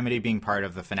terms of Amity being part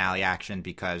of the finale action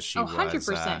because she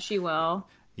 100% she will.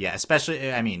 Yeah,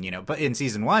 especially, I mean, but in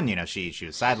season 1, she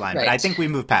was sidelined. Right. But I think we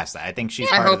moved past that. I think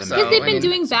she's I part hope of the so. Because they've I been mean,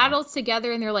 doing battles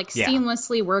together and they're like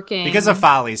seamlessly working. Because of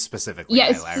Follies specifically.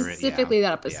 Yeah, specifically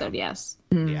that episode, yes.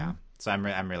 Yeah. So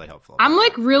I'm really hopeful. I'm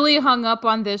like really hung up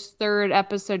on this 3rd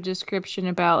episode description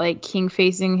about like King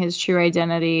facing his true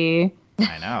identity.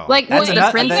 I know. Like, that's what,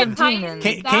 another.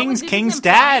 King's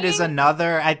dad is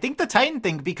another. I think the Titan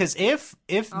thing, because if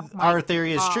our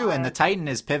theory is true and the Titan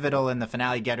is pivotal in the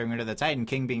finale, getting rid of the Titan,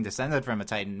 King being descended from a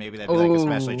Titan, maybe that'd be like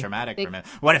especially traumatic for him.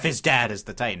 What if his dad is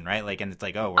the Titan, right? Like, and it's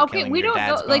like, we're killing your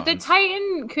dad's know. Like the bones.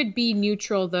 Titan could be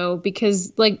neutral though,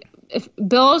 because like if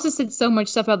Belos has said so much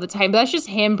stuff about the Titan, but that's just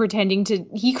him pretending to.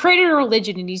 He created a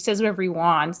religion and he says whatever he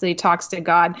wants. So he talks to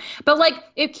God. But like,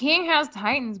 if King has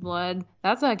Titan's blood,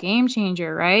 that's a game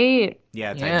changer, right?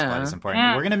 Yeah, Titan's blood is important.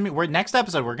 Yeah. Next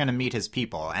episode we're gonna meet his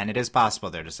people, and it is possible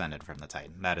they're descended from the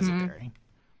Titan. That is a theory.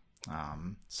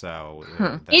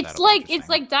 It's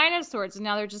like dinosaurs, and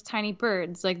now they're just tiny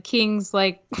birds. Like King's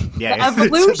like the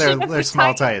evolution. they're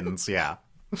small Titans. Yeah.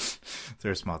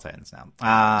 They're small Titans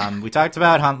now. We talked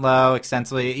about Huntlow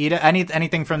extensively. Ida,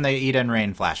 anything from the Ida and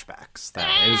Rain flashbacks?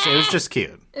 It was just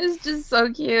cute. It was just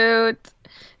so cute.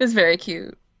 It was very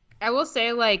cute. I will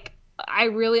say, like, I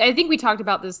think we talked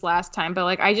about this last time, but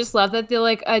like, I just love that the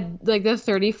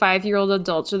 35-year-old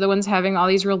adults are the ones having all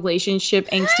these relationship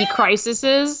angsty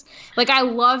crises. Like, I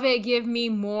love it. Give me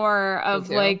more of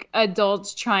like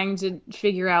adults trying to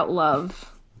figure out love.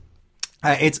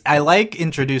 I like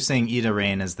introducing Ida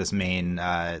Rain as this main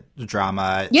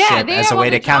drama ship as a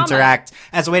way to counteract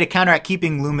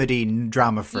keeping Lumity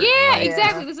drama free. Yeah,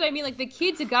 exactly. That's what I mean. Like the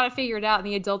kids have got to figure it out, and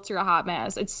the adults are a hot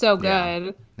mess. It's so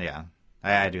good. Yeah.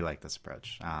 I do like this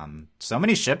approach. So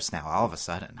many ships now, all of a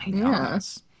sudden. Yeah.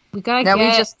 We gotta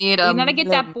get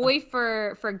that boy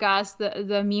for Gus,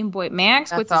 the mean boy,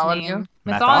 Max. What's his name?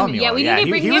 Bartholomew. Yeah, we need to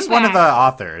bring him he was back. one of the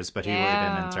authors, but he really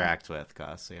didn't interact with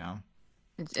Gus. Yeah.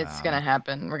 It's gonna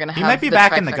happen. We're gonna. He might be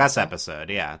back in the Gus episode.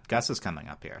 Yeah, Gus is coming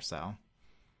up here, so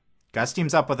Gus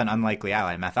teams up with an unlikely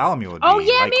ally. Bartholomew would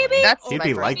be. Maybe he'd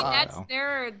be likely. That's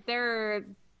their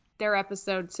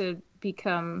episode to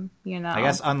become. I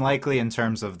guess unlikely in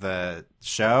terms of the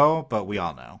show, but we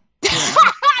all know.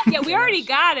 Yeah, we already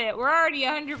got it. We're already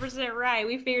 100% right.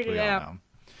 We figured it out.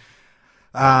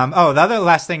 The other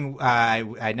last thing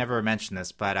I never mentioned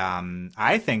this, but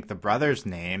I think the brother's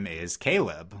name is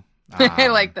Caleb. I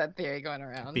like that theory going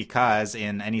around. Because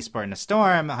in Any Sport in a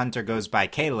Storm, Hunter goes by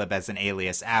Caleb as an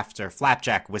alias after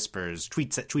Flapjack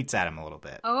tweets at him a little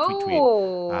bit.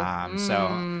 Oh.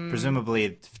 So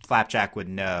presumably Flapjack would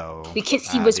know. Because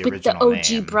he was with the OG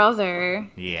name. brother.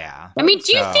 Yeah. I mean,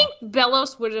 do you think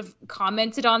Belos would have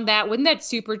commented on that? Wouldn't that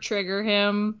super trigger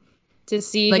him to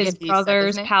see his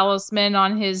brother's talisman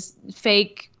on his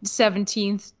fake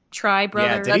 17th Try brother?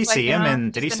 Yeah, did he see him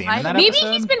in that episode? Maybe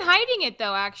he's been hiding it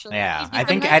though, actually. Yeah, I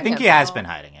think he has been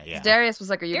hiding it, yeah. Darius was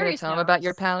like, are you going to tell him about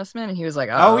your talisman? And he was like,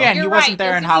 oh yeah, and he wasn't right.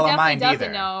 there in Hollow Mind either.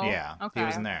 Know. Yeah, okay. He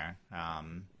wasn't there.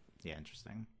 Yeah,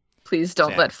 interesting. Please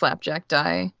don't let Flapjack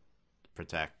die.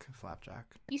 Protect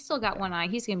Flapjack. He's still got one eye.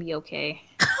 He's going to be okay.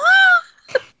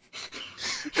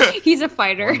 He's a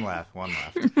fighter. One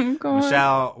left.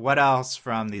 Michelle, what else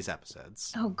from these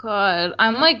episodes? Oh god,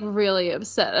 I'm like really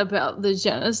upset about the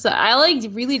genocide. I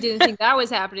really didn't think that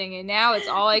was happening, and now it's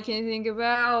all I can think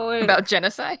about. About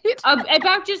genocide?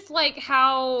 About just like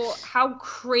how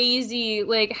crazy,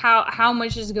 like how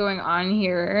much is going on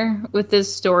here with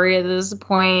this story at this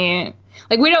point.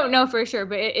 Like, we don't know for sure,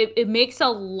 but it makes a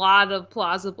lot of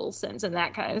plausible sense, and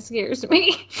that kind of scares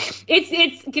me.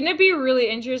 It's going to be really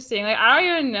interesting. Like, I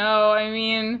don't even know. I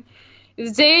mean, The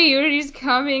day Unity's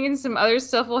coming and some other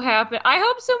stuff will happen. I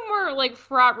hope some more like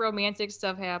fraught romantic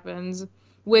stuff happens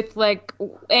with like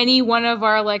any one of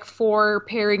our like 4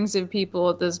 pairings of people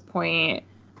at this point.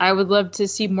 I would love to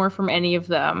see more from any of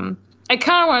them. I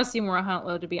kind of want to see more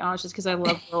Huntlow, to be honest, just because I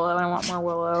love Willow and I want more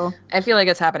Willow. I feel like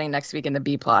it's happening next week in the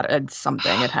B plot. It's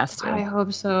something. It has to. I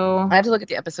hope so. I have to look at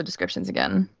the episode descriptions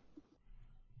again.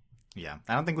 Yeah,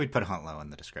 I don't think we'd put Huntlow in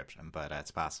the description, but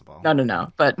it's possible. No.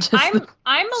 But just...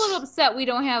 I'm a little upset we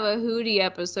don't have a Hootie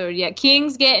episode yet.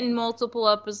 King's getting multiple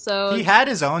episodes. He had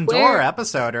his own door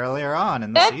episode earlier on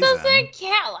in the season. That doesn't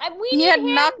count. We he had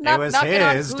him. It was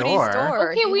his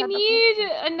door. Okay, we need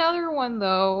another one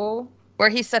though. Where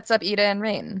he sets up Ida and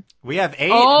Rain. We have 8.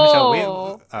 Oh.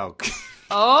 Michelle,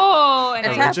 Oh, and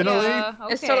originally, okay.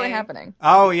 It's totally happening.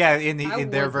 Oh yeah, in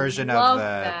their version of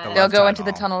the they'll go tunnel. into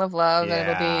the tunnel of love, and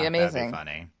it'll be amazing. That'd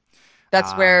be funny.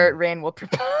 That's where Rain will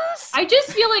propose. I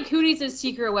just feel like Hootie's a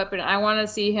secret weapon. I want to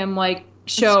see him like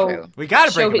show. We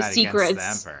gotta show bring him his out secrets.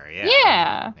 against the Emperor.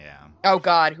 Yeah. Oh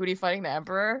God, Hootie fighting the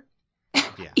Emperor.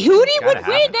 Yeah. Hootie would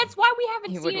win. That's why we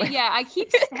haven't seen it win. yet. I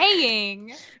keep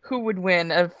saying. Who would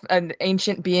win, an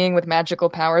ancient being with magical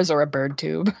powers or a bird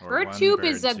tube? Bird tube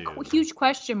is a huge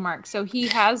question mark, so he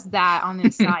has that on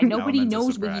his side. Nobody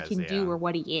knows what he can do or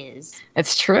what he is.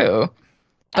 It's true.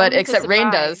 But Elements except of Rain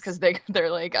surprise. does, because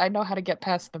they're like, I know how to get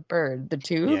past the bird. The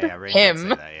tube? Yeah, Rain him.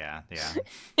 did say that, yeah.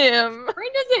 Him. Rain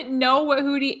doesn't know what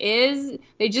Hootie is.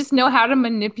 They just know how to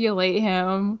manipulate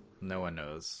him. No one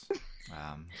knows.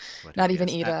 What Not he even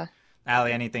is. Ida.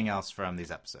 Aly, anything else from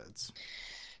these episodes?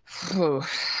 Ooh.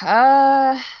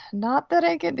 Not that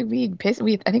I get.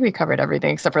 I think we covered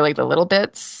everything except for like the little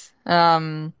bits.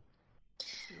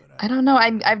 I don't know.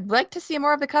 I'd like to see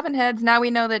more of the Coven heads. Now we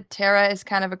know that Terra is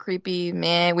kind of a creepy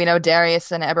meh. We know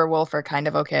Darius and Eberwolf are kind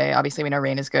of okay. Obviously, we know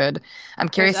Rain is good. I'm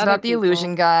curious There's other about the people.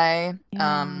 illusion guy.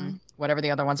 Yeah. Whatever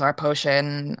the other ones are,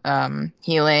 potion,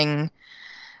 healing,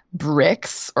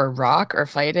 bricks or rock or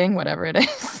fighting, whatever it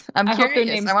is. I'm I hope their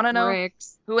curious. name's I want to know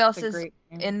Bricks. who else It's a is great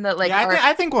name. in the like. Yeah, are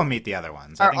I think we'll meet the other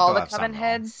ones. I are think all they'll the have some Coven role.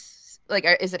 heads like?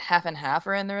 Is it half and half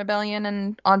are in the rebellion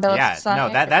and on Belos' Yeah, side? no,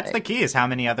 that's Or, the key is how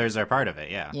many others are part of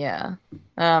it. Yeah. Yeah.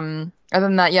 Other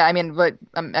than that, yeah, I mean, but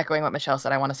I'm echoing what Michelle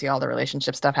said. I want to see all the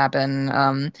relationship stuff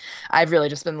happen. I've really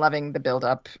just been loving the build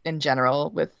up in general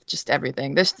with just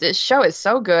everything. This show is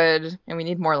so good, and we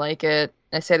need more like it.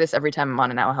 I say this every time I'm on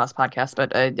an Owl House podcast,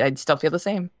 but I still feel the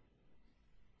same.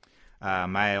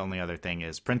 My only other thing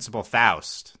is Principal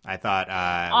Faust. I thought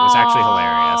was actually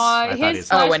hilarious. I thought His he's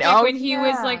flashback when he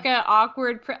was like an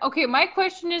awkward. Okay, my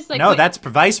question is like. no, that's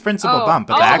Vice Principal Bump,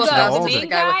 but the old main the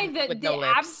guy guy, with the no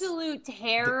lips. absolute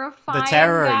terrifying. the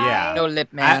terror, guy. yeah. No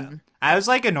lip man. I was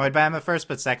like annoyed by him at first,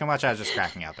 but second watch I was just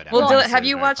cracking up at him. Well, Honestly, Dylan, have it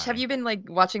you was very watched? funny. Have you been like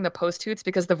watching the post hoots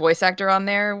because the voice actor on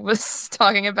there was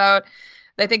talking about?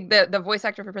 I think the voice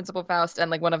actor for Principal Faust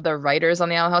and like one of the writers on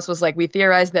the Owl House was like, we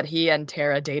theorized that he and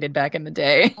Tara dated back in the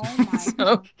day. Oh my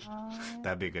So- god.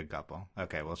 That'd be a good couple.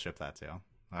 Okay, we'll ship that too.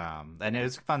 And it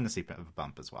was fun to see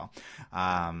Bump as well.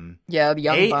 Yeah, the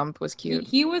young 8 Bump was cute.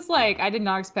 He was like, I did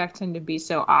not expect him to be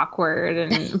so awkward,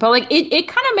 and but like it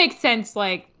kind of makes sense,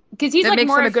 like because he's That like makes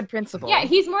more him a good principal. Yeah,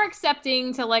 he's more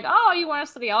accepting to like, oh, you want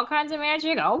to study all kinds of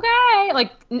magic? Okay,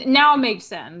 like now it makes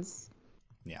sense.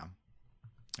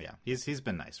 Yeah, he's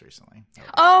been nice recently.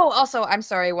 Oh, also, I'm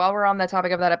sorry. While we're on the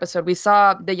topic of that episode, we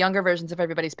saw the younger versions of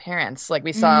everybody's parents. Like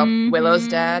we saw Willow's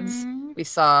dads, we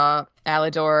saw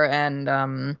Alidor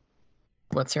and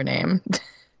what's her name?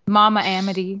 Mama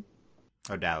Amity.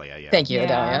 Odalia, yeah. Thank you, Yeah.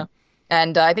 Odalia.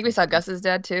 And I think we saw Gus's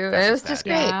dad too. Gus's It was dad, just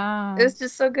yeah. great. Yeah. It was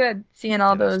just so good seeing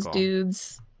all Yeah, that's those cool.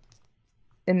 dudes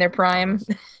in their prime.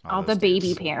 All the those baby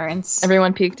dudes. parents.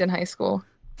 Everyone peaked in high school.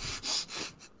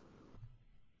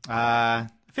 I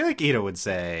feel like Ida would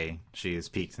say she's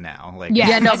peaked now. Like,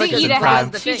 Yeah, no, I think because Ida in has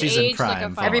prime- the she's in aged like a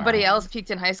prime fire. Everybody else peaked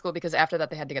in high school because after that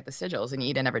they had to get the sigils, and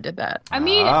Ida never did that. I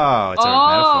mean, oh, it's a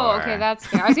metaphor. okay, that's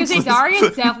fair. I was gonna say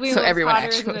Darius definitely So was everyone hotter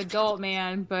as an actually- adult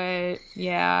man, but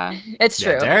yeah. It's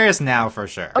Yeah, true. Darius now for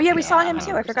sure. Oh yeah, we Yeah, saw him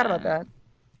too. I forgot about 100%.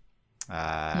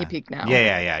 that. He peaked now.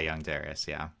 Yeah, young Darius,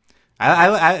 yeah.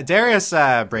 I Darius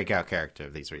breakout character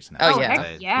of these recent Oh, episodes. yeah.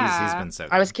 heck yeah. He's been so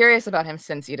good. I was curious about him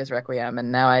since Ida's Requiem,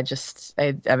 and now I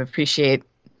appreciate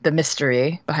the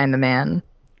mystery behind the man.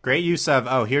 Great use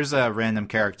of, here's a random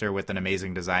character with an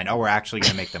amazing design. Oh, we're actually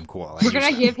going to make them cool. We're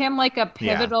gonna give him like a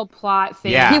pivotal plot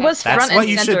thing. Yeah. He was that's front what and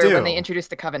you should center do. when they introduced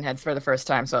the Coven heads for the first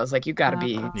time, so I was like, you gotta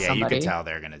be Yeah, somebody. you could tell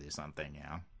they're going to do something,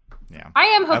 yeah. I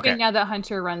am hoping Okay. now that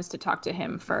Hunter runs to talk to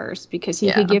him first because he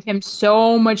Yeah. could give him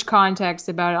so much context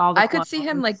about all the I could see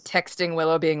him clones. like texting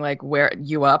Willow being like, where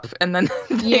you up? And then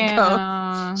they go.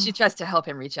 Yeah. She tries to help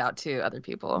him reach out to other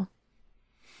people.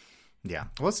 Yeah,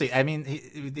 we'll see. I mean,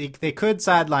 they could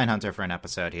sideline Hunter for an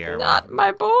episode here. Not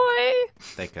my boy.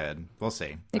 They could. We'll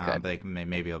see. They could.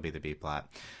 Maybe it'll be the B plot.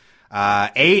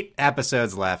 8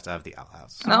 episodes left of the Owl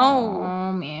House. No.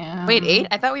 Oh, man. Wait, 8?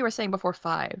 I thought we were saying before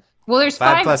 5. Well, there's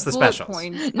 5 plus the bullet specials.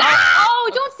 points.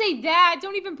 Oh, don't say that.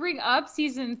 Don't even bring up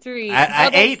season 3.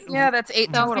 8. Yeah, that's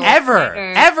 8 total.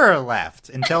 Ever left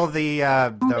until the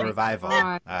revival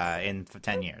in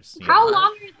 10 years. How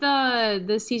long are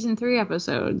the season 3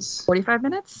 episodes? 45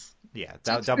 minutes? Yeah,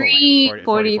 double length,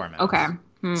 44 minutes. Okay.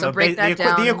 So break that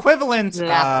down. The equivalent of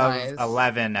Wise.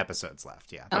 11 episodes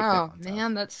left. Yeah. Oh,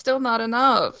 man, that's still not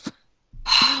enough.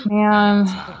 Man.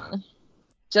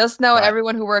 Just know,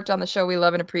 everyone who worked on the show, we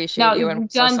love and appreciate you, and we're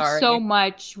you've done so sorry. so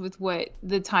much with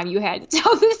the time you had to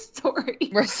tell this story.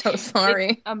 We're so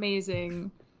sorry. It's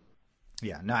amazing.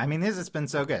 Yeah, no, I mean, it's been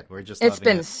so good. We're just It's loving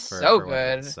been it so for what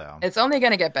good. it is, so. It's only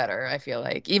going to get better, I feel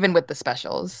like. Even with the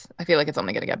specials. I feel like it's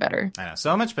only going to get better. I know,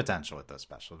 so much potential with those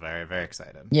specials. Very, very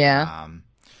excited. Yeah.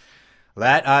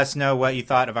 Let us know what you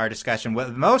thought of our discussion.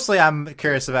 Mostly, I'm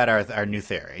curious about our new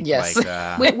theory. Yes.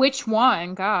 Like, Which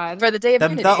one? God. For the Day of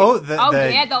Unity.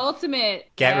 The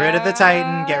ultimate. Get rid of the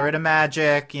Titan. Get rid of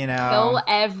magic. You know. Kill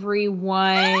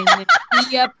everyone.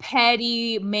 Be a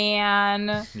petty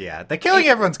man. Yeah, the killing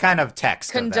everyone's kind of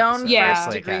text. Condone Yeah.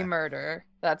 first-degree murder.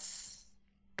 That's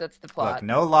the plot. Look,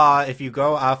 no law. If you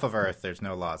go off of Earth, there's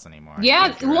no laws anymore.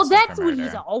 Yeah, well, that's what murder.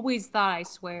 he's always thought, I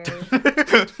swear.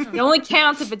 It only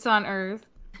counts if it's on Earth.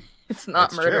 It's not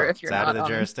That's murder true. if you're it's not out of the on.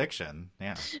 jurisdiction.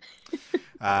 Yeah.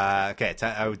 Okay.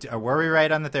 Were we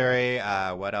right on the theory?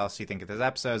 What else do you think of this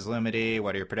episode? Lumity?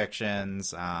 What are your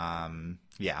predictions?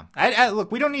 Yeah. I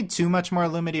look, we don't need too much more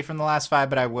Lumity from the last 5,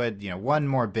 but I would, one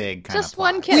more big kind Just of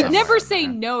plot one kiss. We'd somewhere never in say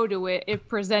there. no to it if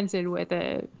presented with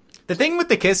it. The thing with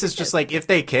the kiss is just like if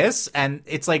they kiss, and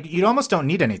it's like you almost don't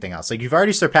need anything else. Like you've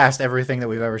already surpassed everything that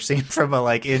we've ever seen from a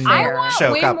in I want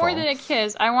show way couple. more than a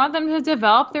kiss. I want them to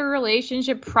develop their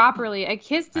relationship properly. A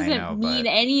kiss doesn't mean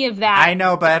any of that. I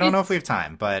know, but I don't know if we have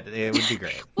time. But it would be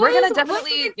great. We're gonna What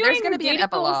definitely. they're There's doing gonna be an for Data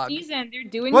Full epilogue. Season. They're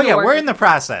doing. Well, the yeah, work. we're in the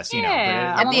process, Yeah,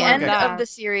 but At Oh the my end God. of the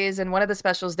series, in one of the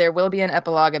specials, there will be an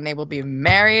epilogue, and they will be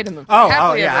married. And Oh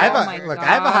happily yeah, ever I after. have I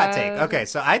have a hot take. Okay,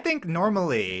 so I think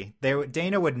normally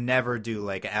Dana would never do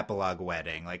like an epilogue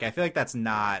wedding. Like I feel like that's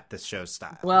not the show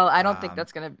style. Well, I don't think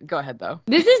that's gonna go ahead though.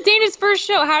 This is Dana's first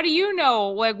show. How do you know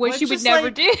what Well, she it's would just never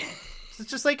like- do? It's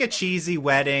just like a cheesy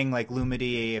wedding, like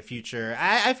Lumity, a future.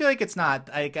 I feel like it's not.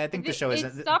 I think the show It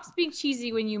isn't. stops being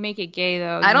cheesy when you make it gay,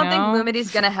 though. I don't you think know? Lumity's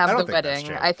gonna have I the don't think that's wedding.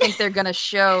 true. I think they're gonna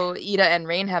show Ida and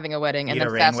Rain having a wedding, and Ida,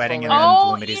 then Rain fast wedding, forward. and then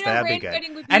Oh, Lumity's, Ida, that'd be Rain good.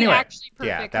 wedding would be Anyway, actually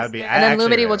yeah, perfect that would be. because I and then actually Lumity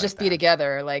really will like just that. be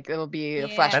together. Like it'll be a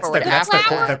Yeah. flash That's forward that's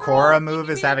after. the Korra move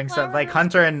is having some like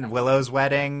Hunter and Willow's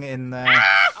wedding in the.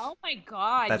 Oh my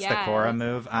god, That's yes. the Korra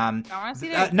move. I want to see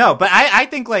that. No, but I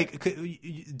think like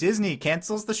Disney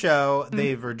cancels the show.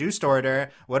 They've reduced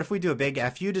order. What if we do a big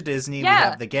FU to Disney? Yeah. We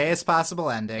have the gayest possible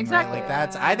ending. Exactly. Right?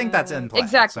 Like I think that's in play.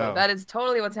 Exactly. So, That is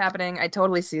totally what's happening. I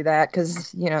totally see that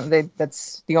because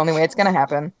that's the only way it's gonna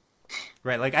happen.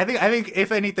 right. Like I think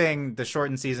if anything, the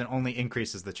shortened season only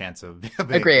increases the chance of a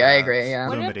big, I agree. Yeah.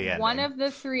 What Lumity if ending. one of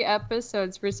the 3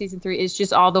 episodes for season 3 is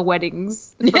just all the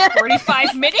weddings for Yeah.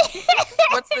 45 minutes?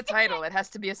 What's the title? It has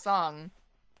to be a song.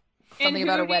 Something and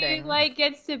about a Hootie, wedding. like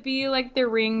gets to be like the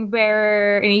ring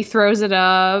bearer, and he throws it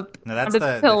up. No, that's on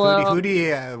the pillow.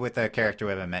 Hootie with a character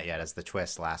we haven't met yet as the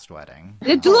twist last wedding.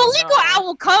 The Duolingo no.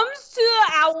 Owl comes to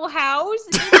the Owl House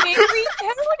and marries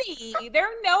Hootie. There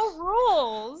are no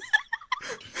rules.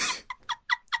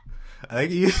 I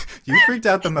think you freaked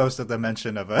out the most at the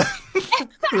mention of a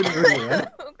Hootie, right?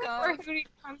 Oh, Poor God. Hootie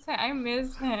content. I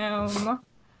miss him.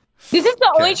 This is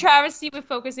the only travesty with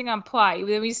focusing on plot.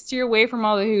 Then we steer away from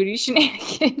all the Hootie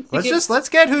shenanigans. Let's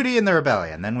get Hootie in the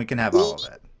rebellion, then we can have all of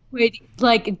it. would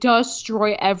like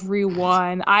destroy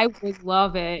everyone. I would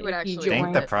love it. You would if he actually I think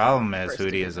joined. the problem is First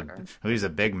Hootie is degree Hootie's a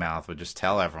big mouth, would just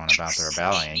tell everyone about the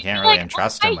rebellion. You can't really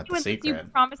entrust him with the You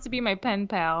secret. promise to be my pen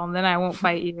pal, and then I won't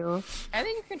fight you. I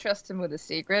think you can trust him with a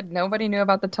secret. Nobody knew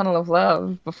about the Tunnel of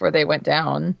Love before they went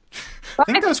down. I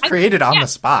think that was created on the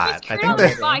spot. I think He that.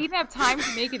 didn't have time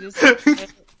to make it a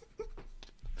secret.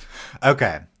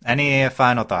 Okay. Any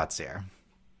final thoughts here?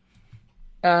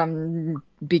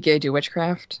 Be gay, do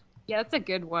witchcraft. Yeah, that's a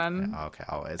good one. Okay,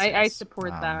 always. I yes.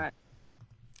 support that.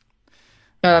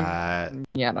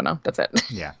 Yeah, I don't know. That's it.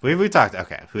 Yeah, we talked.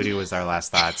 Okay, Hootie was our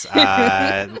last thoughts.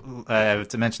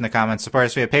 To mention the comments, support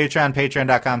us via Patreon,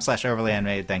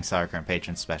 patreon.com/overlyanimated. Thanks to our current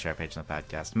patrons, especially our patron of the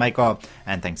podcast, Michael,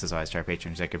 and thanks as always to our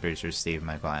patron executive producers, Steve,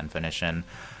 Michael, and Finishin.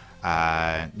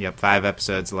 Yep, 5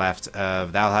 episodes left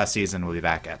of the Owl House season. We'll be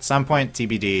back at some point,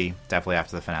 TBD, definitely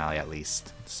after the finale at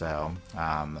least. So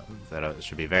that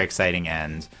should be a very exciting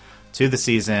end to the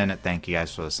season. Thank you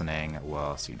guys for listening.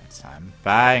 We'll see you next time.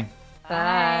 Bye.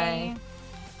 Bye.